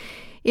Store.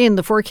 In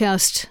the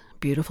forecast,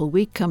 beautiful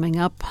week coming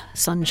up.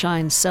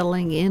 Sunshine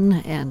settling in,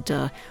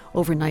 and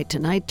overnight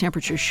tonight,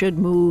 temperatures should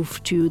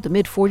move to the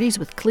mid-40s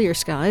with clear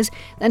skies.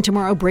 Then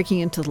tomorrow,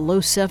 breaking into the low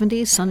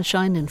 70s,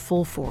 sunshine in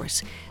full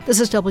force. This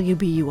is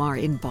WBUR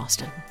in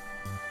Boston.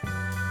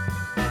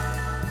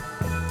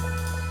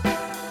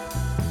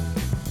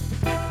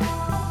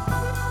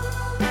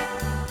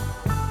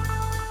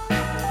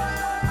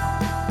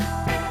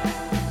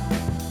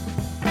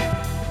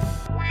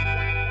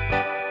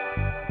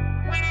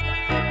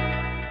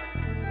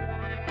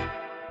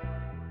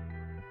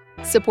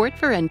 Support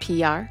for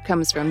NPR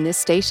comes from this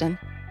station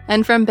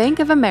and from Bank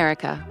of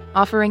America,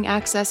 offering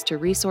access to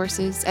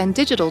resources and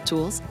digital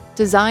tools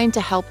designed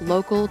to help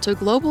local to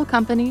global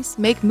companies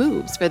make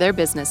moves for their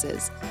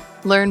businesses.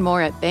 Learn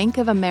more at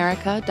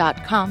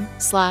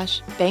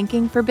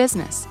bankofamerica.com/banking for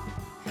business.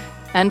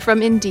 And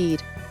from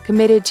Indeed,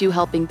 committed to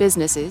helping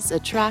businesses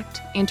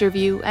attract,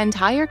 interview, and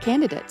hire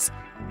candidates.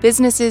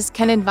 Businesses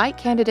can invite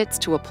candidates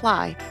to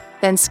apply,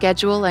 then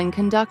schedule and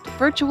conduct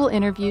virtual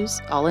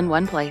interviews all in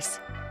one place.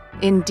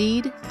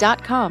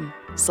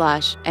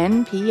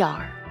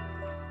 Indeed.com/NPR.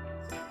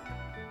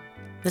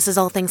 This is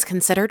All Things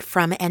Considered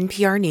from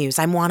NPR News.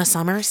 I'm Juana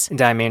Summers.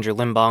 And I'm Andrew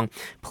Limbong.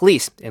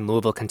 Police in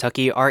Louisville,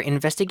 Kentucky are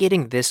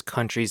investigating this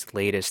country's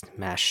latest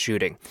mass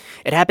shooting.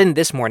 It happened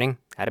this morning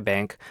at a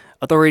bank.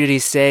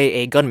 Authorities say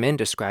a gunman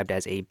described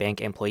as a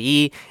bank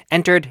employee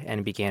entered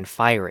and began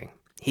firing.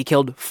 He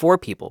killed 4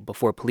 people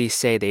before police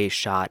say they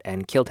shot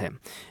and killed him.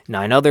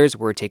 9 others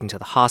were taken to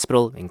the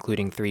hospital,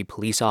 including 3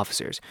 police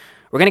officers.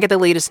 We're going to get the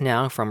latest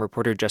now from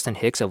reporter Justin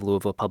Hicks of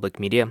Louisville Public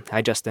Media.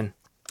 Hi, Justin.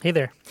 Hey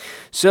there.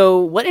 So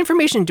what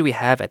information do we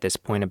have at this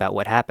point about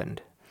what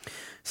happened?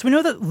 So we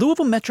know that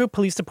Louisville Metro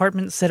Police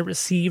Department said it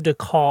received a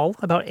call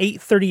about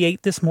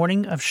 8:38 this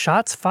morning of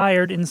shots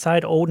fired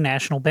inside Old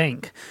National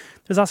Bank.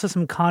 There's also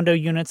some condo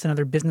units and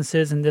other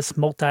businesses in this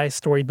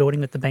multi-story building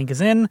that the bank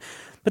is in,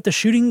 but the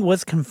shooting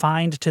was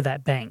confined to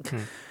that bank.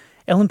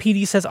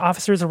 LMPD says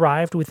officers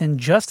arrived within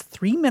just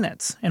 3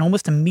 minutes and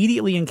almost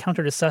immediately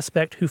encountered a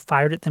suspect who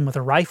fired at them with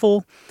a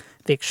rifle.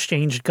 They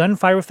exchanged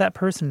gunfire with that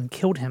person and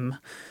killed him.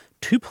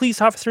 2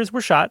 police officers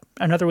were shot.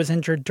 Another was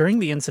injured during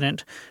the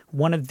incident.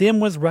 One of them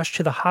was rushed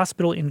to the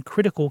hospital in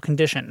critical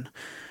condition.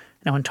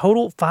 Now, in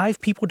total, 5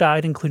 people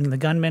died, including the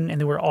gunman, and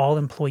they were all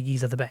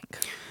employees of the bank.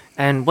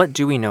 And what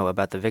do we know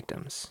about the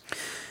victims?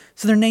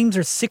 So their names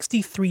are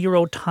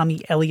 63-year-old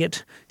Tommy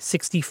Elliott,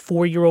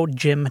 64-year-old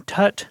Jim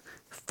Tutt,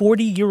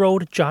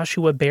 40-year-old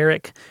Joshua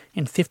Barrick,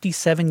 and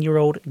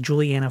 57-year-old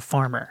Juliana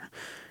Farmer.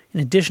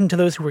 In addition to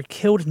those who were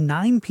killed,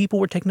 9 people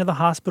were taken to the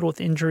hospital with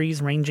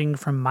injuries ranging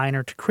from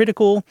minor to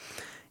critical.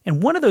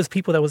 And one of those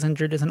people that was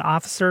injured is an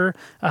officer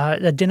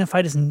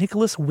identified as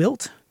Nicholas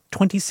Wilt,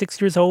 26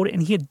 years old,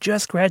 and he had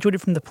just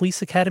graduated from the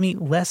police academy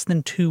less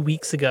than 2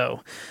 weeks ago.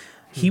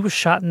 He was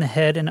shot in the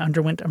head and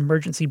underwent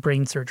emergency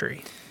brain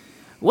surgery.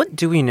 What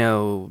do we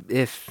know,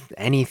 if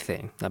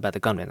anything, about the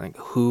gunman? Like,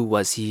 who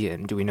was he,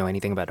 and do we know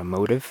anything about a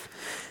motive?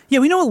 Yeah,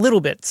 we know a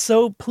little bit.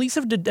 So police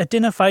have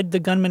identified the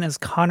gunman as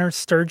Connor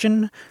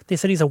Sturgeon. They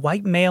said he's a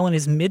white male in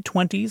his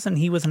mid-20s, and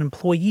he was an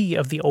employee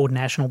of the Old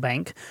National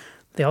Bank.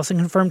 They also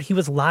confirmed he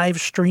was live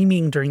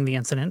streaming during the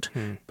incident,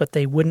 but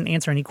they wouldn't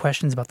answer any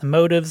questions about the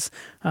motives,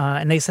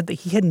 and they said that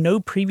he had no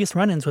previous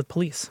run-ins with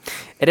police.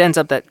 It ends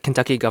up that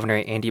Kentucky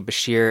Governor Andy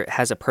Beshear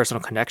has a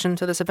personal connection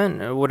to this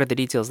event. What are the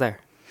details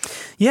there?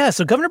 Yeah,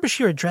 so Governor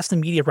Beshear addressed the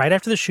media right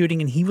after the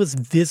shooting, and he was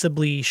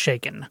visibly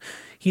shaken.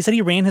 He said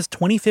he ran his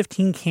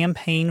 2015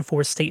 campaign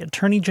for state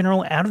attorney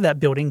general out of that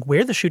building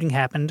where the shooting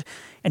happened,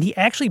 and he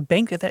actually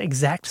banked at that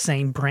exact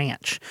same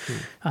branch.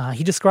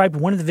 He described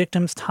one of the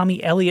victims,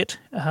 Tommy Elliott,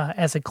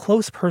 as a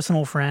close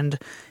personal friend.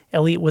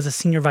 Elliott was a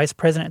senior vice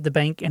president at the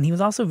bank, and he was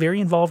also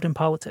very involved in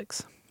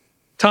politics.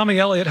 Tommy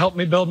Elliott helped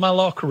me build my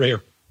law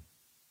career,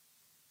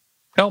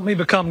 helped me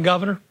become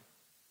governor,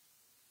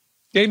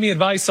 gave me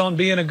advice on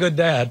being a good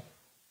dad.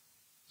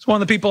 It's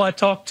one of the people I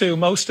talk to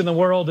most in the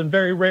world, and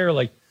very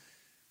rarely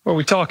are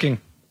we talking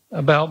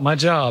about my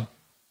job.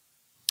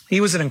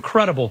 He was an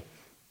incredible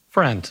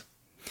friend.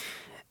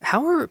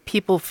 How are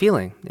people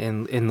feeling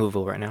in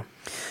Louisville right now?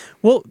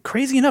 Well,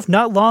 crazy enough,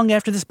 not long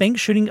after this bank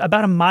shooting,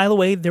 about a mile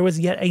away, there was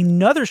yet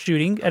another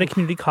shooting at a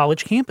community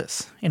college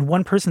campus, and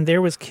one person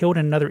there was killed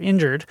and another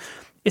injured.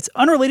 It's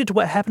unrelated to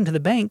what happened to the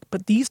bank,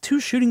 but these two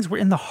shootings were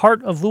in the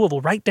heart of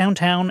Louisville, right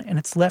downtown, and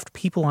it's left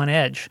people on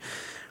edge.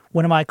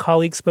 One of my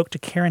colleagues spoke to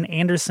Karen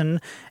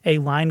Anderson, a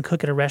line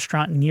cook at a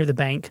restaurant near the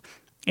bank.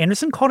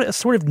 Anderson called it a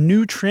sort of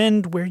new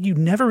trend where you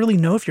never really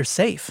know if you're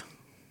safe.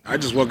 I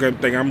just woke up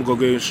thinking I'm going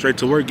to go straight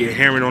to work, get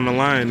hammered on the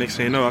line. Next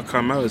thing you know, I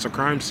come out, it's a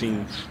crime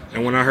scene.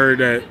 And when I heard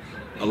that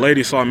a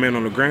lady saw a man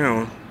on the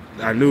ground,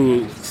 I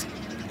knew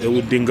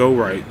it didn't go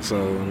right.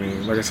 So, I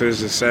mean, like I said, it's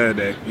just sad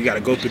that we got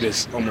to go through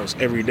this almost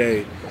every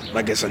day.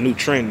 Like it's a new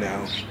trend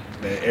now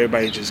that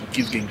everybody just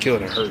keeps getting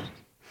killed and hurt.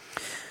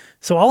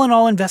 So all in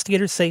all,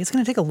 investigators say it's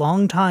going to take a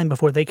long time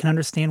before they can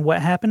understand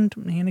what happened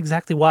and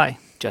exactly why.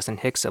 Justin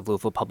Hicks of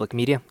Louisville Public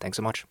Media, thanks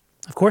so much.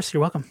 Of course,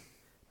 you're welcome.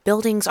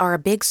 Buildings are a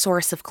big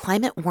source of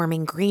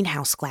climate-warming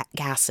greenhouse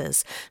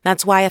gases.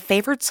 That's why a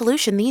favored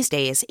solution these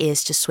days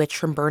is to switch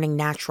from burning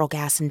natural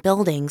gas in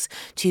buildings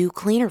to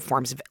cleaner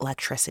forms of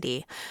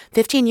electricity.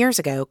 15 years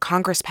ago,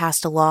 Congress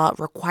passed a law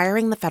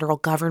requiring the federal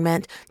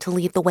government to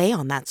lead the way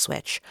on that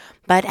switch.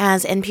 But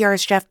as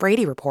NPR's Jeff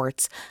Brady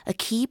reports, a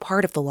key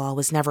part of the law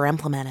was never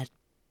implemented.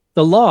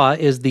 The law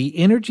is the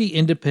Energy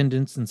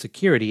Independence and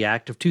Security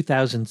Act of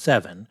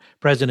 2007.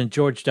 President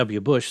George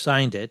W. Bush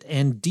signed it,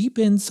 and deep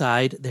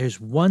inside there's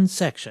one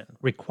section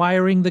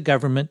requiring the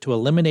government to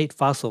eliminate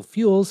fossil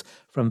fuels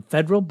from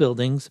federal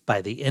buildings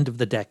by the end of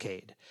the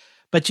decade.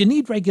 But you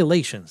need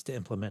regulations to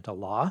implement a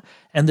law,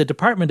 and the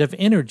Department of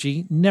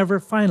Energy never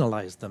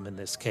finalized them in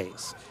this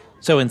case.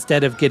 So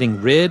instead of getting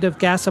rid of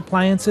gas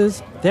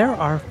appliances, there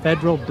are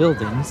federal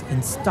buildings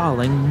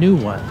installing new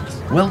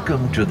ones.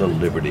 Welcome to the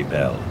Liberty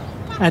Bell.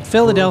 At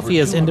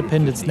Philadelphia's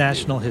Independence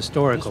National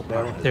Historical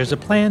Park, there's a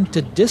plan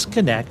to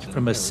disconnect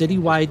from a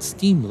citywide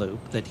steam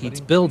loop that heats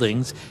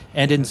buildings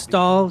and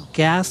install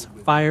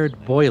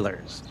gas-fired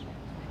boilers.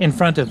 In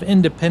front of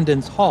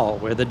Independence Hall,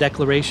 where the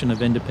Declaration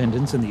of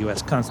Independence and the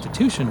U.S.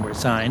 Constitution were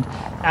signed,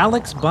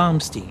 Alex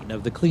Baumstein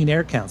of the Clean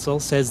Air Council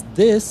says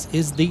this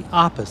is the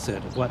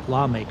opposite of what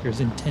lawmakers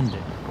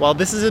intended. While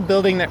this is a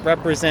building that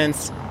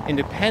represents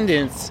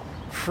independence,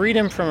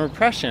 freedom from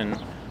oppression,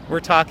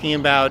 we're talking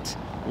about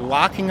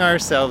locking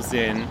ourselves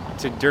in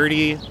to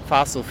dirty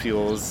fossil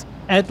fuels.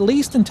 At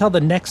least until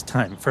the next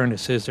time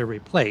furnaces are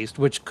replaced,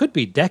 which could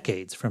be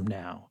decades from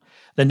now.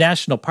 The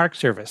National Park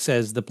Service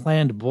says the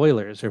planned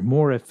boilers are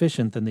more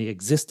efficient than the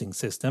existing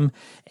system,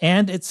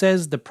 and it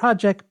says the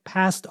project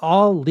passed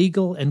all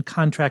legal and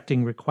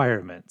contracting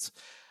requirements.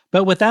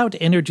 But without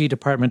Energy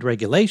Department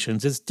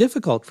regulations, it's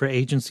difficult for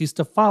agencies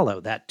to follow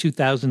that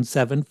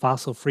 2007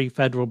 fossil-free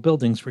federal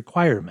buildings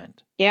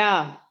requirement.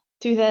 Yeah.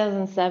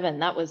 2007,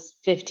 that was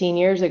 15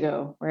 years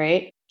ago,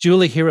 right?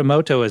 Julie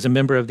Hiramoto is a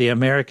member of the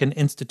American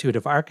Institute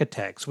of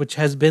Architects, which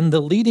has been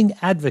the leading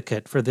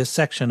advocate for this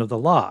section of the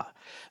law.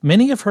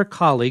 Many of her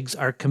colleagues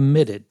are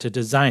committed to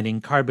designing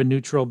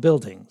carbon-neutral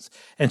buildings,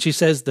 and she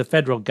says the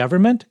federal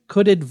government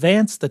could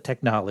advance the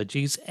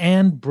technologies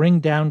and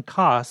bring down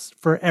costs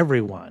for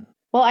everyone.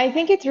 Well, I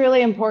think it's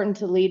really important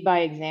to lead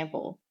by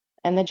example.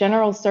 And the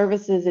General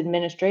Services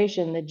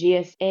Administration, the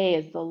GSA,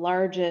 is the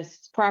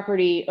largest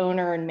property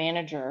owner and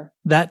manager.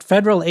 That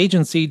federal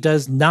agency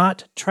does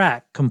not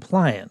track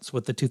compliance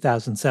with the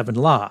 2007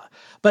 law.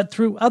 But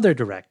through other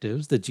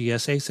directives, the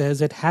GSA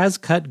says it has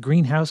cut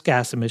greenhouse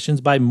gas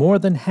emissions by more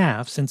than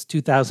half since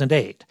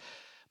 2008.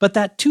 But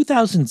that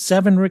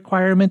 2007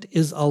 requirement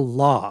is a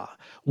law,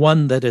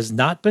 one that has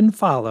not been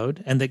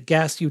followed and that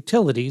gas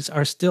utilities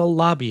are still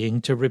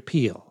lobbying to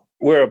repeal.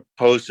 We're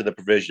opposed to the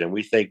provision.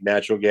 We think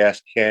natural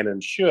gas can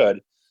and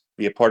should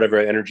be a part of our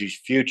energy's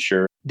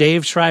future.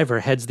 Dave Shriver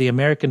heads the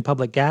American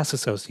Public Gas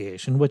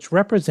Association, which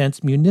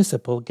represents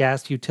municipal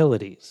gas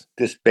utilities.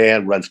 This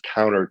ban runs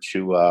counter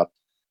to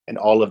an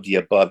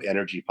all-of-the-above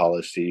energy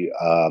policy,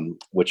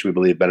 which we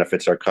believe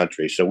benefits our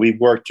country. So we've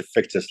worked to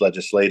fix this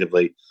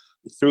legislatively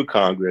through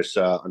Congress.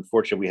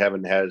 Unfortunately, we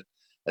haven't had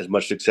as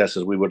much success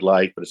as we would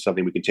like, but it's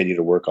something we continue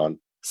to work on.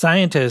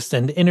 Scientists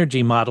and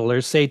energy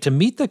modelers say to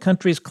meet the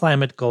country's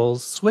climate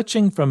goals,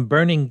 switching from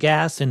burning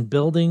gas in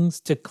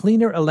buildings to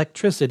cleaner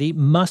electricity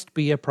must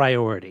be a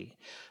priority.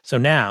 So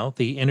now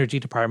the Energy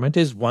Department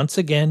is once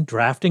again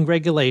drafting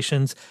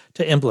regulations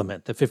to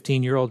implement the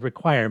 15-year-old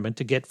requirement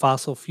to get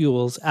fossil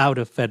fuels out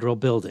of federal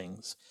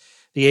buildings.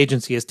 The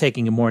agency is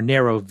taking a more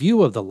narrow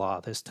view of the law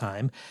this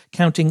time,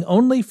 counting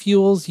only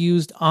fuels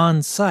used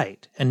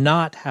on-site and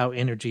not how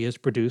energy is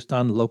produced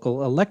on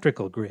local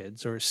electrical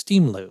grids or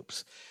steam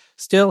loops.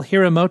 Still,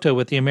 Hiramoto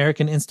with the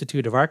American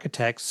Institute of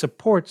Architects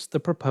supports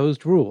the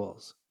proposed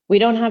rules. We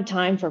don't have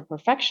time for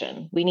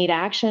perfection. We need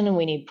action and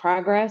we need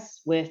progress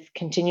with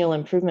continual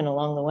improvement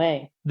along the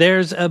way.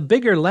 There's a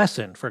bigger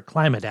lesson for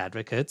climate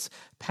advocates.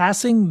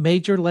 Passing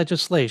major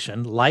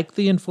legislation like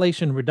the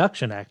Inflation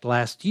Reduction Act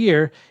last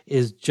year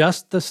is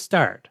just the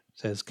start,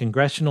 says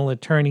congressional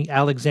attorney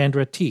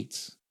Alexandra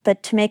Tietz.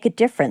 But to make a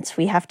difference,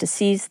 we have to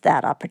seize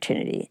that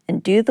opportunity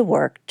and do the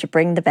work to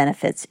bring the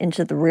benefits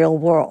into the real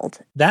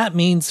world. That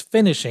means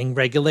finishing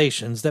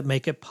regulations that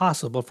make it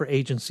possible for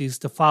agencies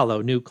to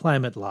follow new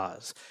climate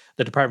laws.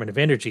 The Department of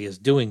Energy is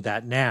doing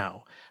that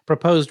now.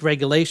 Proposed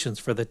regulations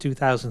for the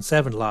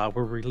 2007 law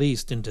were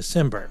released in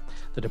December.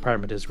 The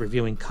department is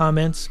reviewing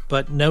comments,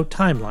 but no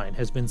timeline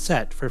has been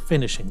set for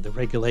finishing the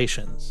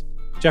regulations.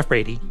 Jeff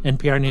Brady,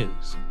 NPR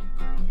News.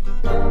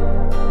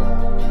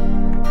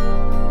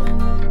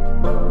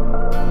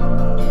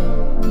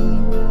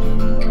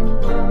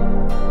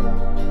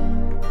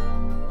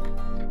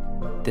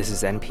 This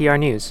is NPR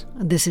News.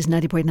 This is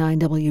 90.9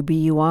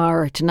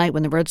 WBUR. Tonight,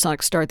 when the Red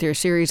Sox start their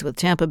series with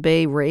Tampa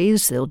Bay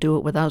Rays, they'll do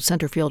it without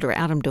center fielder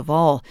Adam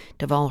Duvall.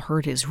 Duvall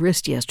hurt his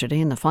wrist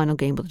yesterday in the final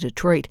game with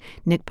Detroit.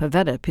 Nick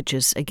Pivetta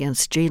pitches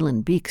against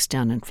Jalen Beeks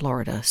down in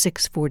Florida.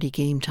 6:40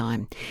 game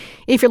time.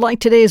 If you like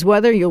today's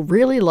weather, you'll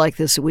really like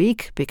this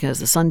week because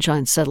the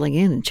sunshine's settling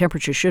in and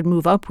temperatures should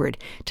move upward.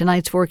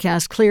 Tonight's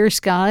forecast, clear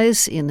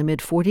skies in the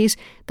mid-40s.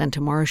 Then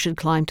tomorrow should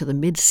climb to the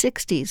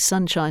mid-60s.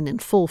 Sunshine in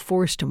full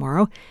force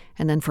tomorrow.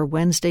 And then for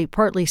Wednesday,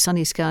 partly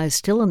sunny skies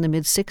still in the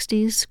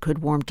mid-60s, could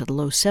warm to the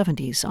low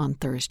 70s on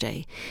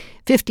Thursday.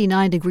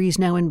 59 degrees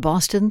now in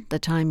Boston. The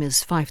time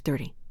is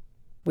 5:30.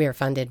 We're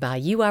funded by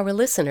you, our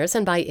listeners,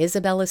 and by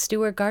Isabella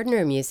Stewart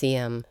Gardner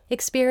Museum.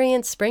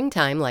 Experience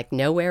springtime like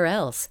nowhere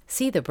else.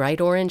 See the bright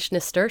orange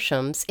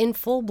nasturtiums in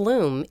full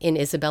bloom in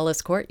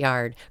Isabella's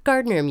courtyard,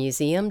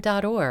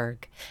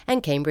 gardnermuseum.org.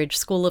 And Cambridge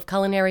School of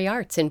Culinary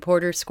Arts in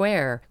Porter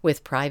Square,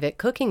 with private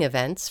cooking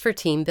events for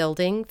team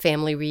building,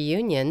 family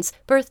reunions,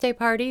 birthday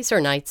parties,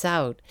 or nights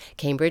out.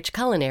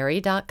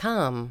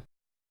 CambridgeCulinary.com.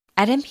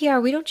 At NPR,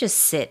 we don't just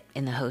sit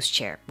in the host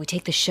chair. We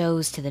take the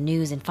shows to the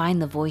news and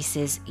find the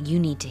voices you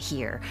need to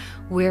hear.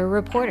 We're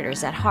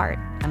reporters at heart.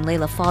 I'm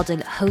Layla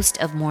Faldin, host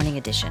of Morning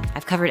Edition.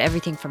 I've covered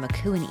everything from a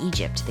coup in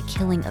Egypt to the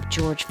killing of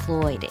George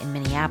Floyd in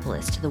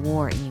Minneapolis to the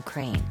war in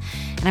Ukraine.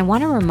 And I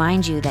want to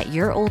remind you that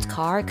your old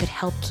car could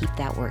help keep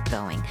that work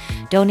going.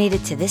 Donate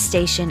it to this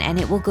station and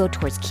it will go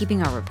towards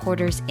keeping our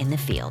reporters in the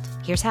field.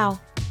 Here's how.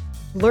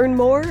 Learn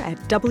more at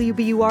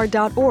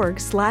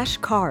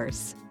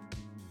wbur.org/cars.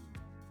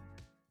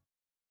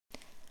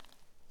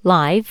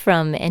 Live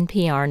from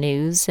NPR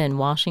News in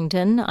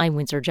Washington, I'm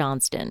Windsor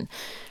Johnston.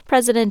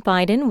 President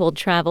Biden will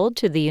travel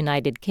to the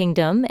United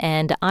Kingdom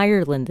and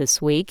Ireland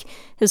this week.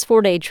 His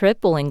 4-day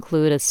trip will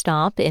include a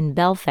stop in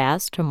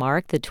Belfast to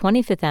mark the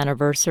 25th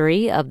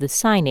anniversary of the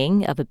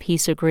signing of a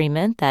peace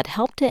agreement that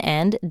helped to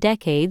end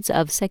decades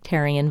of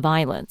sectarian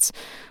violence.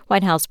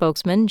 White House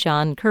spokesman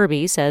John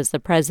Kirby says the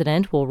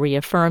president will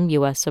reaffirm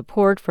U.S.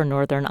 support for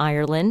Northern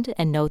Ireland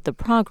and note the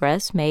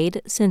progress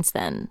made since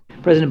then.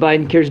 President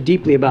Biden cares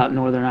deeply about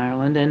Northern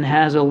Ireland and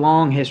has a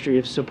long history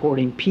of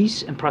supporting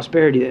peace and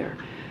prosperity there.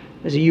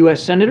 As a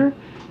U.S. Senator,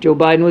 Joe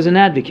Biden was an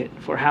advocate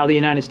for how the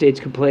United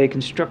States could play a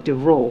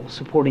constructive role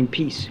supporting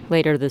peace.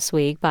 Later this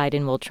week,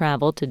 Biden will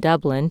travel to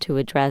Dublin to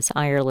address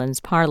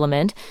Ireland's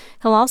parliament.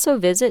 He'll also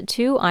visit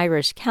 2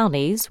 Irish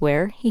counties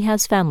where he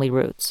has family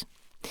roots.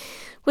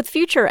 With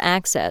future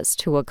access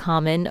to a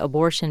common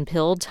abortion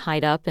pill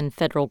tied up in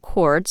federal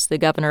courts, the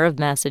governor of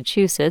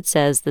Massachusetts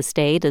says the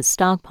state is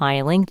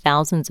stockpiling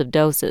thousands of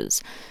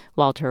doses.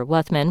 Walter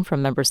Wuthman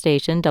from member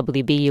station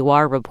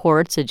WBUR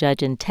reports a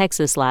judge in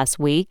Texas last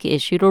week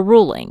issued a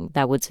ruling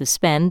that would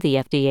suspend the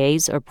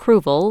FDA's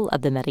approval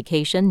of the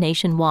medication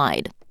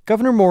nationwide.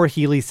 Governor Maura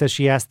Healey says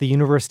she asked the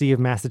University of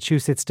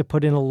Massachusetts to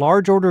put in a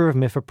large order of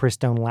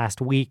mifepristone last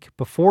week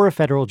before a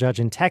federal judge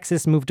in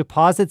Texas moved to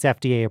pause its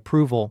FDA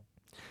approval.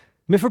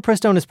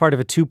 Mifepristone is part of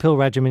a 2-pill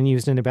regimen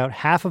used in about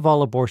half of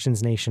all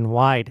abortions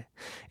nationwide.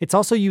 It's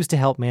also used to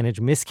help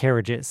manage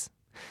miscarriages.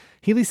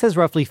 Healey says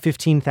roughly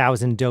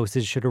 15,000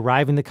 doses should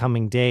arrive in the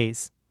coming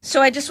days. So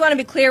I just want to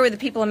be clear with the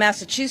people of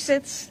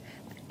Massachusetts.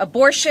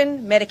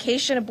 Abortion,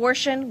 medication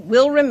abortion,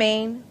 will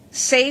remain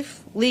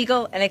safe,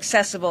 legal, and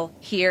accessible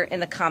here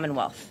in the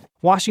Commonwealth.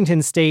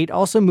 Washington State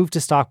also moved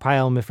to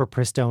stockpile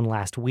mifepristone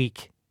last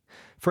week.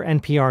 For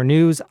NPR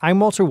News, I'm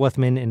Walter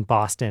Wuthman in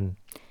Boston.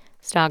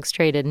 Stocks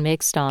traded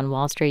mixed on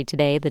Wall Street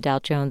today. The Dow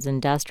Jones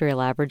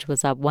Industrial Average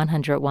was up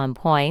 101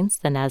 points.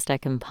 The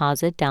Nasdaq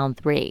Composite down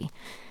 3.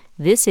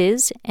 This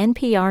is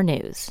NPR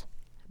News.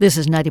 This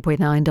is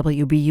 90.9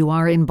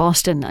 WBUR in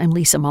Boston. I'm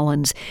Lisa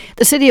Mullins.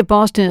 The city of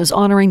Boston is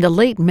honoring the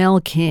late Mel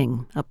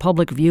King. A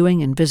public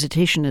viewing and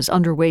visitation is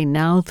underway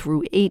now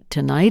through 8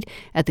 tonight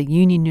at the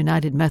Union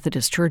United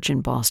Methodist Church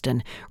in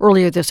Boston.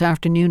 Earlier this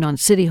afternoon on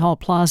City Hall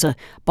Plaza,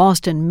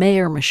 Boston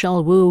Mayor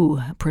Michelle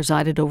Wu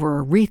presided over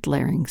a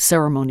wreath-laying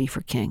ceremony for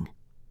King.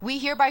 We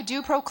hereby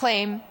do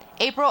proclaim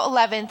April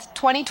 11th,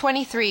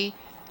 2023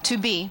 to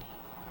be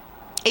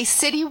a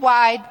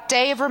citywide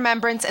day of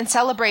remembrance and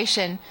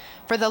celebration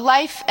for the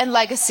life and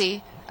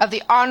legacy of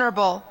the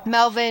Honorable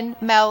Melvin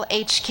Mel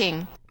H.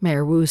 King.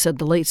 Mayor Wu said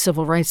the late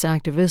civil rights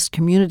activist,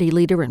 community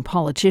leader, and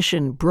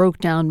politician broke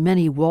down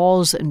many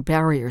walls and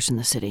barriers in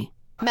the city.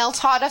 Mel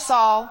taught us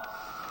all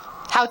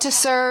how to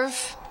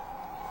serve,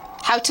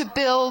 how to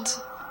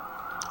build,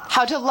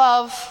 how to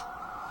love,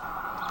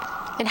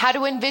 and how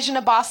to envision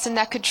a Boston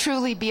that could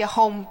truly be a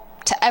home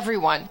to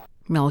everyone.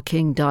 Mel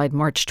King died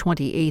March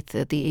 28th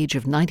at the age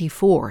of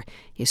 94.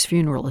 His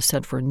funeral is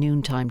set for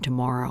noontime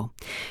tomorrow.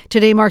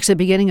 Today marks the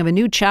beginning of a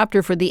new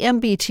chapter for the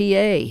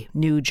MBTA.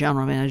 New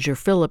General Manager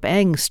Philip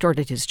Eng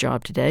started his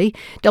job today.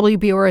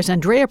 WBUR's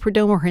Andrea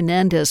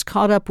Perdomo-Hernandez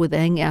caught up with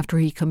Eng after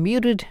he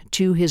commuted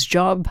to his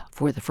job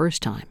for the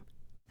first time.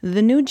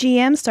 The new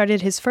GM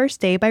started his first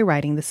day by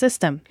riding the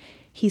system.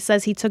 He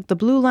says he took the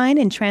Blue Line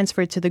and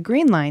transferred to the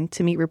Green Line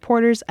to meet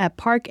reporters at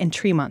Park and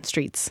Tremont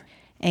Streets.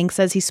 Eng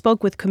says he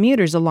spoke with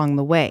commuters along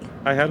the way.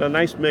 I had a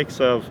nice mix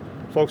of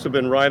folks who've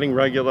been riding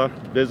regular,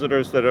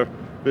 visitors that are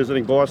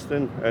visiting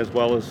Boston, as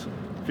well as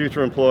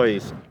future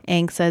employees.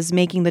 Eng says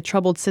making the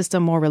troubled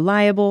system more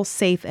reliable,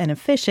 safe, and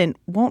efficient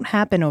won't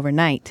happen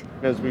overnight.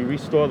 As we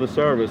restore the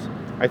service,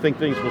 I think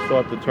things will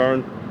start to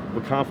turn.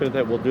 We're confident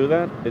that we'll do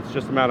that. It's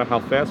just a matter of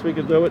how fast we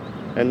can do it,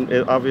 and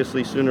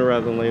obviously sooner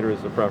rather than later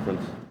is the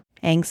preference.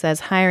 Eng says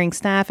hiring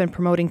staff and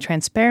promoting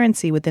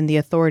transparency within the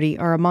authority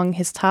are among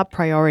his top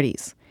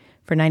priorities.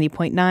 For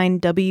 90.9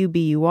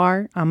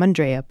 WBUR, I'm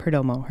Andrea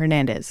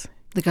Perdomo-Hernandez.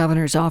 The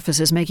governor's office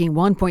is making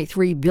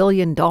 $1.3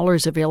 billion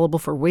available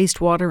for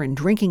wastewater and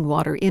drinking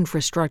water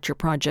infrastructure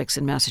projects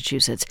in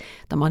Massachusetts.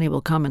 The money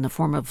will come in the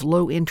form of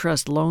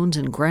low-interest loans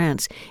and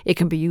grants. It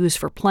can be used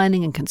for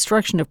planning and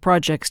construction of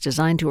projects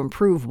designed to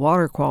improve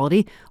water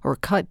quality or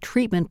cut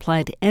treatment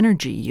plant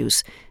energy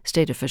use.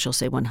 State officials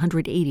say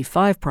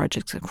 185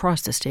 projects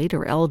across the state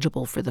are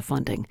eligible for the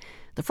funding.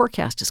 The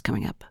forecast is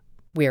coming up.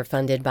 We're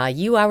funded by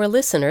you, our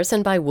listeners,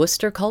 and by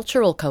Worcester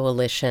Cultural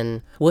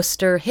Coalition.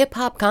 Worcester Hip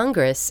Hop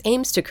Congress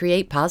aims to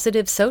create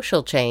positive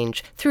social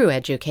change through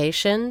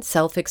education,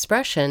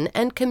 self-expression,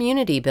 and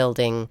community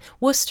building.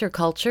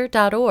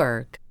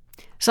 worcesterculture.org.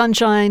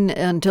 Sunshine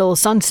until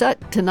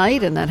sunset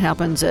tonight, and that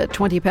happens at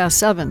 20 past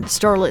 7.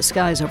 Starlit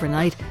skies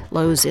overnight,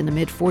 lows in the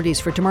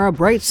mid-40s. For tomorrow,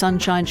 bright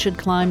sunshine should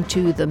climb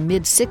to the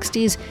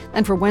mid-60s.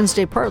 And for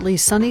Wednesday, partly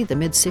sunny, the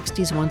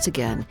mid-60s once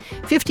again.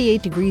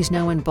 58 degrees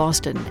now in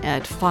Boston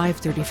at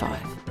 5:35.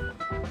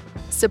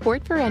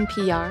 Support for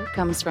NPR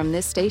comes from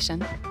this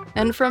station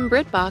and from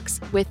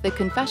BritBox with The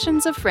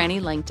Confessions of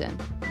Franny Langton,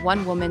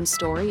 one woman's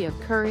story of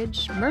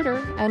courage, murder,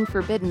 and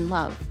forbidden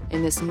love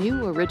in this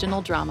new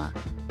original drama.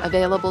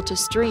 Available to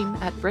stream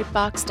at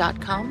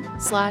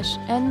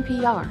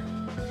BritBox.com/NPR.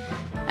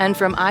 And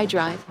from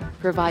iDrive,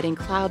 providing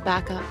cloud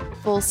backup,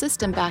 full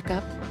system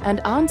backup, and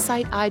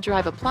on-site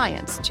iDrive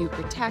appliance to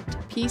protect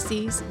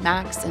PCs,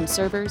 Macs, and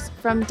servers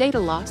from data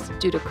loss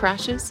due to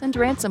crashes and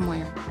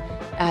ransomware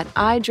at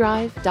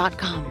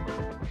iDrive.com.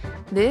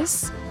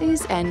 This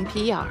is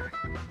NPR.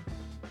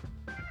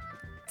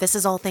 This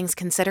is All Things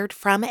Considered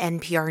from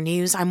NPR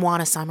News. I'm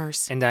Juana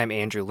Summers. And I'm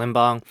Andrew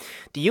Limbong.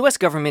 The U.S.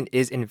 government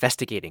is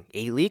investigating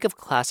a leak of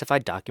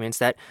classified documents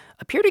that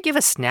appear to give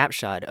a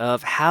snapshot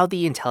of how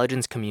the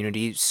intelligence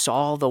community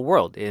saw the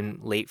world in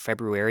late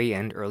February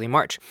and early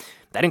March.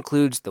 That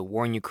includes the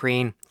war in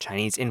Ukraine,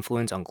 Chinese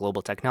influence on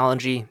global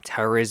technology,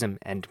 terrorism,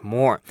 and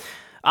more.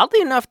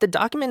 Oddly enough, the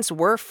documents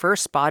were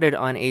first spotted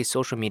on a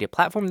social media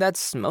platform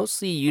that's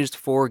mostly used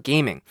for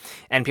gaming.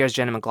 NPR's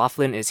Jenna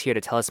McLaughlin is here to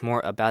tell us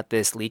more about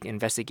this leak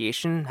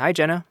investigation. Hi,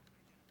 Jenna.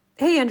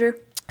 Hey, Andrew.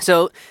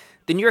 So,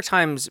 the New York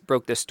Times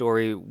broke this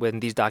story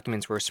when these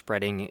documents were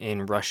spreading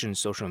in Russian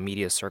social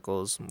media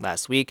circles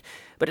last week.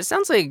 But it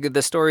sounds like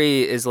the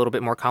story is a little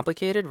bit more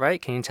complicated,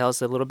 right? Can you tell us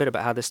a little bit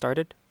about how this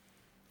started?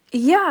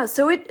 Yeah,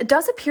 so it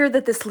does appear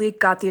that this leak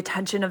got the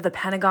attention of the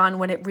Pentagon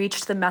when it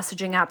reached the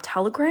messaging app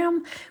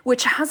Telegram,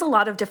 which has a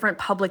lot of different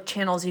public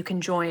channels you can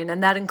join,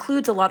 and that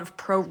includes a lot of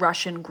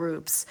pro-Russian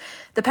groups.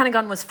 The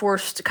Pentagon was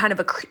forced kind of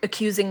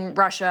accusing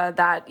Russia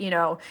that,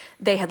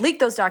 they had leaked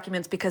those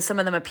documents because some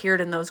of them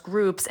appeared in those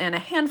groups, and a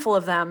handful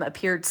of them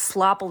appeared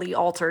sloppily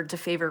altered to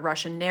favor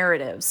Russian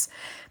narratives.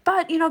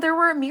 But, there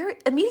were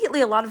immediately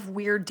a lot of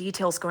weird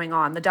details going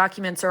on. The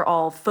documents are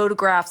all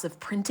photographs of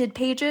printed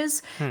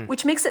pages,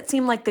 which makes it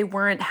seem like they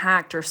weren't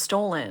hacked or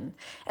stolen.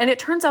 And it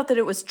turns out that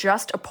it was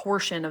just a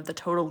portion of the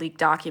total leaked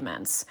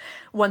documents.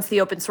 Once the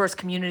open source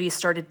community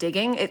started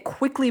digging, it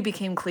quickly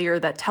became clear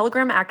that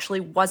Telegram actually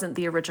wasn't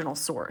the original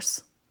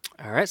source.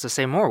 All right, so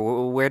say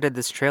more. Where did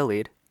this trail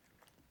lead?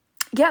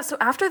 Yeah, so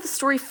after the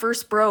story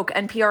first broke,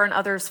 NPR and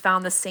others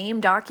found the same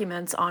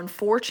documents on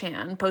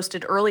 4chan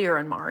posted earlier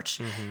in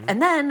March,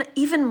 and then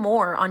even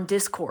more on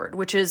Discord,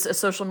 which is a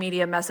social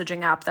media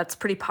messaging app that's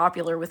pretty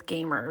popular with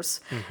gamers.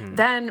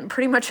 Then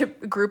pretty much a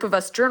group of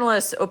us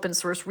journalists, open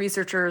source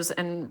researchers,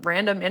 and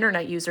random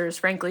internet users,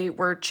 frankly,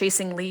 were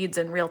chasing leads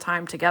in real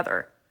time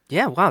together.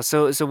 Yeah, wow.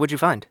 So what'd you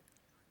find?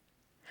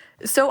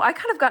 So I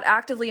kind of got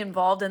actively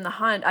involved in the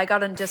hunt. I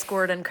got on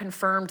Discord and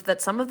confirmed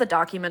that some of the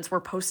documents were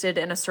posted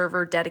in a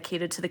server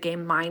dedicated to the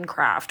game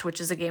Minecraft,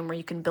 which is a game where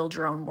you can build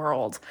your own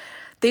world.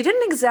 They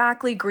didn't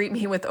exactly greet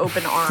me with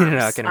open arms. No,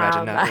 I can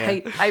imagine not,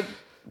 yeah. I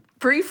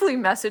briefly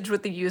messaged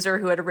with the user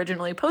who had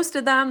originally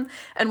posted them,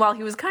 and while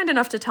he was kind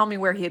enough to tell me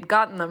where he had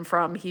gotten them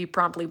from, he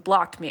promptly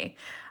blocked me.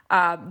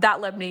 That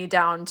led me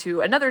down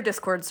to another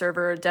Discord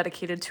server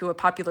dedicated to a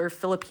popular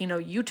Filipino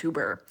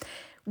YouTuber.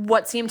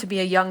 What seemed to be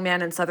a young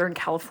man in Southern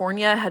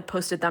California had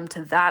posted them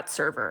to that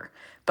server.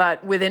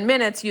 But within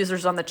minutes,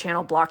 users on the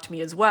channel blocked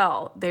me as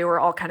well. They were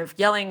all kind of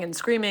yelling and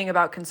screaming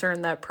about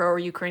concern that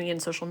pro-Ukrainian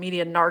social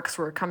media narcs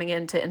were coming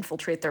in to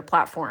infiltrate their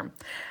platform.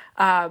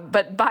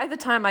 But by the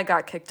time I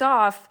got kicked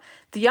off,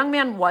 the young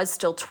man was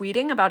still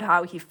tweeting about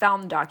how he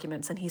found the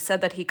documents, and he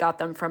said that he got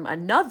them from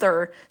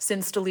another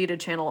since deleted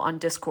channel on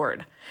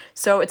Discord.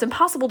 So it's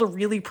impossible to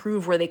really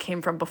prove where they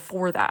came from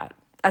before that.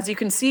 As you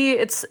can see,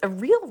 it's a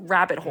real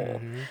rabbit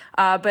hole.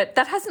 But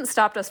that hasn't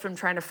stopped us from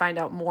trying to find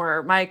out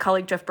more. My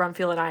colleague Jeff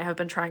Brumfield and I have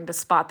been trying to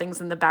spot things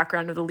in the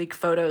background of the leaked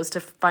photos to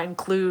find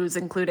clues,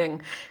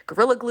 including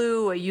Gorilla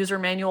Glue, a user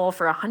manual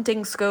for a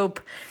hunting scope,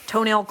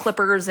 toenail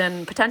clippers,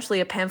 and potentially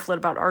a pamphlet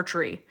about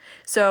archery.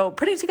 So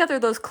putting together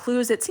those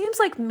clues, it seems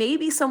like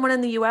maybe someone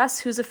in the U.S.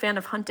 who's a fan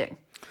of hunting.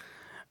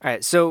 All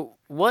right, so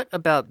what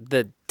about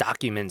the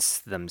documents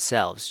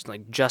themselves?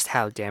 Like, just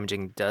how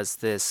damaging does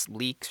this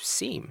leak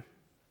seem?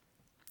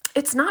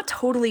 It's not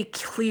totally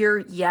clear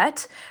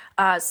yet.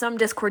 Some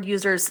Discord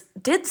users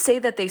did say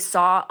that they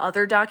saw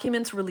other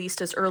documents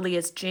released as early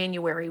as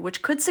January,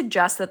 which could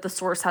suggest that the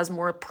source has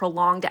more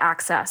prolonged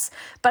access,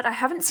 but I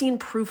haven't seen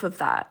proof of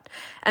that.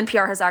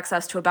 NPR has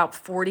access to about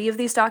 40 of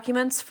these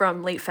documents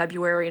from late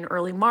February and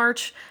early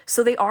March,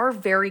 so they are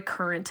very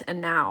current and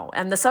now,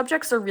 and the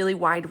subjects are really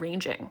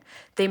wide-ranging.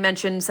 They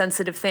mention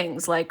sensitive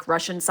things like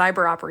Russian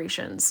cyber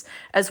operations,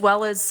 as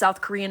well as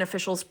South Korean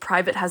officials'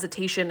 private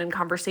hesitation and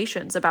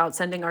conversations about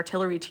sending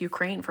artillery to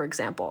Ukraine, for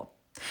example.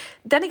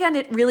 Then again,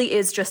 it really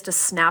is just a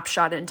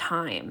snapshot in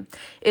time.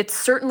 It's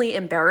certainly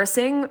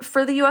embarrassing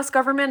for the U.S.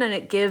 government, and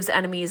it gives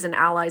enemies and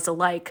allies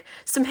alike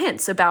some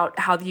hints about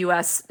how the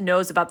U.S.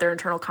 knows about their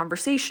internal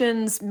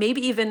conversations,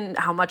 maybe even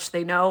how much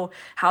they know,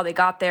 how they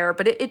got there.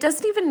 But it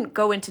doesn't even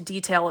go into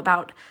detail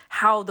about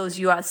how those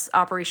U.S.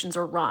 operations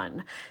are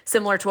run,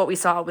 similar to what we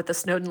saw with the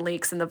Snowden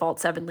leaks and the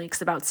Vault 7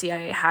 leaks about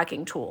CIA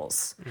hacking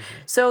tools.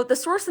 So the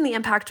source and the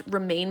impact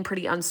remain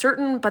pretty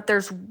uncertain, but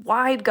there's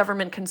wide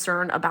government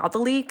concern about the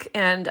leak,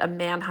 and a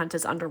manhunt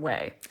is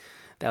underway.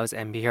 That was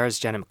NPR's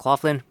Jenna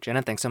McLaughlin.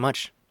 Jenna, thanks so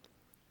much.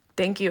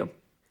 Thank you.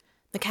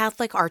 The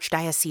Catholic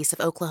Archdiocese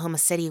of Oklahoma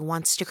City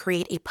wants to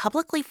create a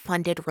publicly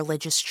funded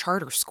religious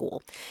charter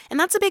school. And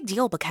that's a big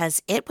deal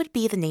because it would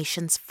be the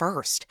nation's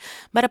first.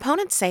 But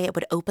opponents say it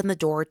would open the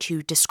door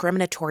to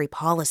discriminatory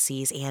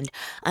policies and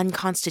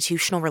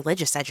unconstitutional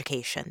religious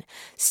education.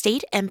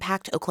 State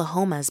Impact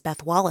Oklahoma's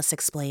Beth Wallace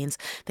explains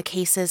the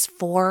cases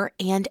for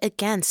and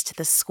against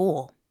this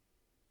school.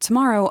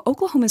 Tomorrow,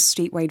 Oklahoma's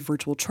statewide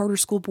virtual charter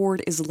school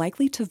board is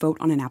likely to vote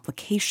on an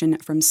application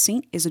from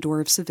St. Isidore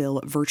of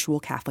Seville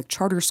Virtual Catholic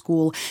Charter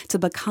School to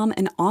become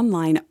an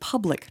online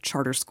public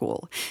charter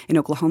school. In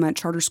Oklahoma,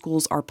 charter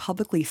schools are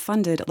publicly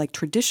funded like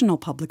traditional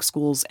public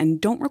schools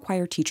and don't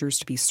require teachers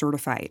to be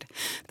certified.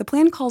 The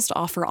plan calls to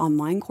offer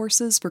online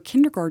courses for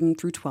kindergarten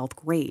through 12th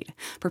grade.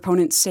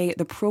 Proponents say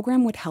the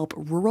program would help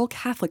rural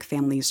Catholic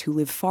families who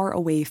live far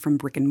away from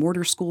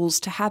brick-and-mortar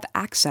schools to have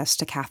access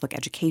to Catholic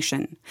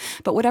education.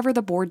 But whatever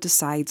the board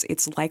decides,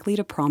 it's likely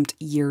to prompt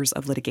years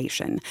of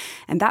litigation.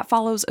 And that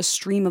follows a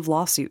stream of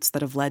lawsuits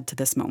that have led to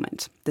this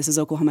moment. This is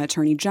Oklahoma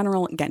Attorney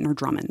General Getner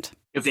Drummond.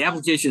 If the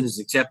application is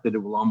accepted, it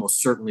will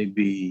almost certainly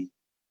be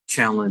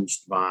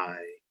challenged by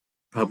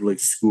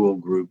public school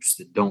groups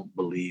that don't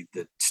believe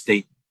that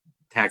state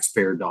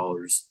taxpayer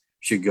dollars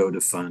should go to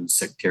fund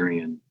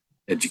sectarian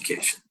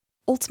education.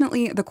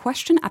 Ultimately, the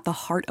question at the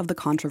heart of the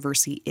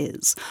controversy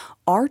is,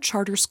 are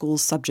charter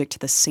schools subject to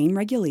the same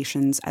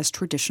regulations as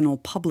traditional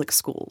public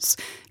schools?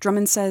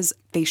 Drummond says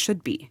they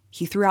should be.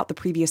 He threw out the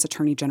previous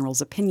Attorney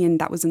General's opinion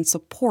that was in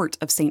support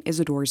of St.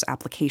 Isidore's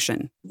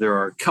application. There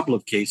are a couple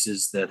of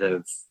cases that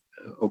have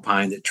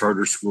opined that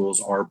charter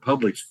schools are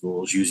public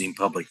schools using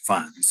public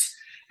funds.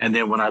 And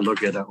then when I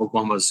look at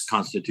Oklahoma's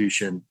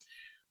Constitution,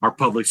 our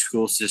public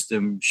school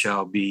system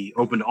shall be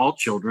open to all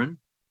children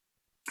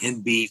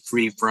and be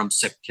free from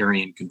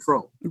sectarian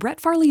control.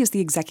 Brett Farley is the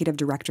executive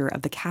director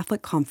of the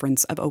Catholic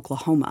Conference of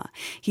Oklahoma.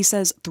 He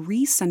says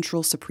 3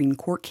 central Supreme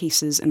Court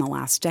cases in the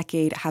last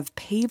decade have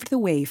paved the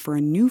way for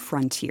a new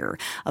frontier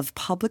of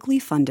publicly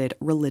funded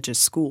religious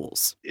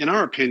schools. In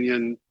our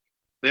opinion,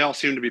 they all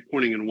seem to be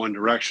pointing in one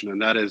direction,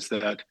 and that is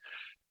that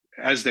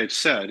as they've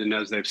said, and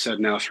as they've said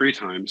now 3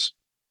 times,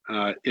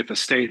 if a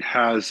state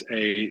has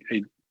a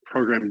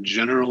program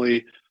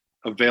generally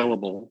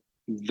available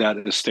that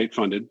is state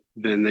funded,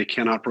 then they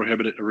cannot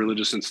prohibit a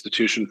religious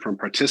institution from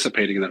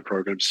participating in that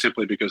program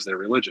simply because they're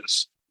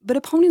religious. But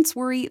opponents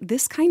worry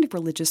this kind of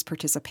religious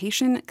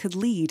participation could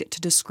lead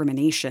to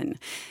discrimination.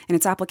 In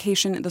its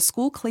application, the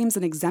school claims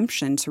an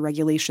exemption to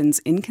regulations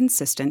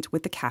inconsistent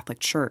with the Catholic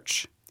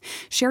Church.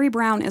 Sherry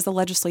Brown is the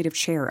legislative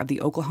chair of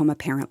the Oklahoma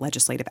Parent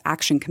Legislative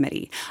Action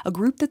Committee, a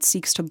group that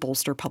seeks to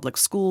bolster public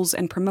schools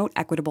and promote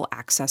equitable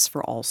access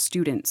for all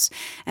students.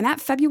 And at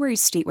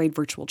February's statewide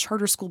virtual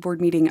charter school board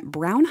meeting,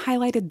 Brown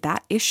highlighted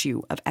that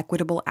issue of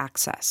equitable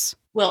access.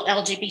 Will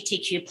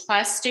LGBTQ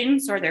plus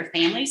students or their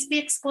families be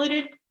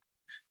excluded?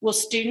 Will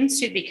students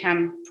who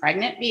become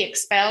pregnant be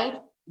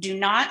expelled? Do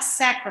not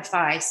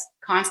sacrifice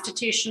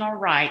constitutional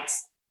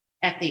rights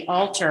at the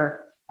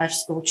altar of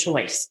school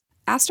choice.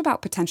 Asked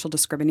about potential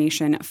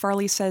discrimination,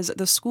 Farley says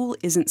the school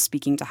isn't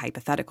speaking to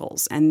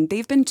hypotheticals, and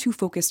they've been too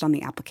focused on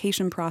the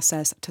application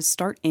process to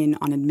start in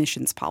on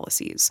admissions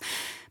policies.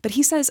 But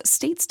he says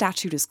state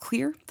statute is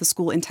clear, the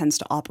school intends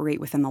to operate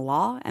within the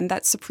law, and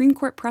that Supreme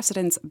Court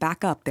precedents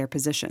back up their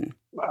position.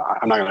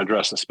 I'm not going to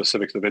address the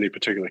specifics of any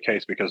particular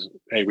case because,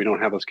 A, we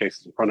don't have those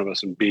cases in front of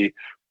us, and B,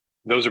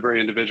 those are very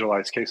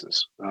individualized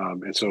cases.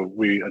 And so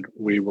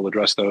we will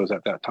address those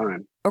at that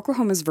time.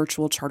 Oklahoma's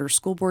virtual charter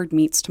school board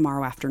meets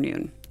tomorrow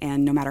afternoon.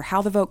 And no matter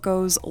how the vote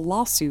goes,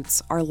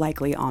 lawsuits are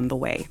likely on the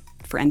way.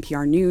 For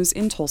NPR News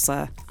in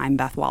Tulsa, I'm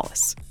Beth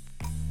Wallace.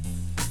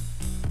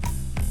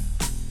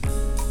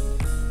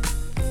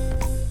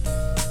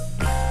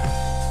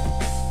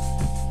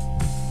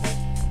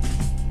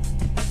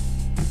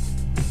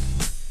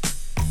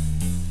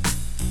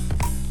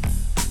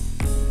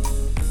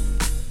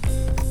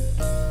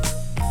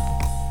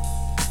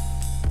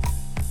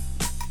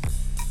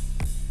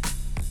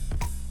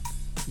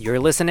 You're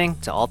listening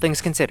to All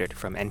Things Considered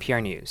from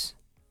NPR News.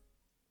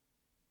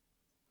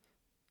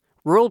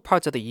 Rural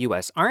parts of the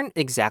U.S. aren't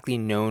exactly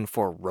known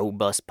for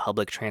robust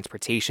public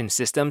transportation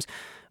systems,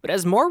 but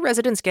as more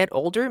residents get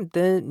older,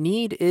 the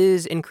need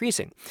is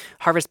increasing.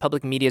 Harvest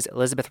Public Media's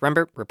Elizabeth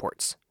Rembert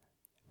reports.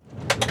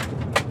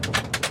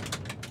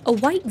 A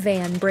white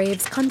van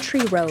braves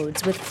country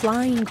roads with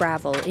flying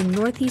gravel in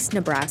northeast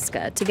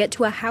Nebraska to get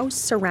to a house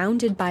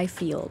surrounded by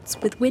fields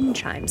with wind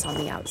chimes on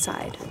the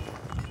outside.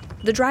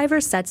 The driver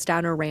sets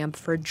down a ramp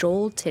for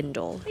Joel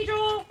Tyndall,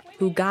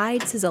 who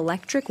guides his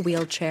electric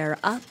wheelchair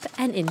up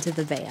and into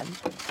the van.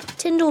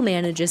 Tyndall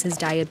manages his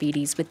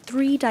diabetes with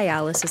 3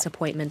 dialysis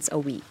appointments a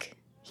week.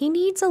 He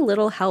needs a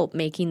little help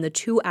making the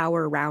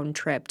 2-hour round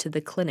trip to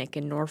the clinic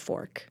in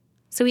Norfolk.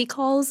 So he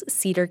calls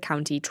Cedar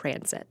County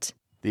Transit.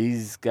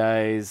 These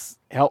guys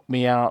help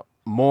me out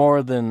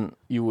more than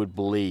you would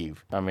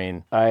believe. I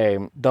mean, I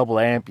am double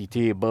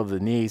amputee above the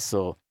knee,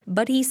 so...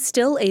 But he's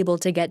still able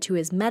to get to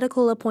his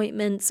medical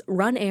appointments,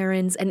 run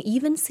errands, and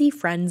even see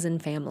friends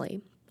and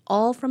family,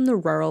 all from the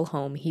rural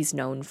home he's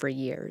known for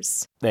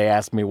years. They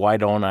asked me, why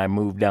don't I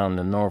move down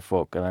to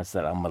Norfolk? And I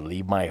said, I'm going to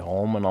leave my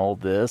home and all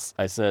this.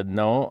 I said,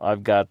 no,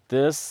 I've got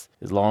this.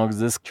 As long as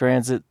this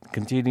transit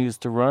continues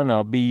to run,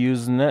 I'll be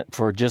using it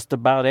for just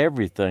about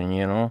everything,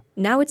 you know.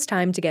 Now it's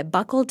time to get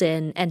buckled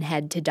in and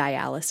head to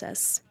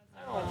dialysis.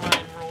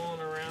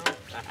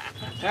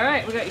 All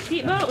right, we got your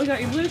seatbelt, we got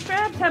your blue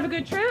straps. Have a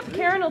good trip.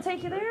 Karen will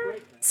take you there.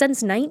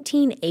 Since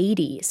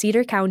 1980,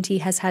 Cedar County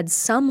has had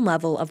some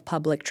level of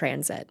public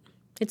transit.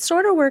 It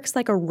sort of works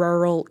like a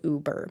rural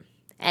Uber.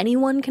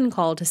 Anyone can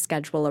call to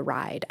schedule a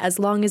ride as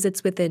long as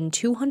it's within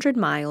 200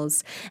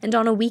 miles and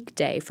on a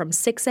weekday from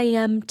 6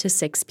 a.m. to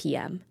 6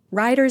 p.m.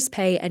 Riders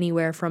pay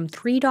anywhere from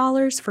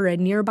 $3 for a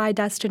nearby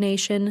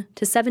destination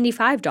to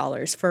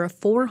 $75 for a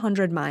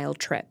 400-mile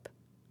trip.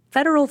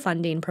 Federal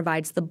funding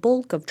provides the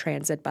bulk of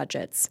transit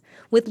budgets,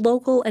 with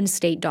local and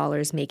state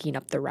dollars making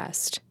up the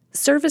rest.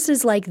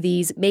 Services like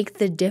these make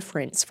the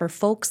difference for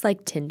folks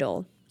like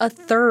Tyndall. A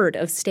third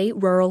of state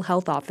rural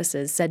health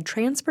offices said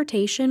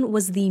transportation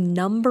was the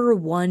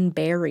 #1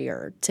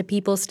 barrier to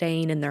people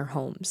staying in their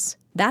homes.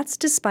 That's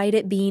despite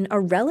it being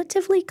a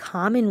relatively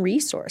common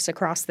resource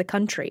across the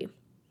country.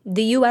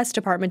 The U.S.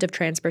 Department of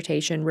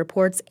Transportation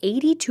reports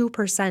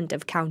 82%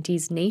 of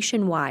counties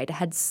nationwide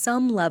had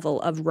some level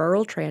of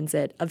rural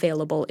transit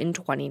available in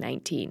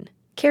 2019.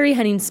 Carrie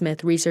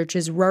Henning-Smith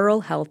researches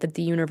rural health at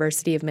the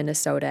University of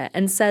Minnesota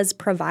and says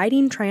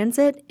providing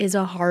transit is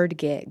a hard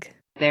gig.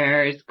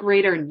 There's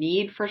greater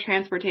need for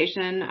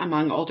transportation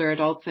among older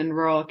adults in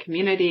rural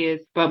communities,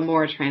 but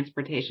more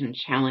transportation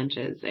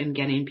challenges in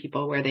getting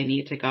people where they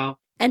need to go.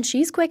 And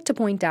she's quick to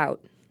point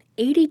out,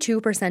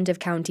 82% of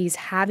counties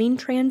having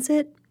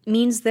transit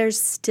means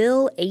there's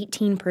still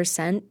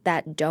 18%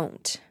 that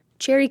don't.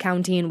 Cherry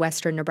County in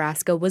western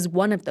Nebraska was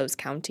one of those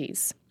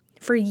counties.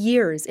 For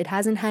years, it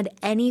hasn't had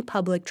any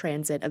public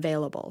transit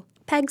available.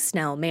 Peg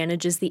Snell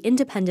manages the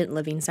Independent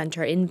Living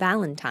Center in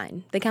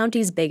Valentine, the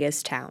county's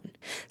biggest town.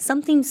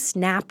 Something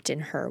snapped in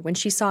her when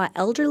she saw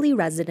elderly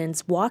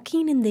residents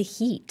walking in the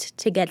heat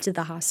to get to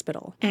the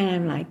hospital. And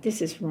I'm like,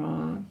 this is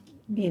wrong.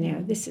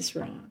 This is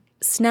wrong.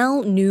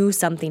 Snell knew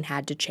something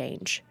had to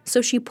change,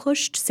 so she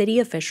pushed city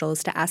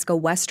officials to ask a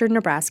Western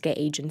Nebraska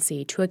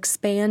agency to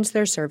expand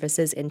their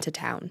services into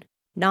town.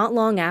 Not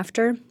long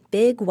after,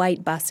 big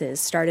white buses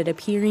started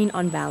appearing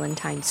on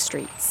Valentine's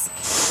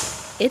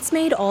streets. It's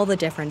made all the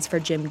difference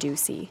for Jim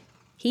Ducey.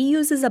 He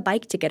uses a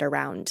bike to get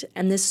around,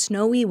 and this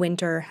snowy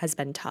winter has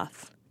been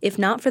tough. If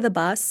not for the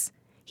bus,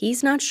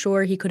 he's not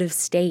sure he could have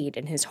stayed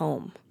in his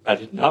home. I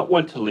did not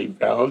want to leave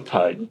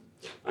Valentine.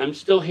 I'm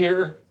still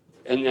here,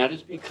 and that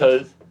is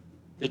because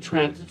the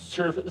transit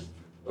service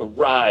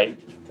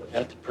arrived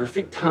at the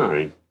perfect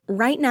time.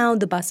 Right now,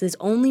 the buses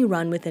only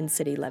run within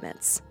city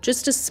limits,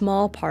 just a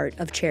small part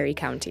of Cherry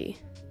County.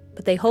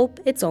 But they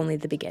hope it's only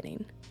the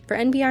beginning. For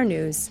NPR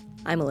News,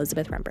 I'm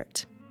Elizabeth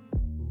Rembert.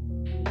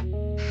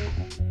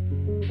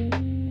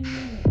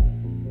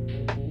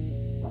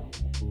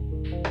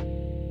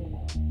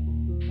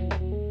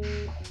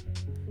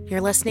 You're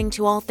listening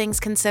to All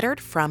Things Considered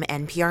from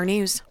NPR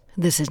News.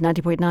 This is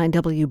 90.9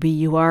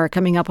 WBUR.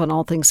 Coming up on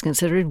All Things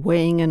Considered,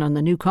 weighing in on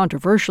the new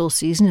controversial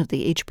season of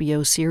the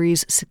HBO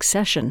series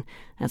Succession.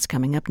 That's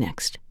coming up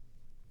next.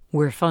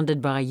 We're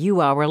funded by you,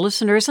 our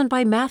listeners, and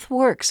by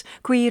MathWorks,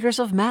 creators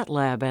of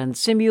MATLAB and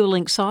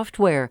Simulink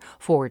software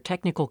for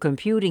technical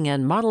computing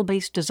and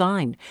model-based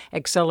design,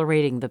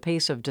 accelerating the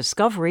pace of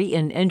discovery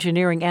in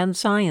engineering and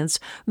science.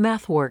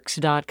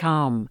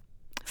 MathWorks.com.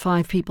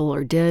 5 people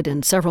are dead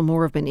and several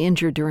more have been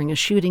injured during a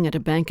shooting at a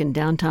bank in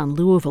downtown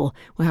Louisville.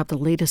 We'll have the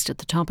latest at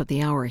the top of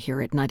the hour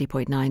here at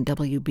 90.9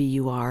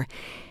 WBUR.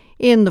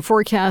 In the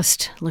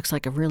forecast, looks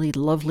like a really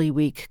lovely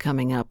week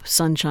coming up.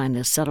 Sunshine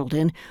has settled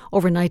in.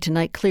 Overnight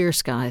tonight, clear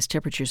skies,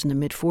 temperatures in the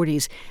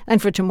mid-40s.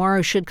 And for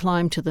tomorrow, should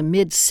climb to the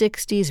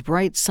mid-60s,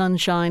 bright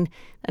sunshine.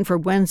 And for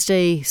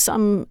Wednesday,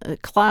 some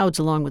clouds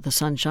along with the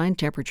sunshine,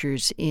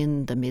 temperatures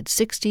in the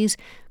mid-60s.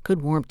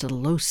 Could warm to the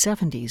low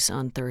 70s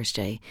on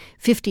Thursday.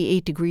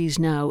 58 degrees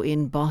now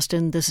in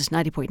Boston. This is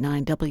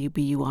 90.9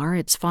 WBUR.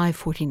 It's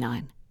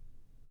 5:49.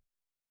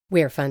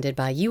 We're funded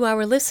by you,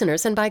 our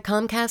listeners, and by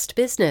Comcast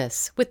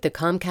Business. With the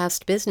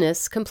Comcast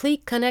Business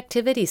Complete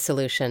Connectivity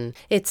Solution.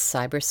 It's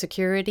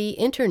cybersecurity,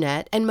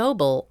 internet, and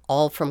mobile,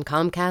 all from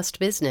Comcast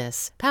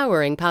Business,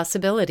 powering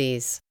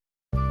possibilities.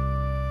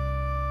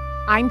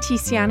 I'm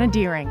Tiziana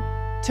Deering.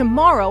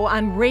 Tomorrow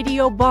on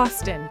Radio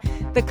Boston,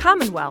 the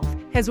Commonwealth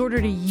has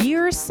ordered a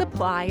year's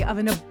supply of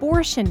an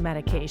abortion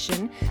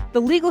medication, the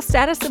legal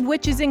status of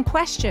which is in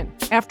question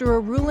after a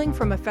ruling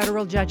from a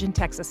federal judge in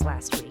Texas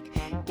last week.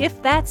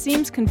 If that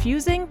seems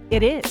confusing,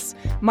 it is.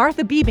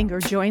 Martha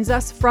Biebinger joins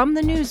us from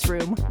the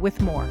newsroom with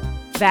more.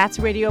 That's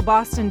Radio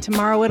Boston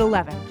tomorrow at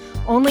 11,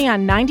 only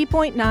on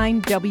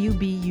 90.9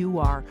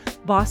 WBUR,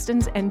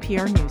 Boston's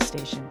NPR news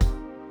station.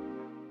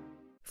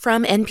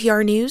 From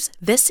NPR News,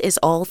 this is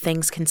All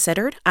Things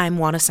Considered. I'm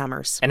Juana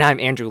Summers. And I'm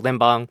Andrew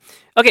Limbong.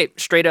 Okay,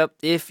 straight up,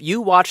 if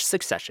you watched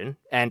Succession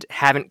and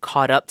haven't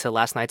caught up to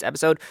last night's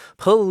episode,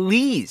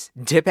 please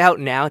dip out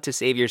now to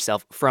save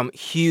yourself from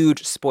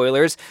huge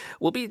spoilers.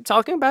 We'll be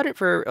talking about it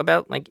for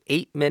about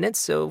 8 minutes,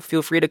 so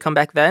feel free to come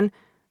back then.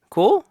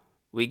 Cool?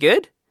 We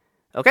good?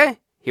 Okay,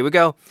 here we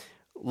go.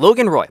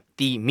 Logan Roy,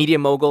 the media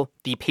mogul,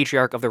 the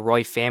patriarch of the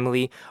Roy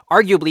family,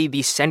 arguably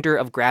the center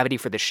of gravity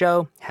for the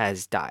show,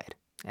 has died.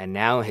 And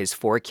now his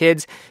 4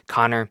 kids,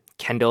 Connor,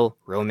 Kendall,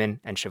 Roman,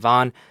 and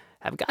Siobhan,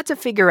 have got to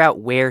figure out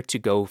where to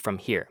go from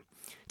here.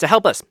 To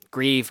help us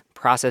grieve,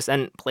 process,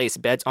 and place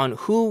bets on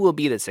who will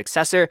be the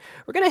successor,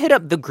 we're going to hit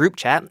up the group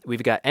chat.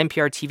 We've got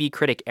NPR TV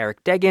critic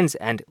Eric Deggans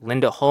and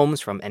Linda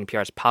Holmes from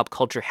NPR's Pop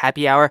Culture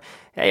Happy Hour.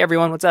 Hey,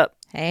 everyone, what's up?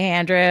 Hey,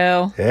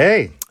 Andrew.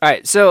 Hey. All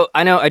right, so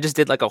I know I just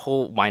did a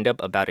whole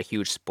wind-up about a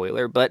huge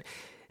spoiler, but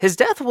his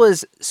death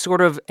was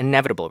sort of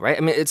inevitable, right?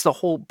 I mean, it's the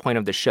whole point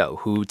of the show,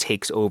 who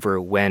takes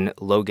over when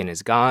Logan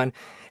is gone.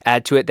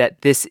 Add to it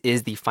that this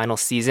is the final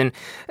season.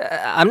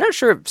 I'm not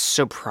sure if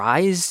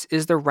surprise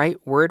is the right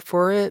word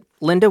for it.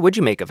 Linda, what'd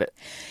you make of it?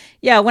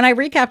 Yeah, when I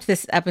recapped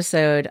this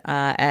episode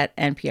at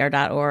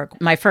npr.org,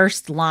 my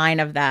first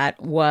line of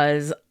that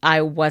was,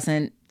 I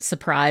wasn't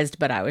surprised,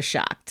 but I was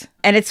shocked.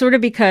 And it's sort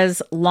of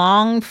because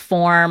long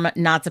form,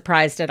 not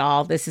surprised at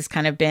all. This has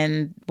kind of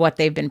been what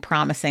they've been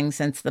promising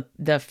since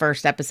the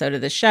first episode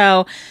of the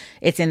show.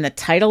 It's in the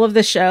title of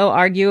the show,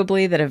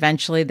 arguably, that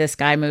eventually this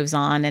guy moves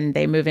on and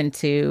they move in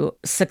to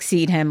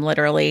succeed him,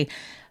 literally.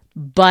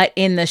 But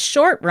in the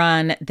short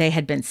run, they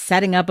had been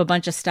setting up a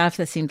bunch of stuff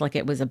that seemed like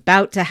it was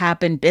about to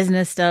happen,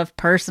 business stuff,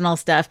 personal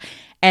stuff,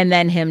 and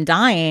then him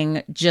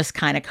dying just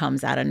kind of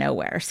comes out of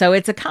nowhere. So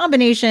it's a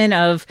combination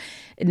of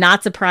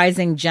not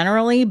surprising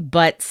generally,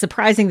 but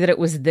surprising that it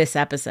was this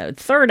episode.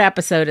 Third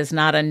episode is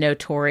not a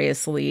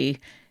notoriously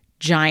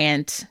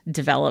giant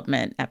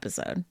development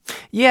episode.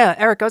 Yeah,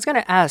 Eric, I was going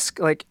to ask,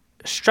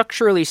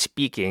 structurally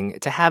speaking,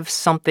 to have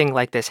something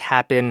like this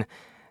happen,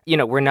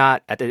 we're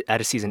not at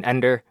a season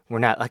ender. We're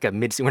not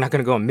we're not going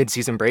to go on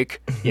mid-season break,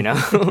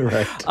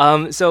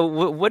 Right. So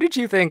what did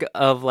you think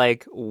of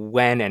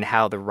when and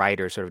how the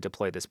writers sort of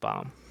deployed this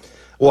bomb?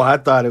 Well, I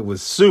thought it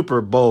was super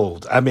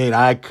bold. I mean,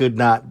 I could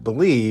not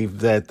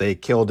believe that they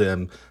killed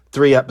him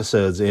 3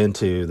 episodes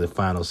into the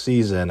final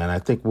season, and I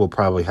think we'll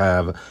probably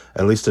have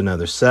at least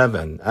another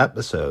 7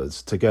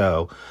 episodes to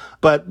go.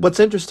 But what's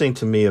interesting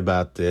to me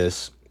about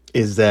this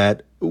is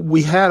that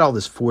we had all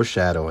this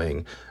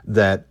foreshadowing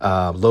that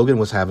Logan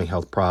was having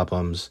health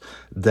problems,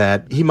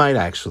 that he might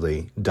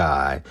actually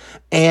die.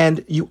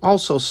 And you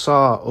also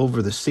saw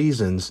over the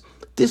seasons,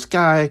 this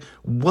guy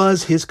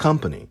was his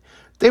company.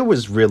 There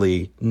was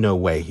really no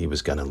way he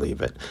was going to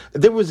leave it.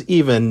 There was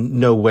even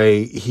no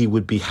way he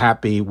would be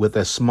happy with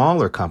a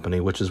smaller company,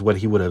 which is what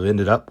he would have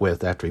ended up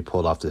with after he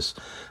pulled off this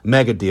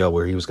mega deal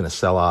where he was going to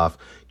sell off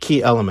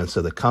key elements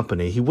of the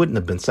company. He wouldn't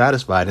have been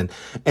satisfied. And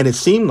it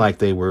seemed like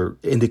they were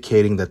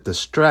indicating that the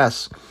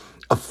stress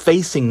of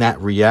facing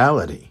that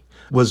reality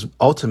was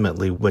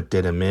ultimately what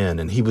did him in.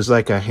 And he was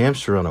like a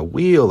hamster on a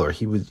wheel, or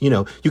he was,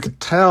 you could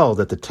tell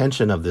that the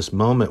tension of this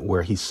moment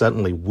where he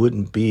suddenly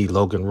wouldn't be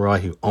Logan Roy,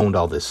 who owned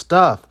all this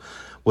stuff,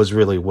 was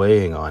really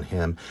weighing on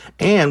him.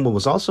 And what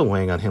was also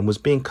weighing on him was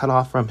being cut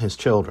off from his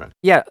children.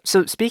 Yeah,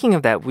 so speaking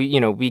of that,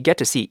 we get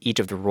to see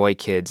each of the Roy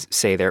kids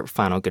say their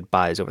final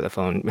goodbyes over the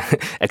phone,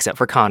 except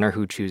for Connor,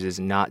 who chooses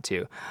not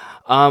to.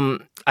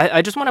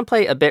 I just want to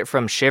play a bit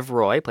from Shiv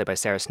Roy, played by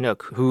Sarah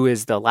Snook, who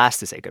is the last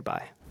to say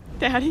goodbye.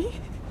 Daddy,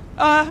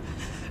 I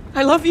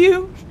love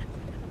you.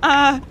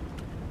 Don't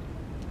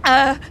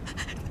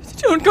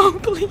go,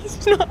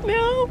 please, not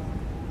now.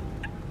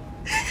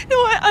 No,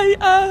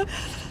 I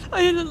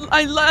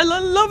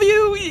love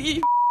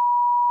you.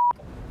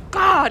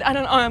 God, I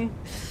don't,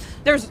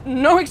 there's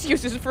no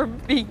excuses for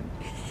me,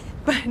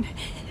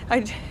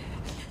 but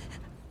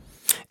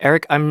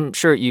Eric, I'm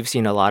sure you've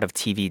seen a lot of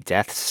TV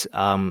deaths.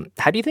 How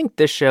do you think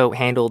this show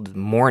handled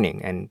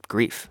mourning and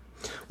grief?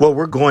 Well,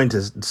 we're going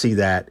to see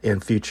that in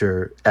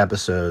future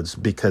episodes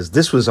because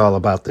this was all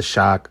about the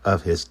shock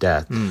of his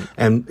death.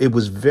 And it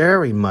was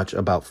very much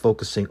about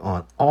focusing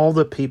on all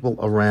the people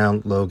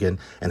around Logan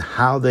and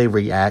how they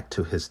react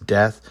to his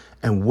death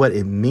and what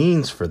it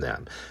means for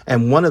them.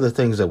 And one of the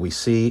things that we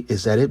see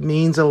is that it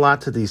means a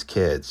lot to these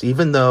kids,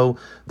 even though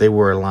they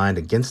were aligned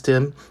against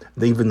him,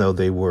 even though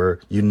they were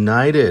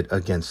united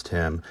against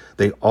him,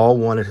 they all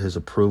wanted his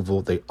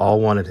approval, they all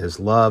wanted his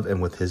love,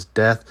 and with his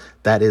death,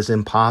 that is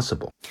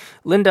impossible.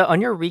 Linda, on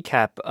your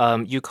recap,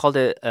 you called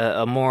it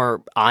a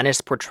more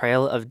honest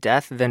portrayal of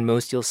death than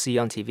most you'll see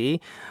on TV.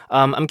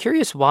 I'm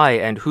curious why,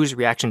 and whose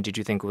reaction did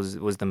you think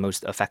was the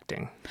most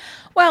affecting?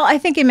 Well, I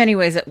think in many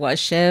ways it was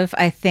Shiv.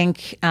 I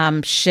think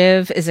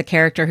Shiv is a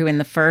character who in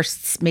the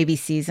first maybe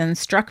season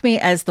struck me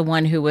as the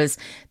one who was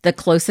the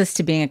closest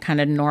to being a kind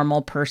of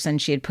normal person.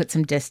 She had put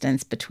some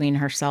distance between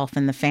herself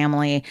and the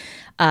family.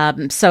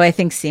 So I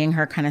think seeing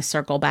her kind of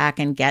circle back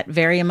and get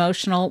very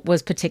emotional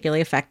was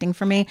particularly affecting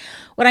for me.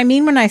 What I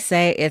mean when I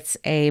say it's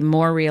a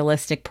more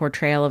realistic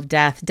portrayal of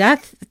death,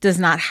 death does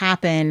not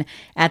happen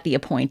at the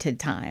appointed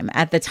time,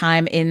 at the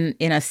time in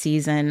a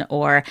season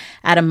or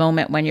at a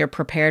moment when you're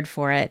prepared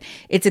for it.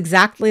 It's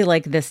exactly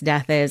like this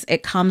death is.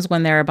 It comes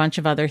when there are a bunch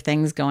of other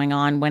things going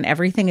on, when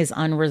everything is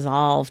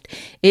unresolved.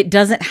 It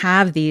doesn't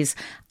have these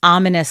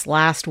ominous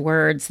last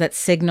words that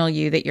signal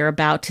you that you're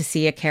about to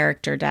see a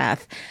character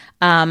death.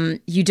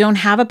 You don't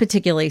have a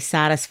particularly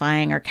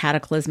satisfying or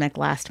cataclysmic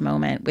last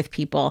moment with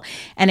people.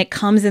 And it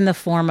comes in the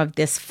form of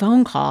this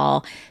phone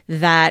call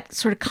that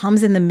sort of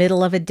comes in the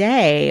middle of a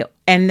day.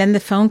 And then the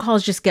phone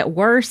calls just get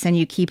worse. And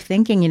you keep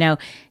thinking,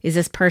 is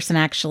this person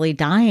actually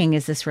dying?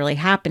 Is this really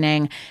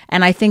happening?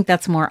 And I think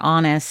that's more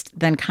honest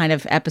than kind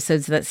of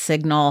episodes that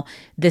signal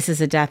this is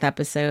a death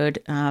episode.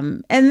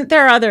 And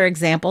there are other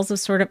examples of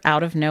sort of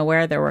out of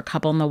nowhere. There were a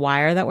couple in The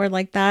Wire that were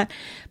like that.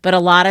 But a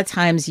lot of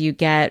times you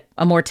get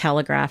a more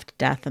telegraphed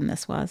death than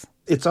this was.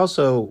 It's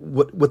also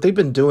what they've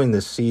been doing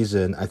this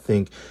season, I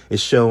think,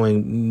 is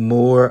showing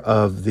more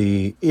of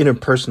the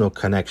interpersonal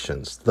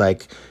connections.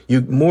 Like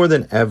more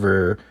than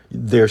ever,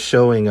 they're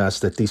showing us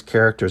that these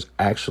characters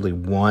actually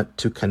want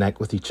to connect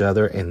with each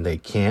other and they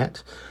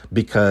can't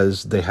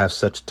because they have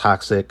such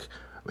toxic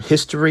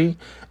history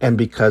and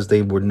because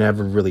they were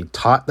never really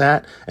taught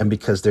that and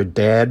because their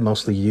dad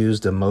mostly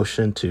used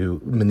emotion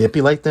to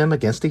manipulate them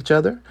against each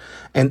other.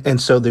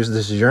 And so there's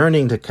this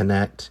yearning to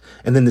connect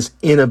and then this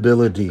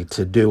inability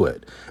to do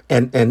it.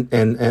 And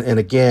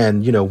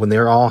again, when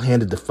they're all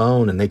handed the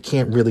phone and they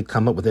can't really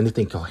come up with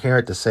anything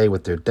coherent to say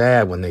with their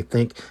dad when they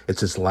think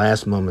it's his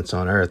last moments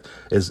on earth,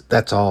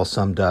 that's all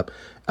summed up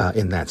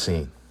in that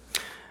scene.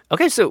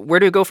 Okay, so where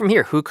do we go from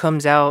here? Who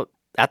comes out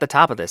at the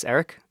top of this?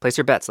 Eric, place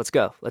your bets. Let's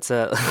go.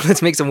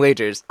 Let's make some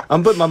wagers.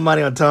 I'm putting my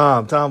money on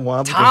Tom. Tom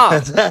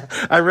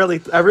Wambsgans. I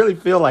really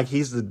feel like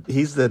he's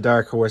the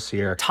dark horse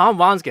here. Tom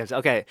Wambsgans.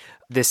 Okay,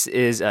 this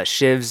is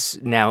Shiv's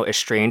now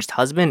estranged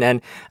husband,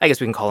 and I guess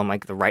we can call him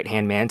like the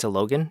right-hand man to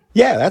Logan.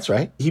 Yeah, that's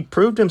right. He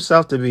proved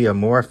himself to be a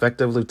more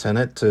effective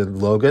lieutenant to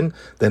Logan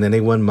than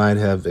anyone might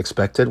have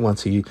expected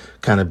once he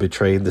kind of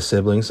betrayed the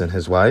siblings and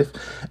his wife.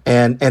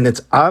 And it's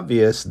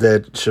obvious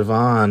that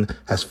Siobhan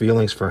has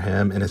feelings for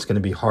him, and it's going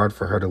to be hard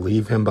for her to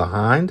leave him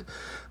behind.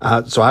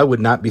 So I would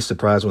not be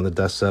surprised when the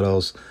dust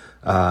settles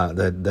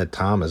that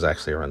Tom is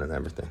actually running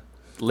everything.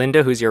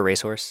 Linda, who's your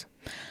racehorse?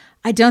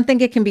 I don't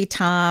think it can be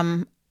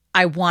Tom.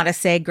 I want to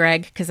say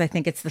Greg because I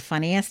think it's the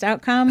funniest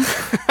outcome,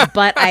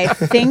 but I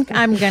think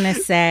I'm going to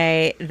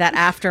say that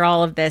after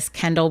all of this,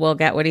 Kendall will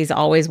get what he's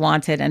always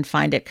wanted and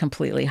find it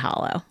completely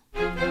hollow.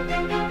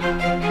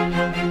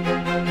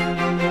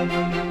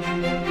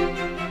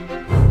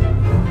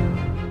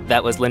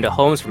 That was Linda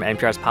Holmes from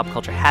NPR's Pop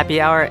Culture Happy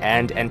Hour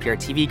and NPR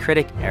TV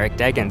critic Eric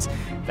Deggans.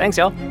 Thanks,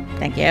 y'all.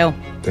 Thank you.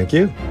 Thank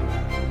you.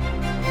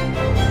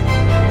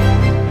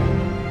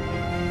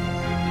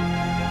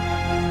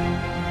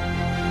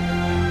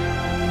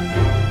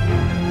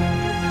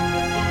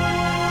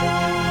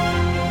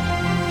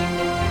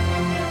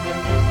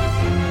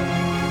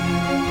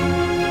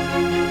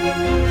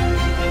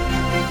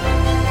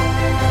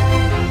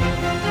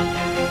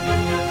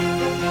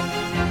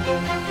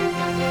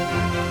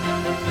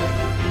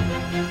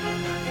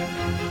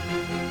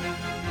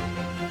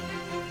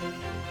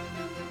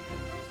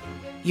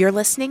 You're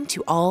listening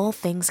to All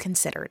Things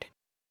Considered.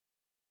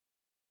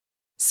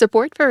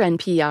 Support for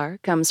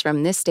NPR comes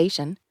from this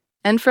station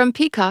and from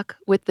Peacock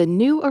with the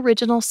new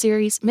original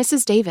series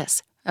Mrs.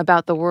 Davis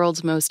about the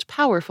world's most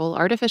powerful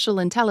artificial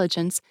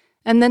intelligence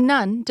and the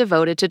nun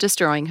devoted to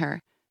destroying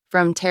her.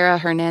 From Tara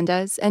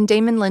Hernandez and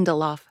Damon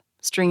Lindelof,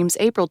 streams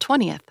April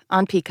 20th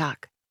on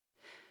Peacock.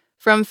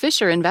 From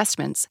Fisher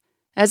Investments.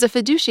 As a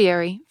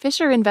fiduciary,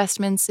 Fisher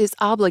Investments is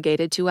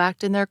obligated to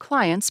act in their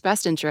client's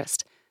best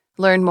interest.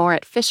 Learn more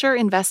at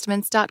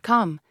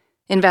fisherinvestments.com.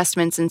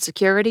 Investments in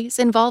securities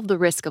involve the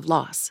risk of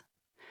loss.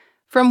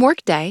 From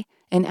Workday,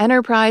 an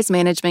enterprise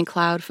management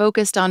cloud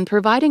focused on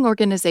providing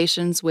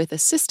organizations with a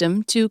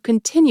system to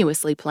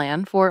continuously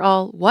plan for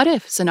all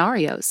what-if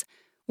scenarios.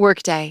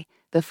 Workday,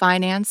 the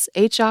finance,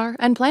 HR,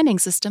 and planning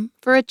system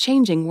for a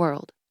changing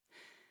world.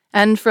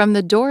 And from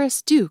the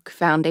Doris Duke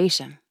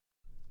Foundation.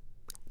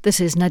 This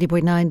is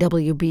 90.9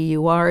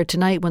 WBUR.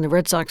 Tonight, when the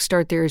Red Sox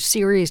start their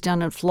series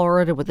down in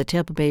Florida with the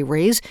Tampa Bay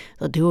Rays,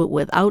 they'll do it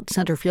without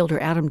center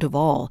fielder Adam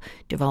Duvall.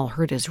 Duvall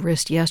hurt his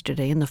wrist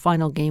yesterday in the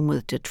final game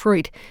with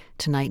Detroit.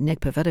 Tonight,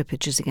 Nick Pivetta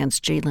pitches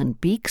against Jalen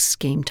Beeks.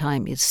 Game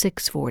time is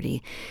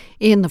 6:40.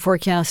 In the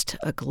forecast,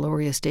 a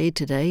glorious day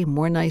today.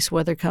 More nice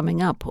weather coming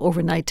up.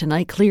 Overnight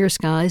tonight, clear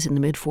skies in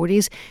the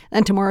mid-40s.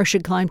 And tomorrow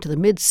should climb to the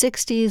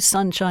mid-60s.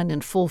 Sunshine in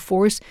full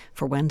force.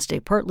 For Wednesday,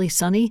 partly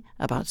sunny,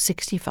 about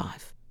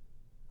 65.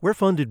 We're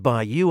funded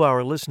by you,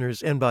 our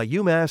listeners, and by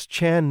UMass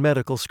Chan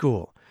Medical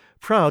School.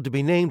 Proud to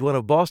be named one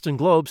of Boston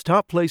Globe's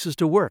top places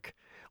to work.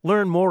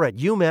 Learn more at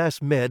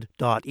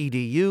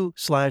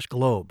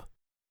umassmed.edu/globe.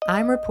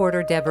 I'm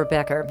reporter Deborah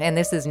Becker, and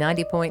this is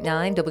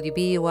 90.9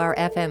 WBUR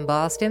FM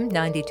Boston,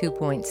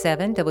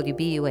 92.7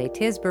 WBUA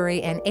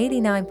Tisbury, and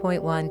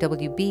 89.1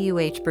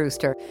 WBUH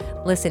Brewster.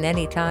 Listen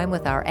anytime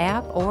with our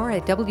app or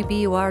at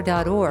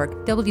WBUR.org.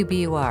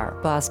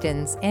 WBUR,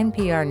 Boston's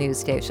NPR news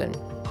station.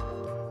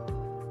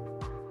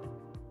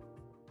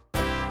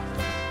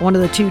 One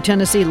of the two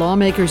Tennessee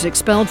lawmakers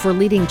expelled for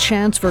leading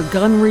chants for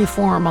gun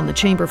reform on the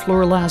chamber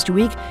floor last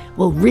week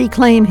will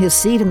reclaim his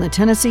seat in the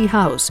Tennessee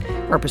House.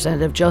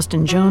 Representative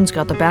Justin Jones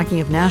got the backing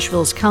of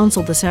Nashville's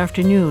council this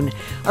afternoon.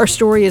 Our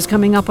story is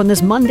coming up on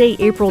this Monday,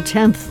 April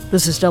 10th.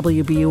 This is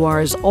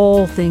WBUR's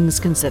All Things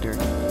Considered.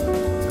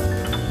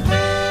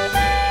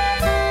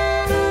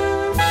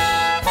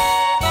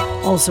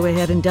 Also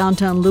ahead in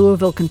downtown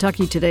Louisville,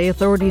 Kentucky today,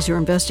 authorities are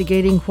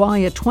investigating why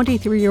a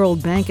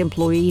 23-year-old bank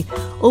employee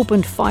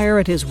opened fire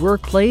at his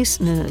workplace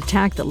in an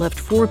attack that left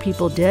 4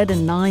 people dead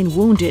and 9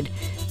 wounded.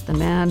 The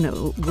man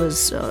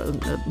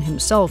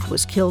himself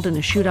was killed in a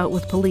shootout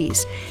with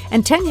police.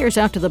 And 10 years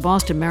after the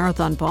Boston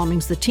Marathon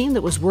bombings, the team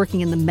that was working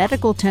in the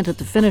medical tent at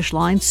the finish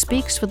line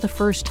speaks for the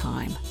first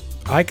time.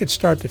 I could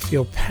start to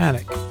feel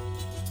panic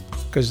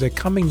because they're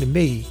coming to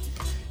me.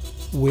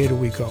 Where do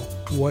we go?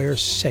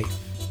 Where's safe?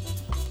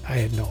 I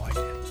had no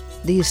idea.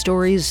 These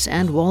stories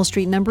and Wall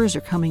Street numbers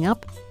are coming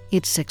up.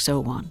 It's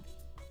 6:01.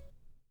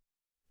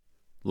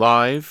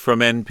 Live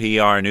from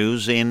NPR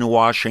News in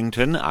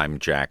Washington, I'm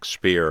Jack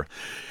Speer.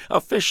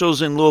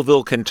 Officials in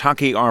Louisville,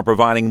 Kentucky are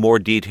providing more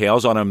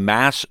details on a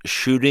mass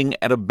shooting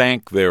at a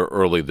bank there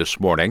early this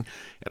morning.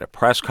 At a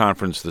press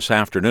conference this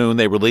afternoon,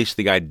 they released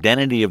the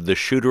identity of the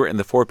shooter and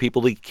the 4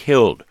 people he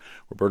killed.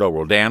 Roberto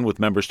Roldan with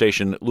member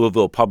station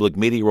Louisville Public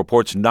Media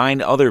reports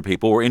 9 other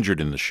people were injured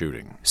in the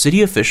shooting.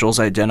 City officials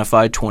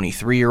identified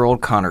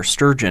 23-year-old Connor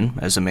Sturgeon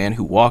as a man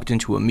who walked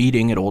into a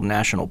meeting at Old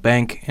National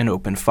Bank and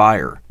opened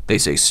fire. They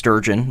say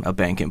Sturgeon, a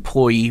bank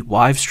employee,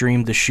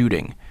 live-streamed the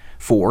shooting.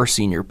 4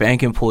 senior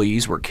bank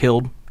employees were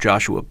killed: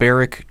 Joshua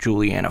Barrick,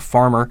 Juliana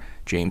Farmer,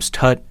 James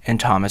Tutt, and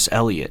Thomas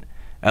Elliott.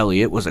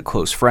 Elliott was a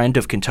close friend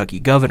of Kentucky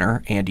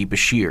Governor Andy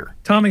Beshear.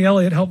 Tommy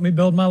Elliott helped me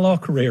build my law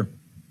career.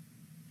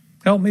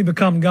 Helped me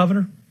become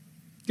governor,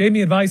 gave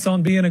me advice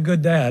on being a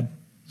good dad.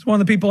 It's one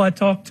of the people I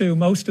talk to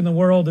most in the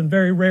world, and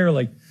very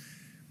rarely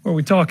were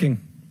we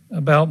talking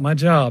about my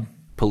job.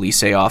 Police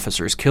say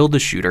officers killed the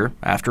shooter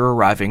after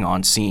arriving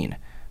on scene.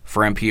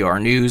 For NPR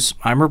News,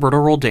 I'm Roberto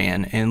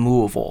Roldan in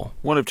Louisville.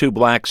 One of two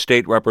black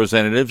state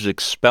representatives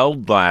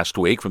expelled last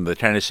week from the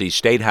Tennessee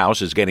State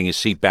House is getting his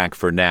seat back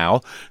for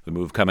now. The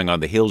move coming on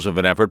the heels of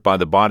an effort by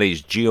the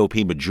body's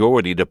GOP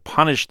majority to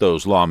punish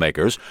those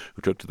lawmakers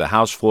who took to the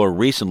House floor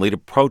recently to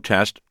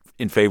protest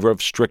in favor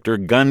of stricter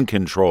gun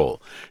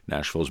control.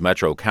 Nashville's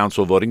Metro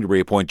Council voting to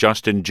reappoint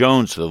Justin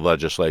Jones to the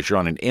legislature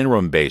on an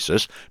interim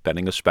basis,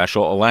 pending a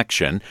special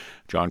election.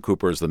 John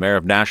Cooper is the mayor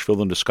of Nashville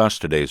and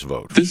discussed today's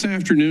vote. This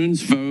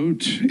afternoon's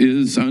vote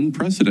is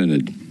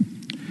unprecedented,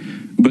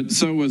 but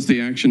so was the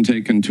action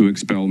taken to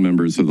expel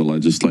members of the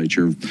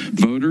legislature.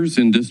 Voters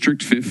in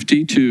District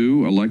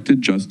 52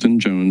 elected Justin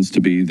Jones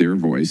to be their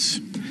voice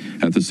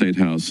at the State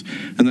House,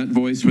 and that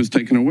voice was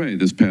taken away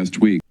this past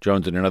week.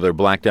 Jones and another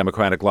black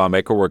Democratic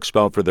lawmaker were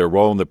expelled for their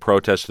role in the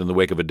protest in the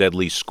wake of a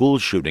deadly school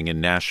shooting in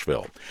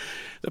Nashville.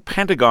 The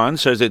Pentagon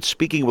says it's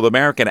speaking with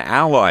American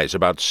allies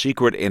about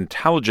secret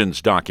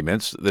intelligence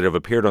documents that have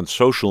appeared on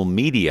social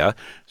media.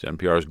 As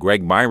NPR's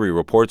Greg Myrie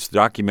reports, the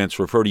documents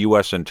refer to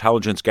U.S.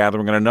 intelligence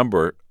gathering on a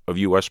number of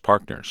U.S.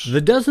 partners.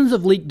 The dozens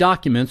of leaked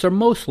documents are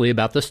mostly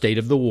about the state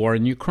of the war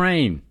in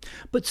Ukraine,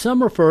 but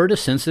some refer to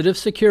sensitive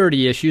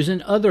security issues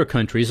in other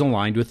countries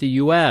aligned with the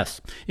U.S.,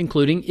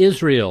 including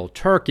Israel,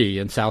 Turkey,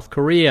 and South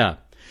Korea.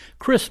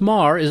 Chris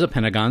Marr is a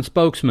Pentagon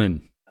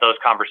spokesman. Those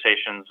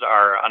conversations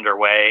are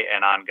underway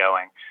and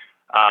ongoing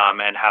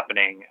and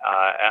happening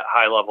at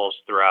high levels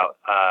throughout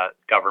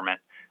government,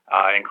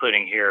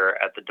 including here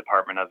at the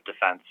Department of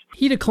Defense.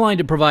 He declined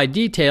to provide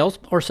details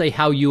or say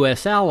how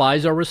U.S.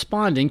 allies are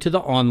responding to the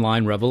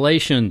online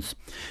revelations.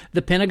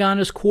 The Pentagon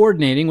is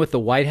coordinating with the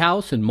White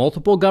House and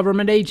multiple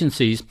government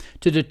agencies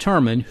to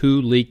determine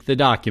who leaked the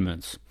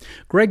documents.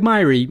 Greg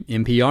Myrie,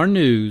 NPR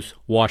News,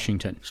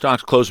 Washington.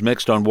 Stocks closed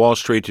mixed on Wall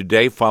Street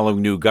today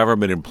following new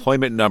government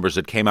employment numbers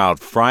that came out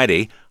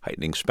Friday,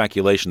 heightening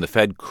speculation the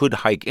Fed could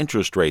hike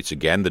interest rates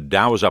again. The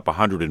Dow is up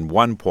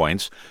 101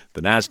 points.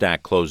 The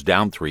Nasdaq closed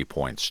down 3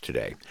 points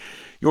today.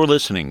 You're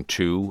listening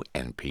to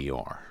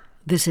NPR.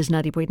 This is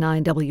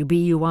 90.9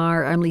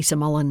 WBUR. I'm Lisa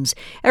Mullins.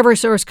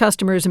 Eversource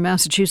customers in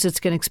Massachusetts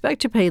can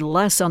expect to pay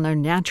less on their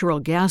natural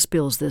gas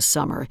bills this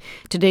summer.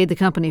 Today, the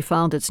company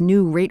filed its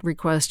new rate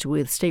request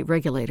with state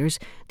regulators.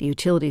 The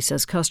utility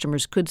says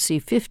customers could see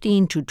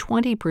 15 to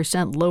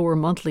 20% lower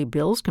monthly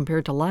bills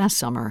compared to last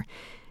summer.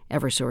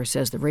 Eversource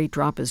says the rate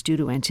drop is due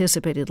to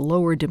anticipated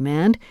lower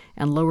demand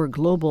and lower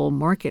global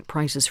market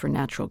prices for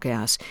natural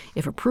gas.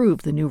 If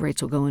approved, the new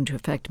rates will go into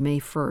effect May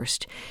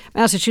 1st.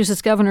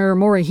 Massachusetts Governor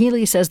Maura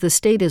Healey says the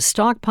state is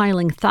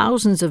stockpiling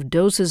thousands of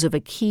doses of a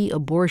key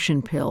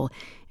abortion pill.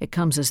 It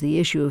comes as the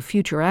issue of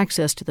future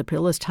access to the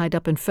pill is tied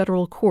up in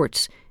federal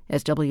courts,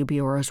 as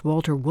WBUR's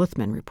Walter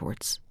Wuthman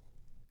reports.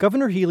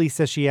 Governor Healey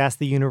says she asked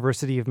the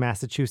University of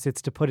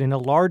Massachusetts to put in a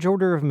large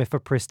order of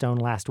mifepristone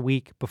last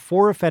week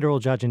before a federal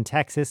judge in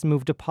Texas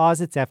moved to pause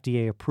its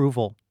FDA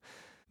approval.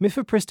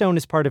 Mifepristone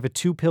is part of a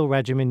 2-pill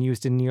regimen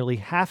used in nearly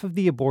half of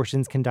the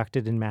abortions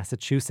conducted in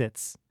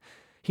Massachusetts.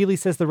 Healey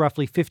says the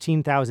roughly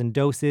 15,000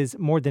 doses,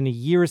 more than a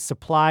year's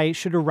supply,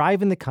 should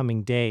arrive in the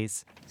coming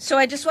days. So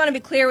I just want to be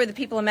clear with the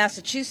people of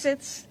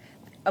Massachusetts.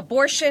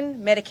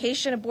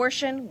 Medication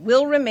abortion,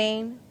 will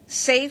remain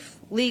safe,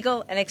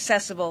 legal, and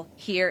accessible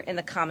here in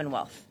the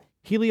Commonwealth.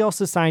 Healey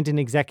also signed an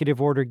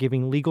executive order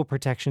giving legal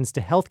protections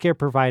to healthcare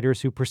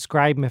providers who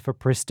prescribe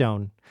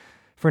mifepristone.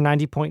 For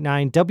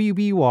 90.9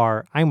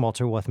 WBUR, I'm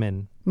Walter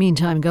Wuthman.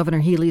 Meantime, Governor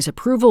Healey's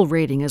approval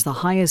rating is the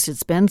highest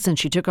it's been since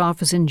she took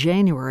office in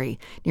January.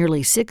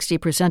 Nearly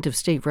 60% of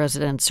state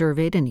residents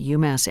surveyed in a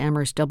UMass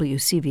Amherst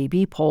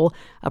WCVB poll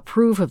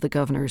approve of the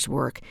governor's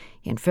work.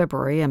 In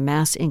February, a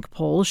Mass Inc.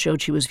 poll showed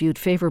she was viewed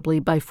favorably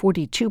by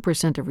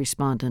 42% of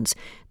respondents.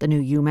 The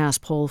new UMass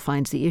poll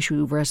finds the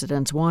issue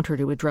residents want her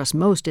to address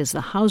most is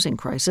the housing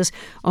crisis.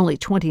 Only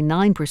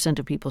 29%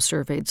 of people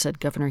surveyed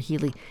said Governor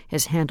Healey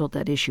has handled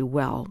that issue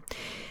well.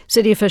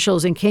 City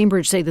officials in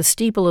Cambridge say the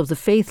steeple of the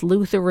Faith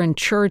Lutheran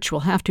Church will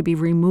have to be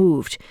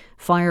removed.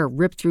 Fire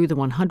ripped through the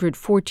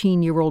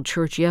 114-year-old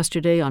church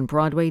yesterday on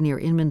Broadway near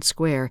Inman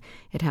Square.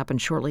 It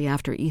happened shortly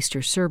after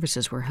Easter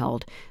services were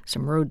held.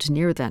 Some roads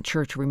near that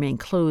church remain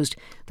closed.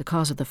 The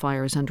cause of the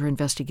fire is under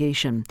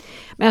investigation.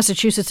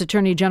 Massachusetts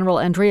Attorney General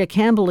Andrea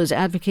Campbell is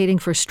advocating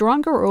for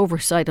stronger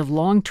oversight of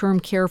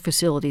long-term care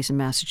facilities in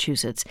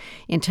Massachusetts.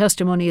 In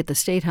testimony at the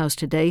State House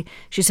today,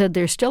 she said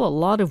there's still a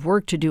lot of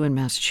work to do in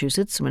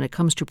Massachusetts when it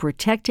comes to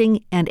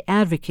protecting and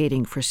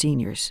advocating for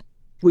seniors.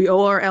 We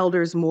owe our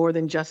elders more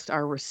than just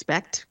our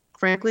respect,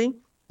 frankly.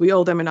 We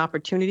owe them an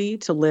opportunity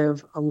to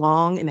live a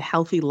long and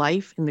healthy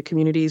life in the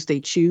communities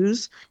they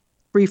choose,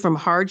 free from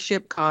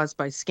hardship caused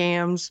by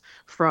scams,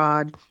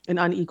 fraud, and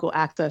unequal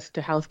access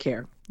to health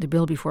care. The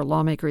bill before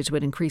lawmakers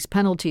would increase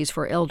penalties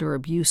for elder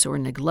abuse or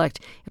neglect.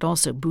 It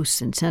also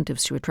boosts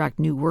incentives to attract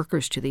new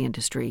workers to the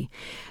industry.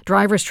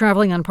 Drivers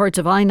traveling on parts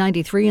of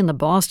I-93 in the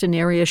Boston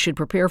area should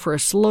prepare for a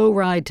slow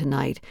ride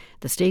tonight.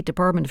 The State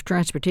Department of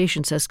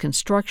Transportation says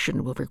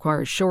construction will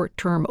require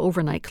short-term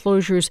overnight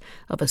closures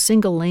of a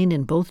single lane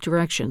in both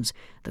directions.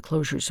 The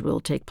closures will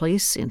take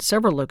place in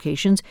several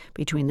locations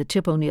between the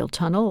Tip O'Neill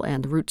Tunnel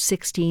and the Route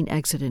 16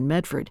 exit in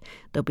Medford.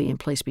 They'll be in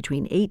place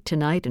between 8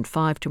 tonight and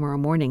 5 tomorrow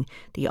morning.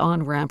 The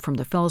on-ramp from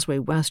the Fellsway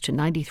West to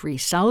 93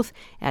 South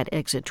at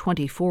exit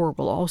 24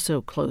 will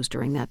also close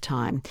during that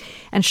time.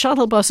 And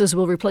shuttle buses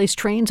will replace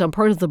trains on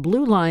part of the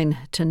Blue Line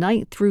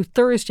tonight through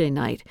Thursday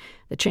night.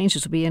 The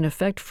changes will be in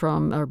effect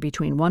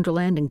between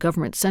Wonderland and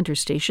Government Center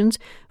stations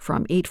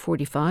from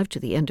 8:45 to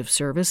the end of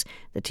service.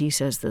 The T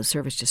says the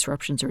service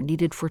disruptions are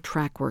needed for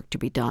track work to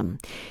be done.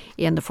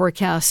 In the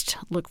forecast,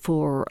 look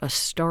for a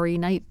starry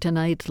night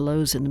tonight,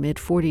 lows in the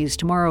mid-40s.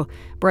 Tomorrow,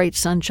 bright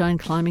sunshine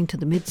climbing to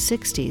the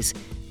mid-60s.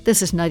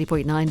 This is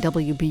 90.9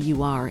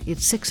 WBUR.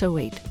 It's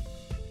 6:08.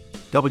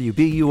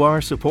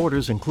 WBUR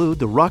supporters include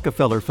the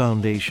Rockefeller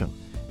Foundation,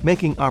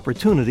 making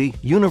opportunity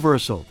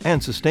universal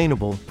and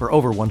sustainable for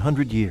over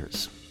 100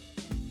 years.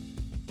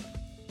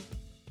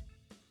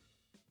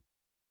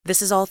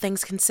 This is All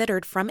Things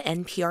Considered from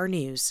NPR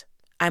News.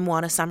 I'm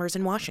Juana Summers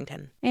in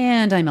Washington.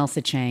 And I'm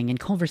Elsa Chang in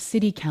Culver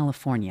City,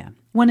 California.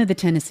 One of the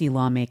Tennessee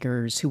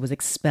lawmakers who was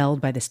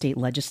expelled by the state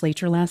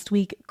legislature last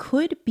week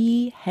could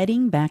be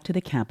heading back to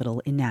the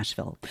Capitol in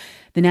Nashville.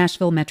 The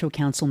Nashville Metro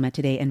Council met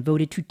today and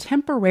voted to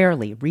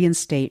temporarily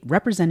reinstate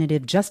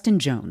Representative Justin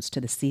Jones to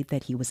the seat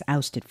that he was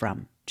ousted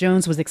from.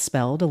 Jones was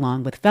expelled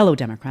along with fellow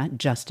Democrat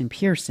Justin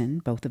Pearson.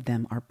 Both of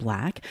them are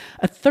black.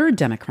 A third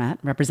Democrat,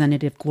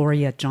 Representative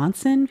Gloria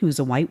Johnson, who's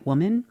a white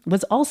woman,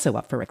 was also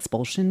up for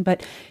expulsion,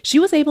 but she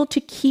was able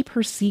to keep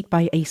her seat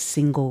by a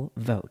single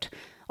vote.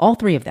 All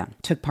three of them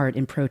took part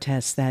in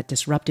protests that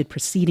disrupted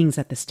proceedings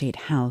at the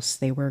state house.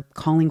 They were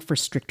calling for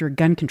stricter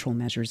gun control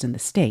measures in the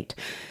state.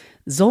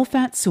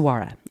 Zulfat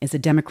Suara is a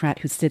Democrat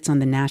who sits on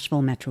the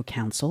Nashville Metro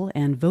Council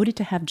and voted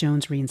to have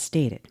Jones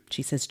reinstated.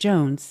 She says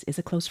Jones is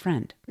a close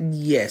friend.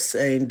 Yes,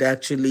 and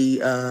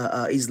actually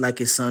he's like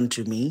a son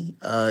to me.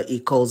 He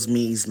calls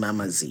me his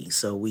Mama Z.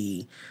 So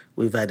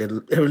we've had a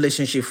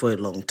relationship for a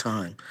long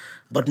time.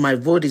 But my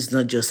vote is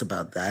not just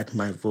about that.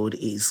 My vote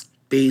is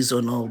based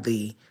on all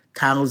the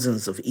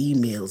thousands of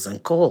emails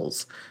and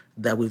calls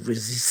that we've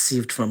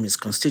received from his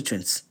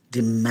constituents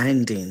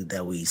demanding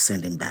that we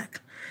send him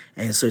back.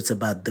 And so it's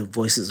about the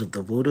voices of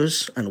the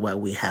voters and why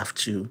we have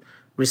to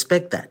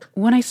respect that.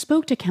 When I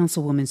spoke to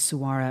Councilwoman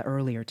Suara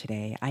earlier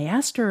today, I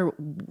asked her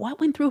what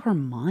went through her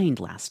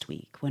mind last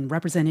week when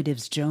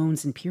Representatives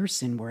Jones and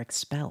Pearson were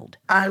expelled.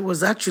 I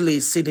was actually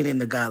sitting in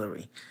the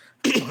gallery.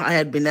 I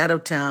had been out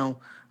of town.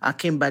 I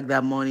came back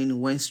that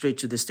morning, went straight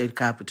to the state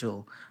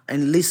capitol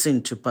and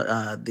listened to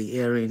the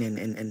hearing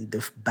and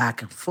the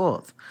back and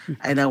forth.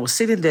 And I was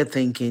sitting there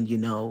thinking,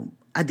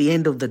 at the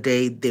end of the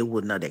day, they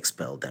would not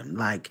expel them.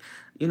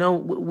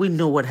 We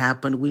know what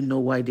happened. We know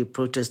why they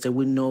protested.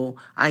 We know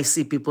I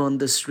see people on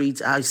the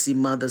streets. I see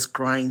mothers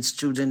crying,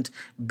 students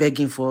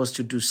begging for us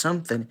to do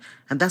something.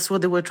 And that's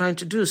what they were trying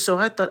to do. So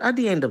I thought at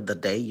the end of the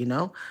day,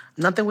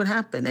 nothing would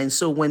happen. And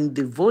so when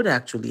the vote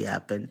actually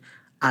happened,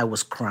 I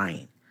was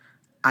crying.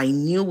 I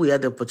knew we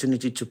had the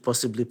opportunity to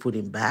possibly put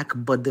him back,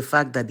 but the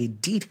fact that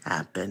it did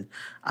happen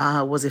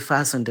was a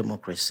farce on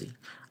democracy.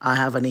 I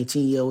have an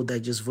 18-year-old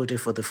that just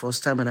voted for the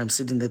first time, and I'm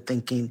sitting there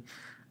thinking,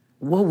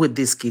 what would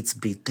these kids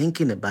be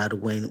thinking about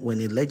when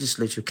a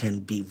legislature can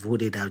be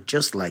voted out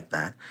just like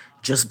that,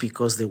 just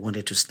because they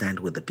wanted to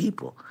stand with the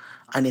people?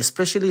 And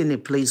especially in a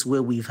place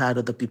where we've had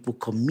other people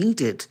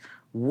committed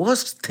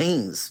worse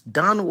things,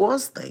 done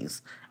worse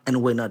things,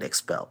 and were not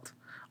expelled.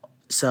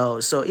 So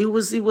it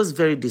was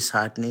very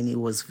disheartening. It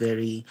was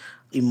very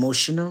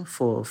emotional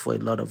for a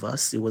lot of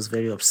us. It was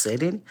very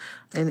upsetting,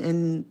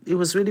 and it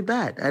was really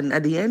bad. And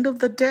at the end of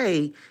the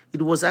day,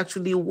 it was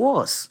actually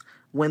worse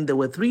when there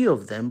were three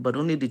of them, but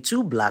only the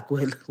two black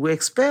were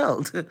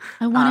expelled.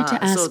 I wanted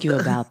to ask you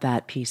about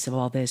that piece of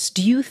all this.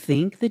 Do you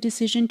think the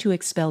decision to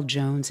expel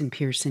Jones and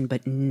Pearson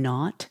but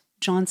not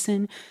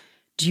Johnson,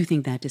 do you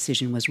think that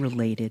decision was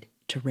related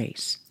to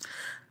race?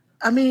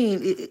 I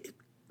mean,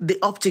 the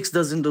optics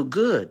doesn't look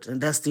good, and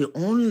that's the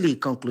only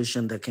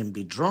conclusion that can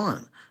be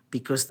drawn,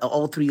 because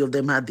all three of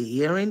them had the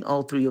hearing,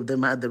 all three of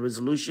them had the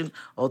resolution,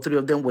 all three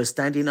of them were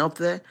standing up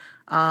there.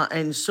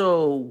 And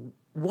so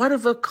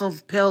whatever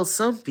compels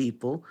some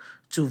people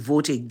to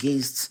vote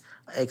against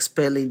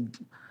expelling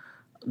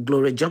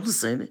Gloria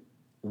Johnson,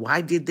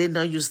 why did they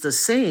not use the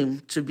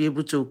same to be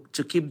able to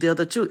keep the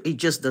other two? It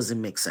just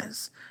doesn't make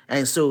sense.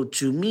 And so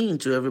to me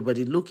and to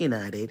everybody looking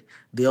at it,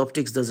 the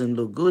optics doesn't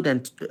look good.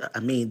 And I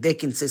mean, they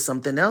can say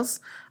something else,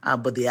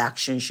 but the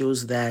action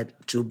shows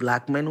that two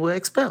black men were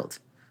expelled.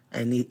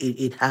 And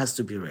it has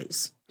to be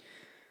race.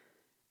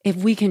 If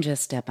we can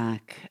just step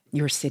back,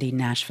 your city,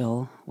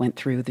 Nashville, went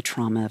through the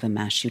trauma of a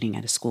mass shooting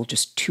at a school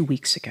just 2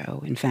 weeks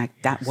ago. In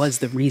fact, that was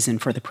the reason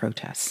for the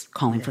protests,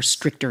 calling for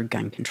stricter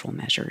gun control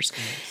measures.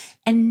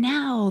 And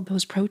now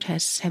those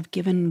protests have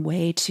given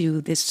way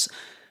to this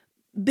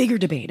bigger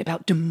debate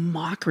about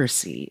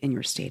democracy in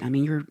your state. I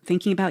mean, you're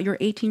thinking about your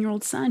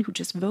 18-year-old son who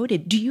just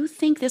voted. Do you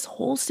think this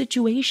whole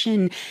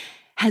situation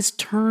has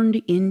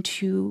turned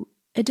into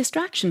a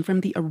distraction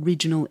from the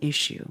original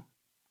issue,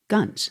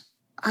 guns?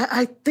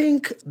 I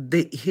think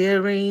the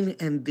hearing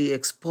and the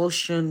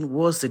expulsion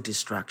was a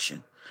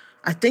distraction.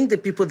 I think the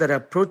people that are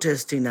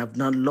protesting have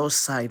not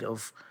lost sight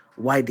of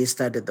why they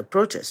started the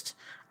protest.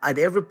 At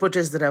every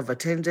protest that I've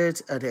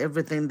attended, at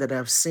everything that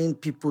I've seen,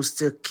 people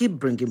still keep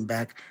bringing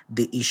back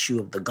the issue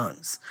of the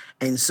guns.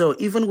 And so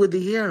even with the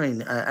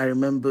hearing, I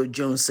remember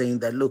Jones saying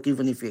that, look,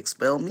 even if you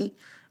expel me,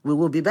 we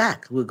will be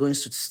back. We're going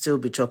to still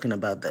be talking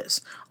about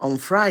this. On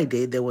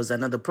Friday, there was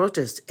another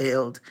protest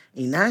held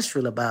in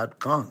Nashville about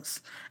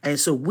guns. And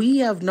so we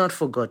have not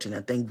forgotten.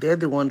 I think they're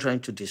the one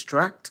trying to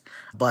distract,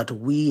 but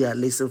we are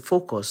laser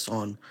focused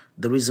on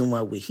the reason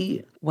why we're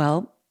here.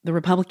 Well, the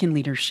Republican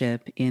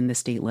leadership in the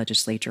state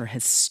legislature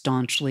has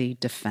staunchly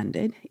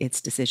defended its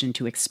decision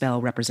to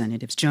expel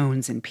Representatives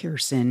Jones and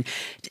Pearson.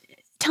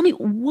 Tell me,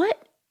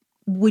 what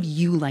would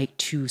you like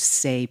to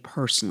say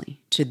personally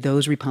to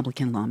those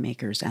Republican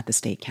lawmakers at the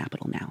state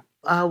capitol now?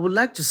 I would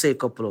like to say a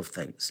couple of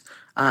things.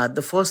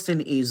 The first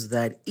thing is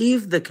that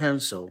if the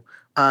council,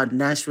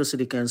 Nashville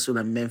City Council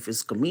and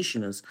Memphis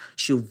commissioners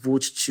should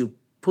vote to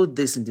put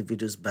these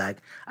individuals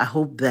back, I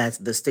hope that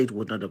the state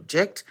would not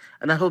object,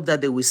 and I hope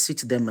that they will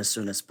seat them as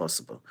soon as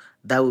possible.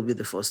 That would be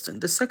the first thing.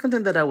 The second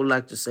thing that I would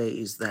like to say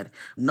is that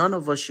none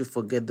of us should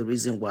forget the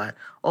reason why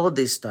all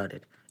this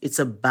started. It's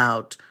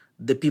about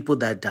the people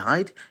that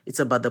died. It's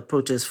about the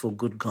protest for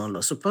good gun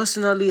law. So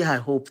personally, I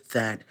hope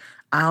that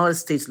our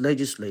state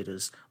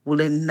legislators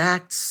will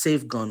enact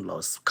safe gun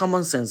laws,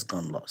 common sense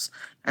gun laws.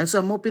 And so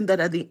I'm hoping that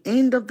at the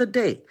end of the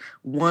day,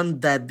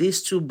 one, that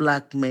these two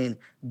black men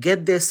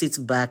get their seats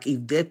back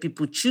if their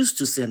people choose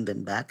to send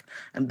them back.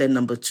 And then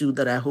number two,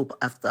 that I hope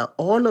after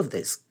all of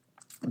this,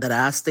 that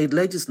our state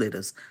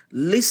legislators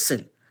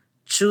listen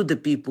to the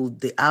people,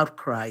 the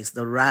outcries,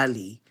 the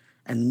rally,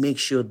 and make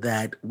sure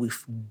that we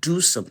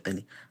do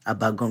something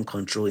about gun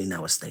control in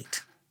our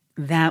state.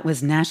 That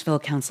was Nashville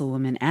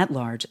Councilwoman at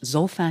Large,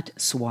 Zulfat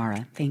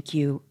Suara. Thank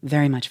you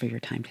very much for your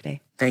time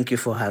today. Thank you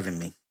for having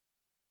me.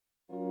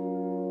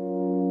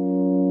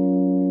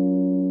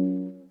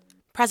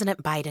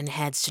 President Biden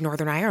heads to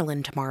Northern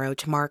Ireland tomorrow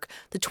to mark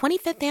the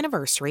 25th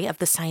anniversary of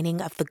the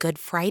signing of the Good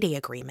Friday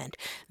Agreement.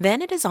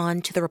 Then it is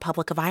on to the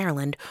Republic of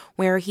Ireland,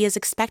 where he is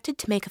expected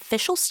to make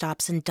official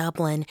stops in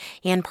Dublin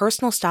and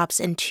personal stops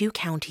in 2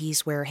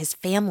 counties where his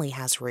family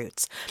has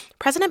roots.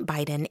 President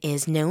Biden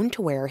is known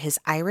to wear his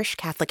Irish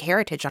Catholic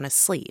heritage on his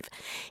sleeve.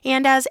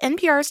 And as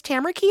NPR's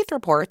Tamara Keith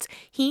reports,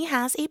 he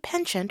has a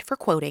penchant for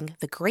quoting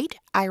the great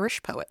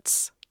Irish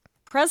poets.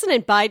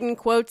 President Biden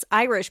quotes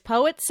Irish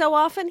poets so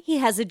often he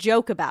has a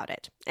joke about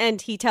it.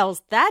 And he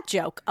tells that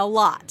joke a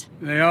lot.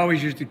 They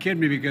always used to kid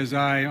me because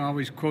I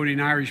always quoting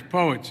Irish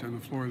poets on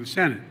the floor of the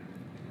Senate.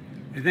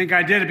 They think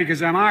I did it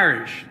because I'm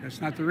Irish.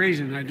 That's not the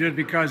reason. I did it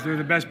because they're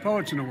the best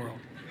poets in the world.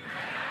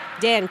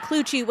 Dan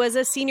Clucci was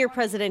a senior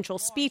presidential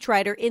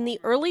speechwriter in the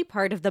early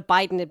part of the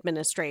Biden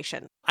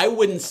administration. I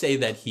wouldn't say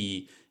that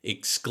he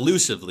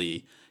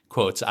exclusively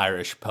quotes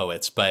Irish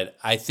poets, but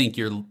I think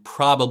you're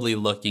probably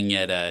looking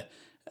at a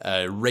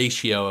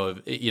ratio of,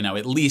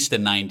 at least a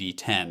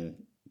 90-10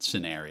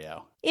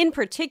 scenario. In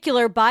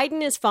particular,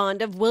 Biden is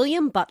fond of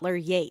William Butler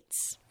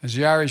Yeats. As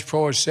the Irish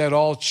poet said,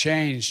 all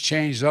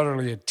changed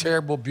utterly. A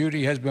terrible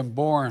beauty has been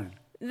born.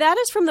 That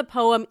is from the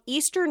poem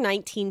Easter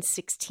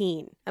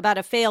 1916, about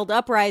a failed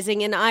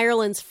uprising in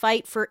Ireland's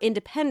fight for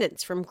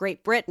independence from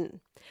Great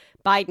Britain.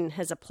 Biden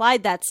has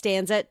applied that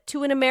stanza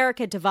to an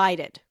America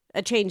divided,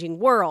 a changing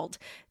world,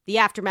 the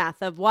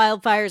aftermath of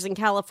wildfires in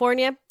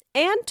California,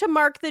 and to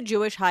mark the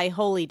Jewish High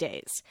Holy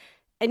Days.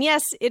 And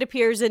yes, it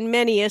appears in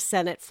many a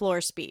Senate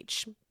floor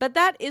speech. But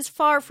that is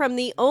far from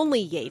the only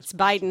Yeats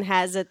Biden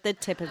has at the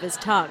tip of his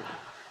tongue.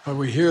 But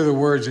we hear the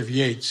words of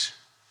Yeats.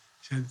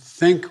 He said,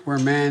 think where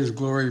man's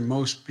glory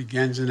most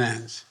begins and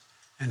ends,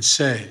 and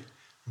say,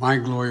 my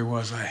glory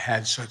was I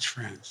had such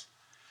friends.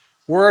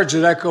 Words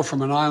that echo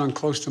from an island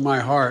close to my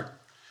heart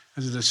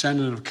as a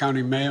descendant of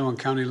County Mayo and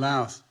County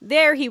Louth.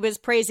 There he was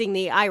praising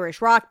the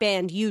Irish rock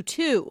band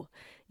U2.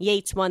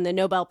 Yeats won the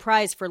Nobel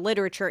Prize for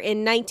Literature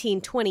in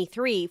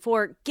 1923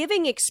 for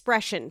giving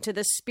expression to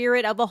the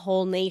spirit of a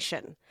whole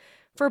nation.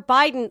 For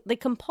Biden, the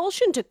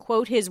compulsion to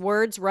quote his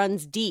words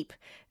runs deep,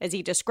 as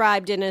he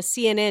described in a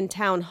CNN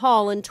town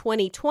hall in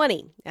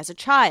 2020. As a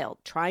child,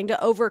 trying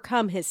to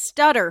overcome his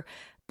stutter,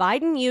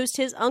 Biden used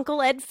his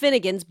Uncle Ed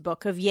Finnegan's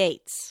Book of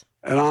Yeats.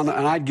 And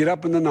I'd get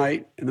up in the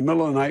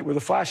middle of the night with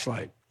a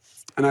flashlight,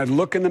 and I'd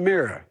look in the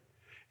mirror,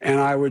 and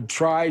I would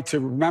try to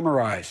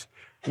memorize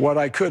what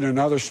I could in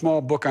another small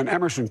book on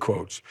Emerson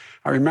quotes.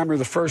 I remember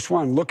the first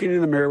one, looking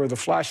in the mirror with a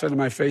flashlight in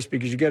my face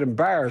because you get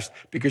embarrassed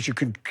because you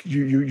can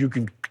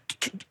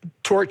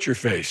torch your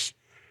face,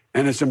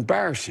 and it's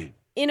embarrassing.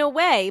 In a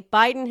way,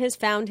 Biden has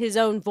found his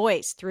own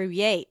voice through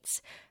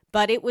Yeats.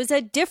 But it was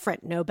a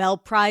different Nobel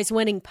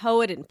Prize-winning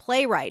poet and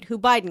playwright who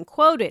Biden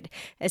quoted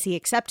as he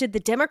accepted the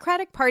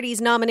Democratic Party's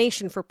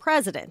nomination for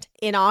president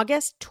in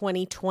August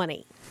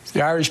 2020.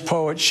 The Irish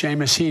poet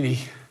Seamus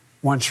Heaney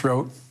once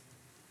wrote,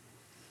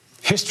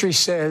 history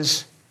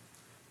says,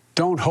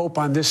 don't hope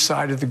on this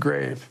side of the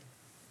grave,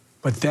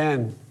 but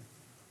then,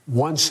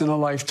 once in a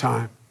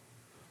lifetime,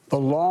 the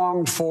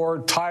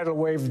longed-for tidal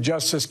wave of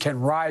justice can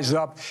rise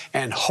up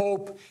and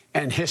hope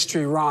and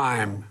history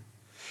rhyme.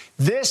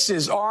 This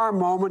is our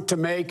moment to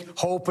make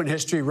hope and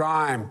history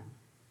rhyme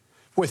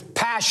with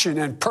passion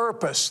and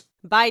purpose.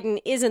 Biden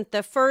isn't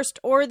the first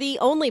or the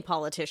only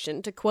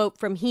politician to quote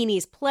from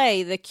Heaney's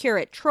play, The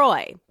Curate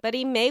Troy, but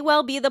he may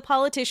well be the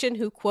politician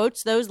who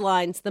quotes those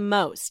lines the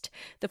most.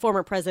 The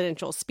former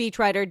presidential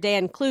speechwriter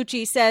Dan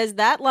Clucci says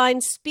that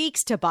line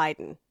speaks to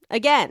Biden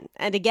again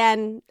and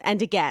again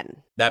and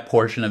again. That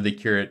portion of The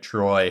Curate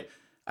Troy,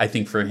 I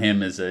think for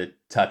him is a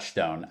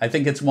touchstone. I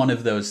think it's one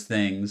of those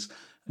things.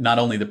 Not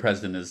only the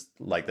president is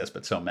like this,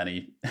 but so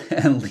many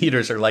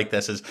leaders are like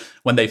this, is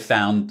when they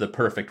found the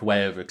perfect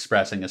way of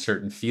expressing a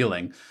certain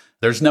feeling,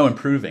 there's no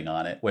improving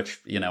on it, which,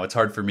 it's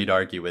hard for me to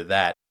argue with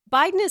that.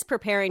 Biden is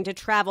preparing to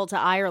travel to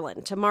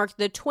Ireland to mark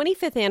the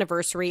 25th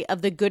anniversary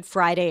of the Good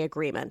Friday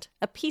Agreement,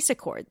 a peace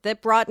accord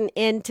that brought an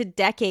end to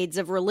decades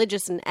of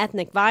religious and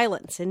ethnic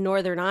violence in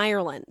Northern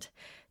Ireland.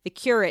 The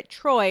Curate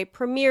Troy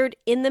premiered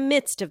in the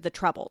midst of the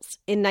Troubles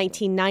in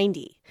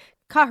 1990.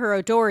 Cahir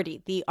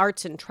O'Doherty, the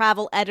arts and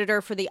travel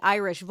editor for the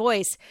Irish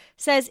Voice,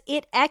 says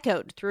it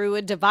echoed through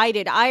a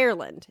divided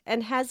Ireland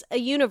and has a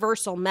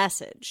universal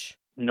message.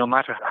 No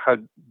matter how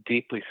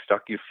deeply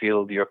stuck you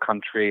feel your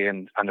country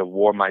and a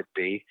war might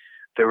be,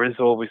 there is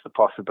always the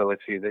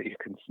possibility that you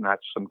can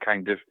snatch some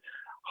kind of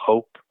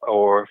hope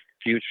or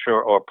future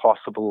or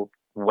possible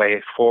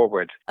way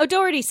forward.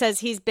 O'Doherty says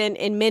he's been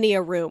in many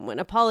a room when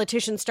a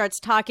politician starts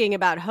talking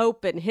about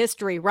hope and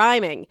history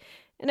rhyming,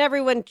 and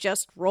everyone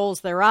just rolls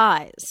their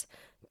eyes.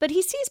 But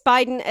he sees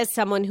Biden as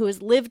someone who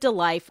has lived a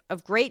life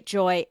of great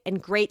joy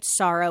and great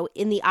sorrow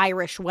in the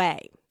Irish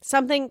way,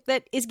 something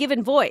that is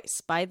given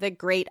voice by the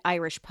great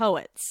Irish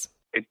poets.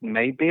 It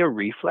may be a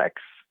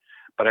reflex,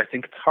 but I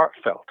think it's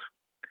heartfelt.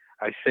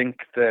 I think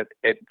that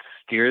it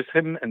steers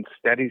him and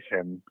steadies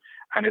him,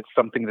 and it's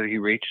something that he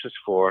reaches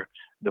for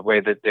the way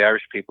that the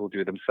Irish people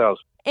do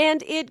themselves.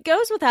 And it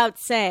goes without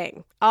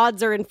saying,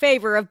 odds are in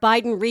favor of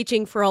Biden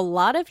reaching for a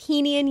lot of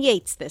Heaney and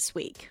Yates this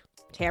week.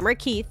 Tamara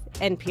Keith,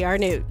 NPR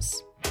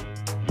News.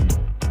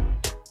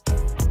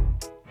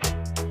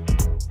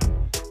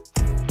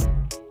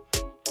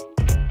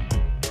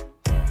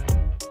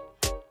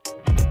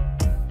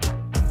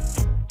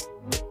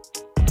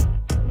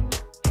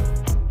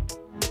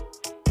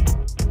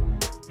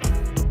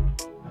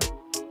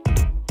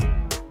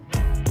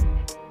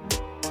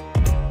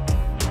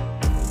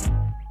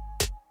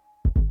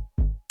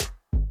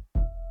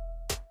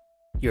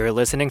 You're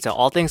listening to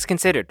All Things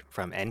Considered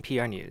from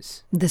NPR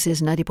News. This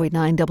is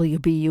 90.9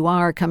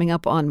 WBUR. Coming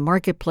up on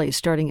Marketplace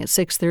starting at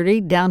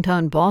 6:30.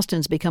 Downtown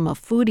Boston's become a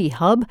foodie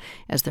hub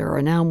as there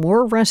are now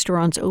more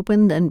restaurants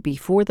open than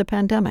before the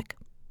pandemic.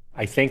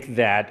 I think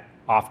that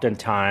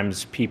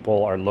oftentimes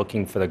people are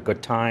looking for the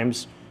good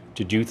times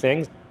to do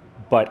things,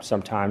 but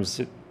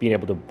sometimes being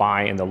able to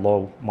buy in the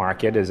low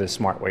market is a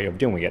smart way of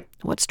doing it.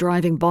 What's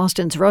driving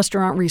Boston's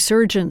restaurant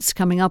resurgence?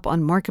 Coming up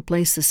on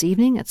Marketplace this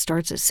evening. It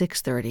starts at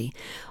 6:30.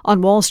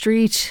 On Wall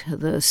Street,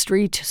 the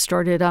street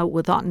started out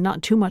with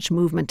not too much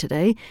movement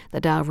today. The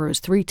Dow rose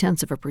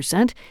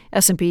 0.3%.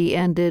 S&P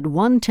ended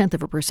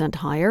 0.1%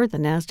 higher. The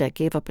Nasdaq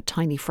gave up a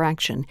tiny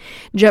fraction.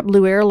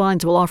 JetBlue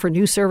Airlines will offer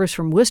new service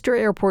from Worcester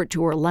Airport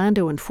to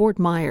Orlando and Fort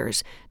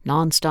Myers.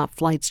 Non-stop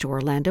flights to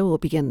Orlando will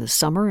begin this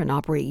summer and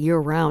operate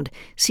year-round.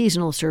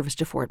 Seasonal service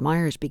to Fort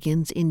Myers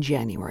begins in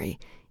January.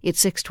 It's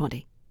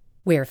 6:20.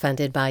 We're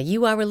funded by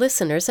you, our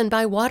listeners, and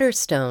by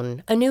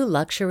Waterstone, a new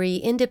luxury,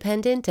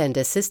 independent, and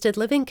assisted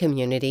living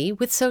community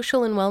with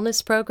social and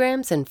wellness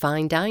programs and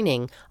fine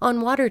dining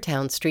on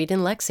Watertown Street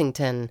in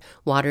Lexington,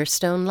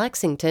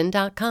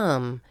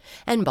 waterstonelexington.com.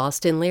 And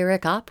Boston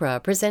Lyric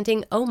Opera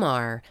presenting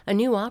Omar, a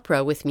new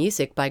opera with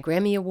music by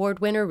Grammy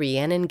Award winner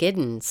Rhiannon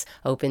Giddens.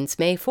 Opens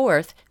May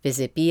 4th.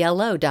 Visit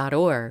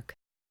BLO.org.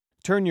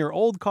 Turn your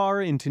old car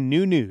into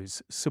new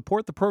news.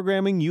 Support the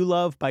programming you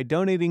love by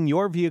donating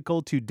your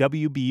vehicle to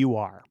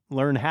WBUR.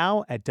 Learn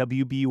how at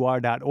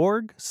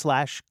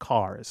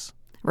WBUR.org/cars.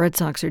 Red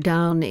Sox are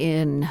down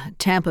in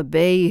Tampa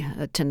Bay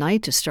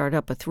tonight to start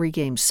up a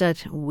 3-game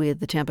set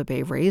with the Tampa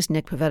Bay Rays.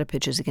 Nick Pivetta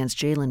pitches against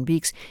Jalen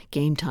Beeks.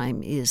 Game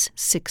time is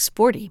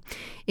 6:40.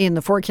 In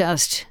the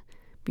forecast,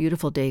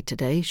 beautiful day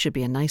today. Should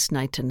be a nice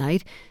night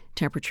tonight.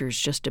 Temperatures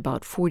just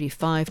about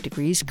 45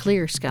 degrees,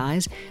 clear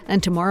skies.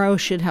 And tomorrow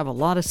should have a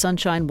lot of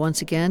sunshine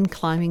once again,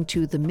 climbing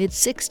to the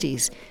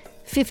mid-60s.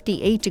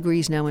 58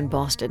 degrees now in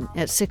Boston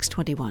at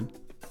 6:21.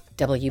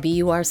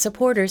 WBUR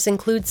supporters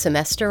include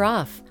Semester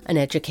Off, an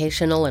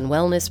educational and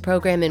wellness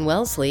program in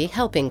Wellesley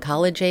helping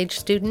college-age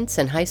students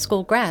and high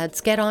school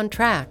grads get on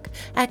track.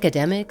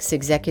 Academics,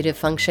 executive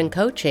function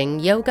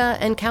coaching, yoga,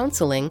 and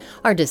counseling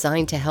are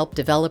designed to help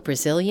develop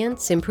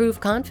resilience,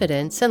 improve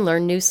confidence, and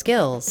learn new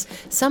skills.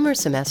 Summer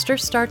semester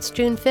starts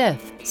June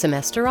 5th.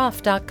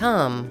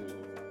 SemesterOff.com.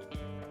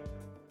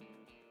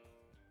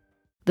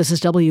 This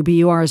is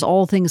WBUR's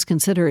All Things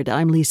Considered.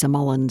 I'm Lisa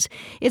Mullins.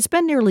 It's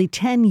been nearly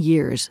 10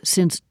 years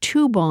since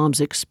 2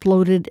 bombs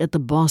exploded at the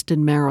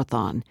Boston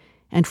Marathon.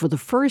 And for the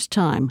first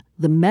time,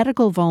 the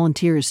medical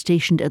volunteers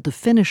stationed at the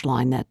finish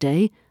line that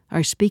day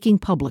are speaking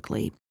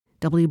publicly.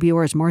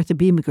 WBUR's Martha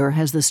Beemiger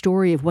has the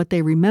story of what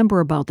they remember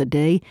about the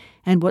day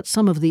and what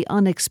some of the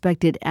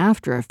unexpected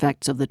after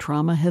effects of the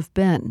trauma have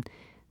been.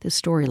 This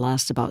story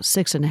lasts about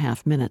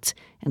 6.5 minutes,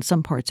 and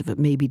some parts of it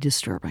may be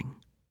disturbing.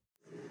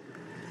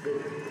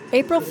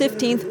 April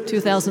 15th,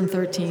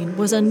 2013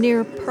 was a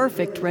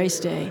near-perfect race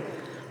day.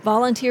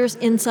 Volunteers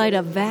inside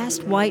a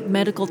vast white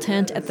medical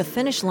tent at the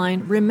finish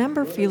line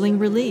remember feeling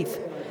relief.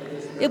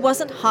 It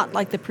wasn't hot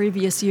like the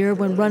previous year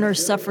when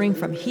runners suffering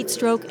from heat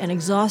stroke and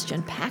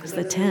exhaustion packed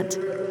the tent.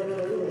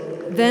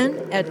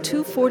 Then, at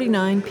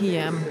 2:49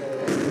 p.m.,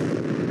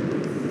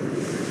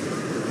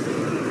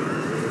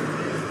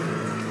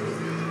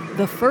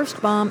 the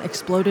first bomb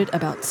exploded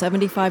about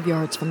 75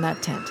 yards from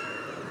that tent.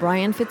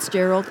 Brian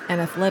Fitzgerald, an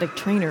athletic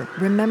trainer,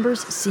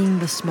 remembers seeing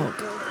the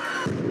smoke.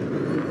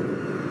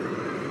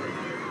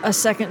 A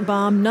second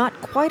bomb, not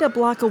quite a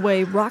block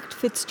away, rocked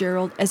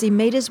Fitzgerald as he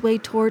made his way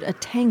toward a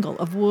tangle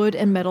of wood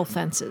and metal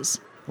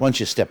fences. Once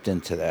you stepped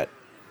into that,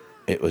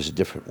 it was a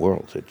different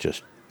world. It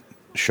just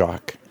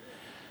shock.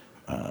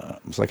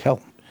 It was like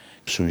hell.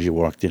 As soon as you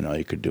walked in, all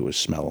you could do was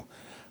smell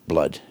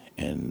blood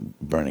and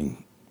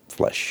burning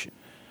flesh.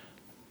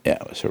 Yeah,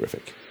 it was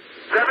horrific.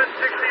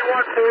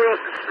 761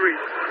 Boylston Street.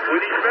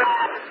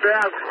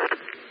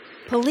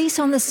 Police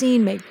on the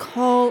scene made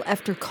call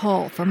after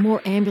call for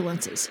more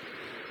ambulances.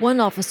 One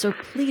officer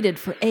pleaded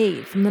for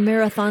aid from the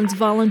marathon's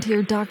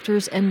volunteer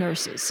doctors and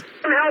nurses.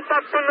 Help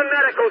up from the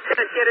medical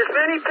tent. Get as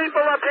many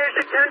people up here as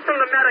you can from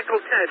the medical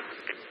tent.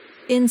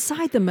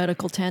 Inside the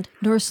medical tent,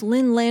 Nurse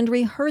Lynn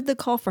Landry heard the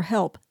call for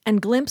help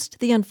and glimpsed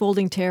the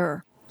unfolding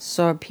terror.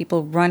 Saw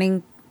people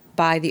running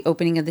by the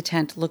opening of the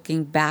tent,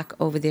 looking back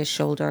over their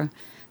shoulder.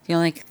 The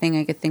only thing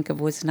I could think of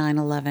was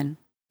 9/11.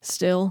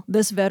 Still,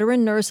 this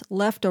veteran nurse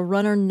left a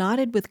runner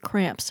knotted with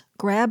cramps,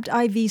 grabbed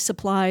IV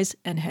supplies,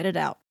 and headed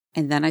out.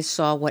 And then I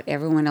saw what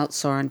everyone else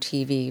saw on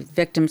TV,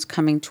 victims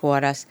coming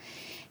toward us.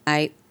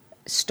 I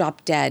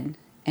stopped dead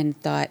and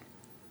thought,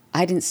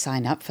 I didn't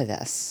sign up for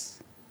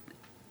this.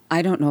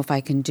 I don't know if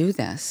I can do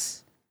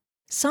this.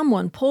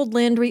 Someone pulled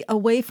Landry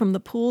away from the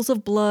pools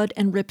of blood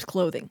and ripped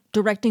clothing,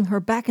 directing her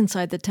back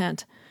inside the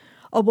tent.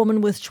 A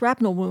woman with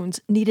shrapnel wounds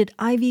needed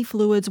IV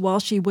fluids while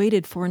she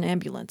waited for an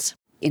ambulance.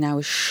 And I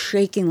was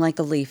shaking like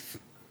a leaf.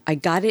 I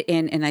got it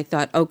in and I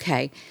thought,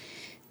 okay,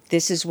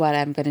 this is what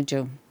I'm going to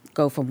do.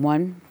 Go from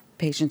one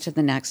patient to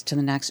the next,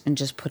 and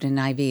just put in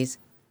IVs.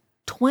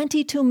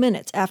 22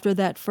 minutes after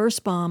that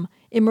first bomb,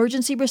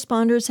 emergency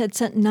responders had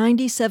sent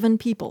 97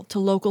 people to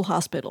local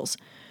hospitals.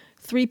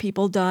 3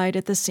 people died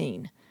at the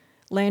scene.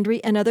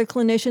 Landry and other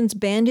clinicians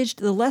bandaged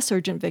the less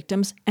urgent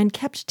victims and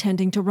kept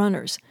tending to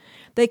runners.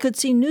 They could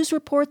see news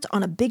reports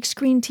on a big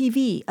screen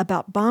TV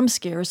about bomb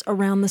scares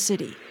around the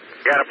city.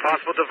 Got a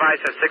possible device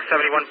at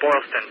 671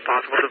 Boylston.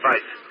 Possible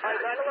device.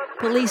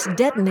 Police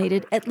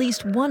detonated at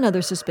least one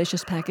other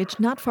suspicious package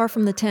not far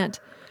from the tent.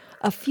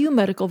 A few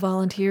medical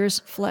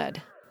volunteers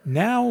fled.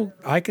 Now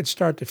I could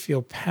start to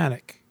feel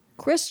panic.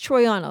 Chris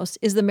Troyanos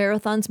is the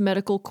marathon's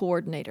medical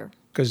coordinator.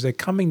 Because they're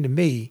coming to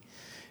me,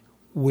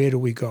 where do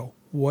we go?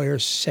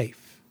 Where's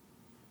safe?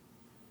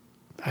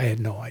 I had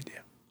no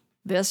idea.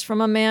 This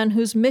from a man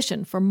whose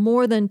mission for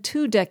more than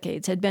 2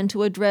 decades had been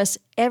to address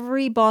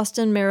every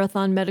Boston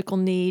Marathon medical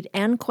need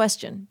and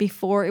question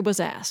before it was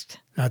asked.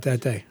 Not that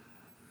day.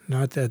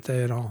 Not that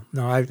day at all.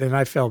 No,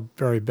 I felt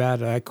very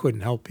bad. I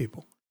couldn't help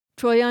people.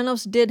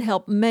 Troyanos did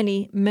help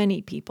many,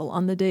 many people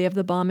on the day of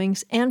the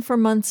bombings and for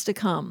months to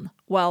come,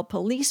 while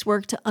police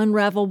worked to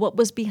unravel what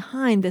was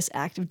behind this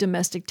act of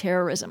domestic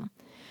terrorism.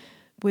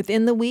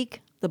 Within the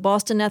week, the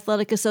Boston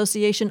Athletic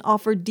Association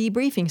offered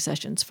debriefing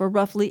sessions for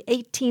roughly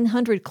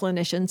 1,800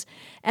 clinicians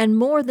and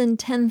more than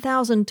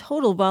 10,000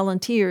 total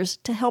volunteers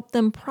to help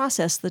them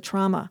process the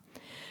trauma.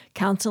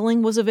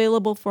 Counseling was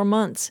available for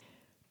months.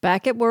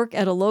 Back at work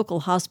at a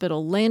local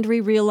hospital, Landry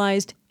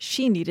realized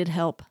she needed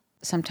help.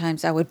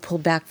 Sometimes I would pull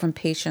back from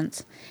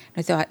patients.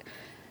 I thought,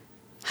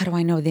 how do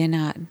I know they're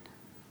not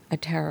a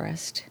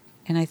terrorist?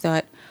 And I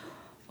thought,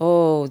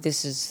 oh,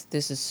 this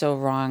is so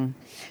wrong.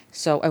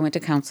 So I went to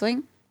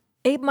counseling.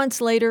 8 months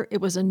later, it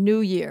was a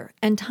new year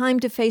and time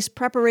to face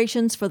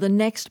preparations for the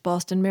next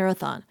Boston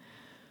Marathon.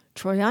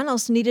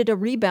 Troyanos needed a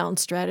rebound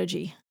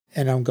strategy.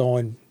 And I'm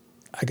going,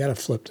 I got to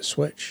flip the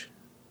switch.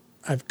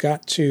 I've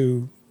got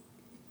to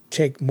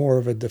take more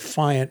of a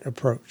defiant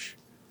approach.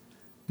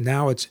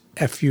 Now it's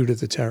F you to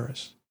the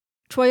terrorists.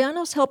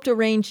 Troyanos helped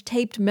arrange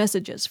taped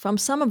messages from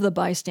some of the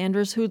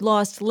bystanders who'd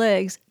lost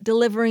legs,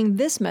 delivering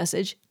this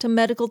message to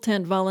medical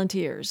tent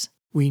volunteers.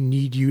 We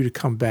need you to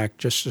come back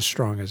just as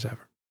strong as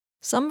ever.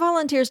 Some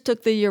volunteers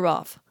took the year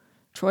off.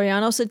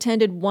 Troyanos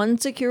attended one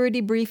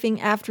security briefing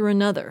after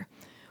another.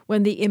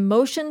 When the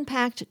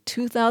emotion-packed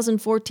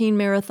 2014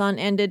 marathon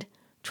ended,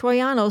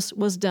 Troyanos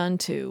was done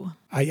too.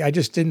 I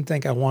just didn't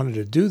think I wanted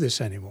to do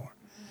this anymore.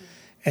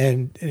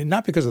 And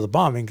not because of the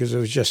bombing, because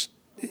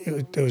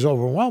it was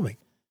overwhelming.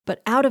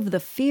 But out of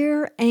the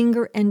fear,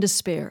 anger, and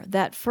despair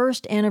that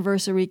first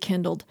anniversary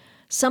kindled,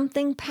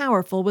 something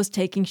powerful was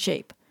taking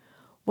shape.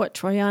 What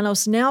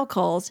Troyanos now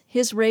calls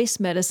his race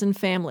medicine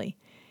family.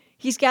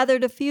 He's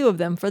gathered a few of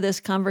them for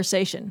this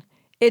conversation.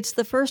 It's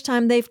the first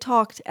time they've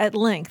talked at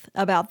length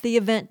about the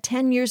event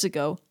 10 years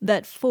ago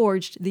that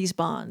forged these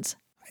bonds.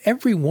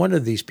 Every one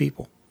of these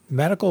people,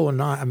 medical or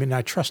not,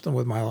 I trust them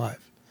with my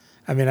life.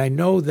 I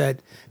know that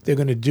they're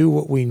going to do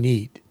what we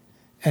need,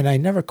 and I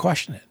never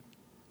question it.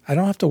 I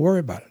don't have to worry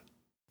about it.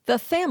 The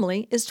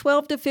family is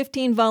 12 to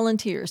 15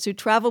 volunteers who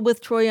travel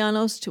with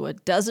Troyanos to a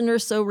dozen or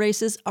so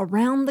races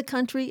around the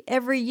country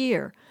every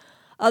year.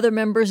 Other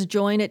members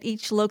join at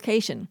each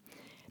location.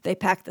 They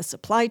pack the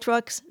supply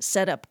trucks,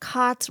 set up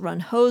cots,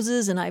 run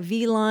hoses and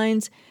IV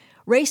lines.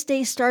 Race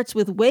day starts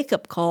with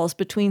wake-up calls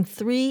between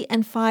 3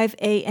 and 5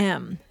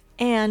 a.m.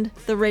 and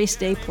the race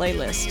day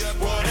playlist.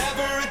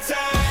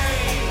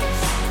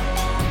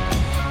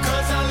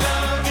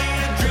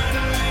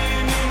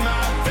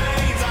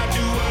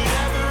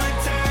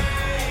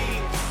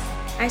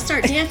 I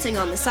start dancing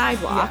on the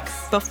sidewalk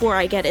before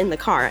I get in the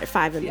car at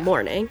 5 in the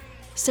morning.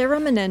 Sarah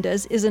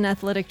Menendez is an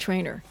athletic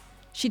trainer.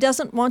 She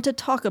doesn't want to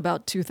talk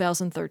about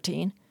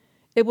 2013.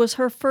 It was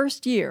her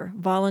first year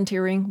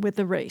volunteering with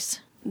the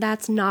race.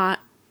 That's not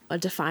a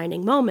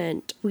defining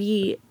moment.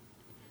 We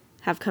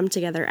have come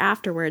together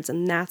afterwards,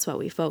 and that's what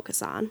we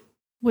focus on.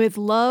 With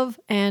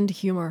love and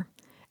humor.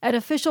 At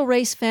official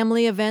race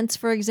family events,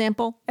 for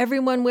example,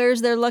 everyone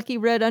wears their lucky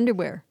red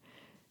underwear.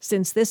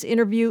 Since this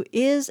interview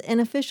is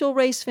an official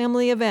race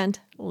family event,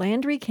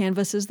 Landry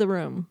canvasses the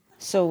room.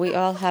 So we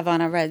all have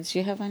on our reds. Do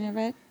you have on your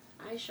red?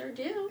 I sure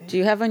do. Do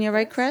you have on your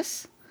red,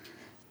 Chris?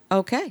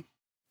 Okay.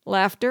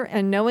 Laughter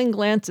and knowing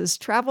glances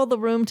travel the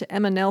room to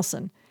Emma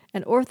Nelson,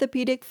 an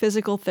orthopedic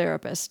physical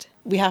therapist.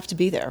 We have to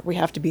be there. We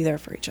have to be there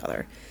for each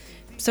other.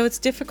 So it's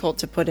difficult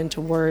to put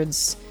into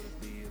words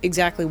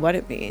exactly what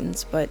it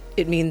means, but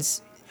it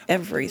means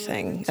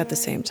everything at the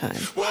same time.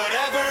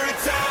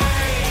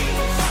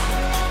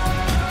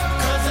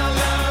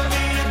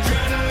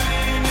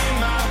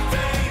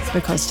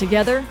 Because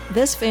together,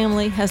 this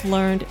family has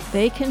learned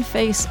they can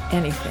face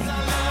anything.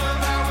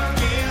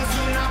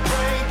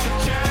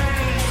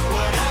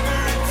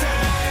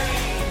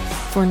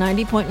 For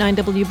 90.9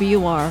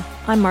 WBUR,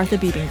 I'm Martha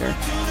Biedinger.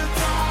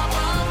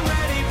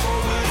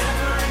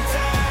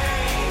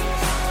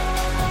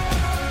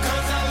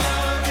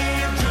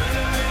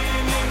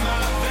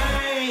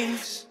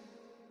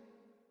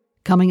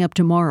 Coming up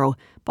tomorrow,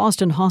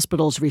 Boston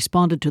hospitals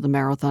responded to the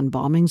marathon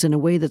bombings in a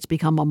way that's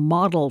become a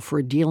model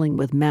for dealing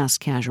with mass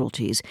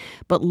casualties.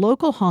 But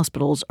local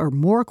hospitals are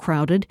more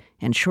crowded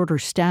and shorter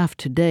staffed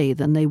today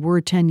than they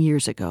were 10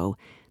 years ago.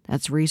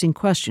 That's raising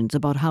questions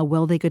about how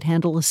well they could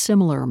handle a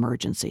similar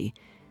emergency.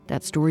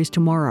 That story's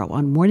tomorrow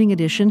on Morning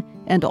Edition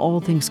and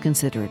All Things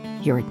Considered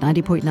here at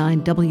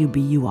 90.9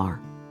 WBUR.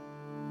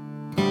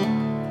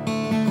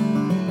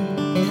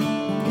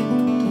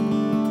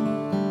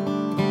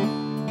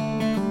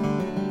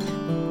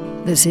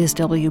 This is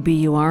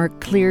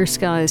WBUR. Clear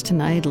skies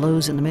tonight,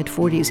 lows in the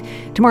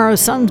mid-40s. Tomorrow,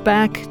 sun's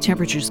back.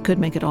 Temperatures could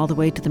make it all the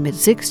way to the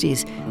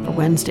mid-60s. For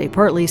Wednesday,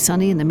 partly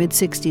sunny in the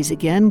mid-60s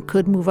again.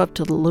 Could move up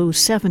to the low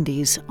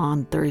 70s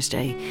on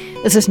Thursday.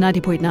 This is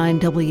 90.9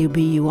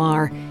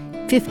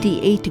 WBUR.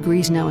 58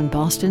 degrees now in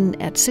Boston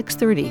at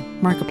 6:30.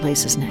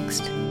 Marketplace is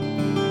next.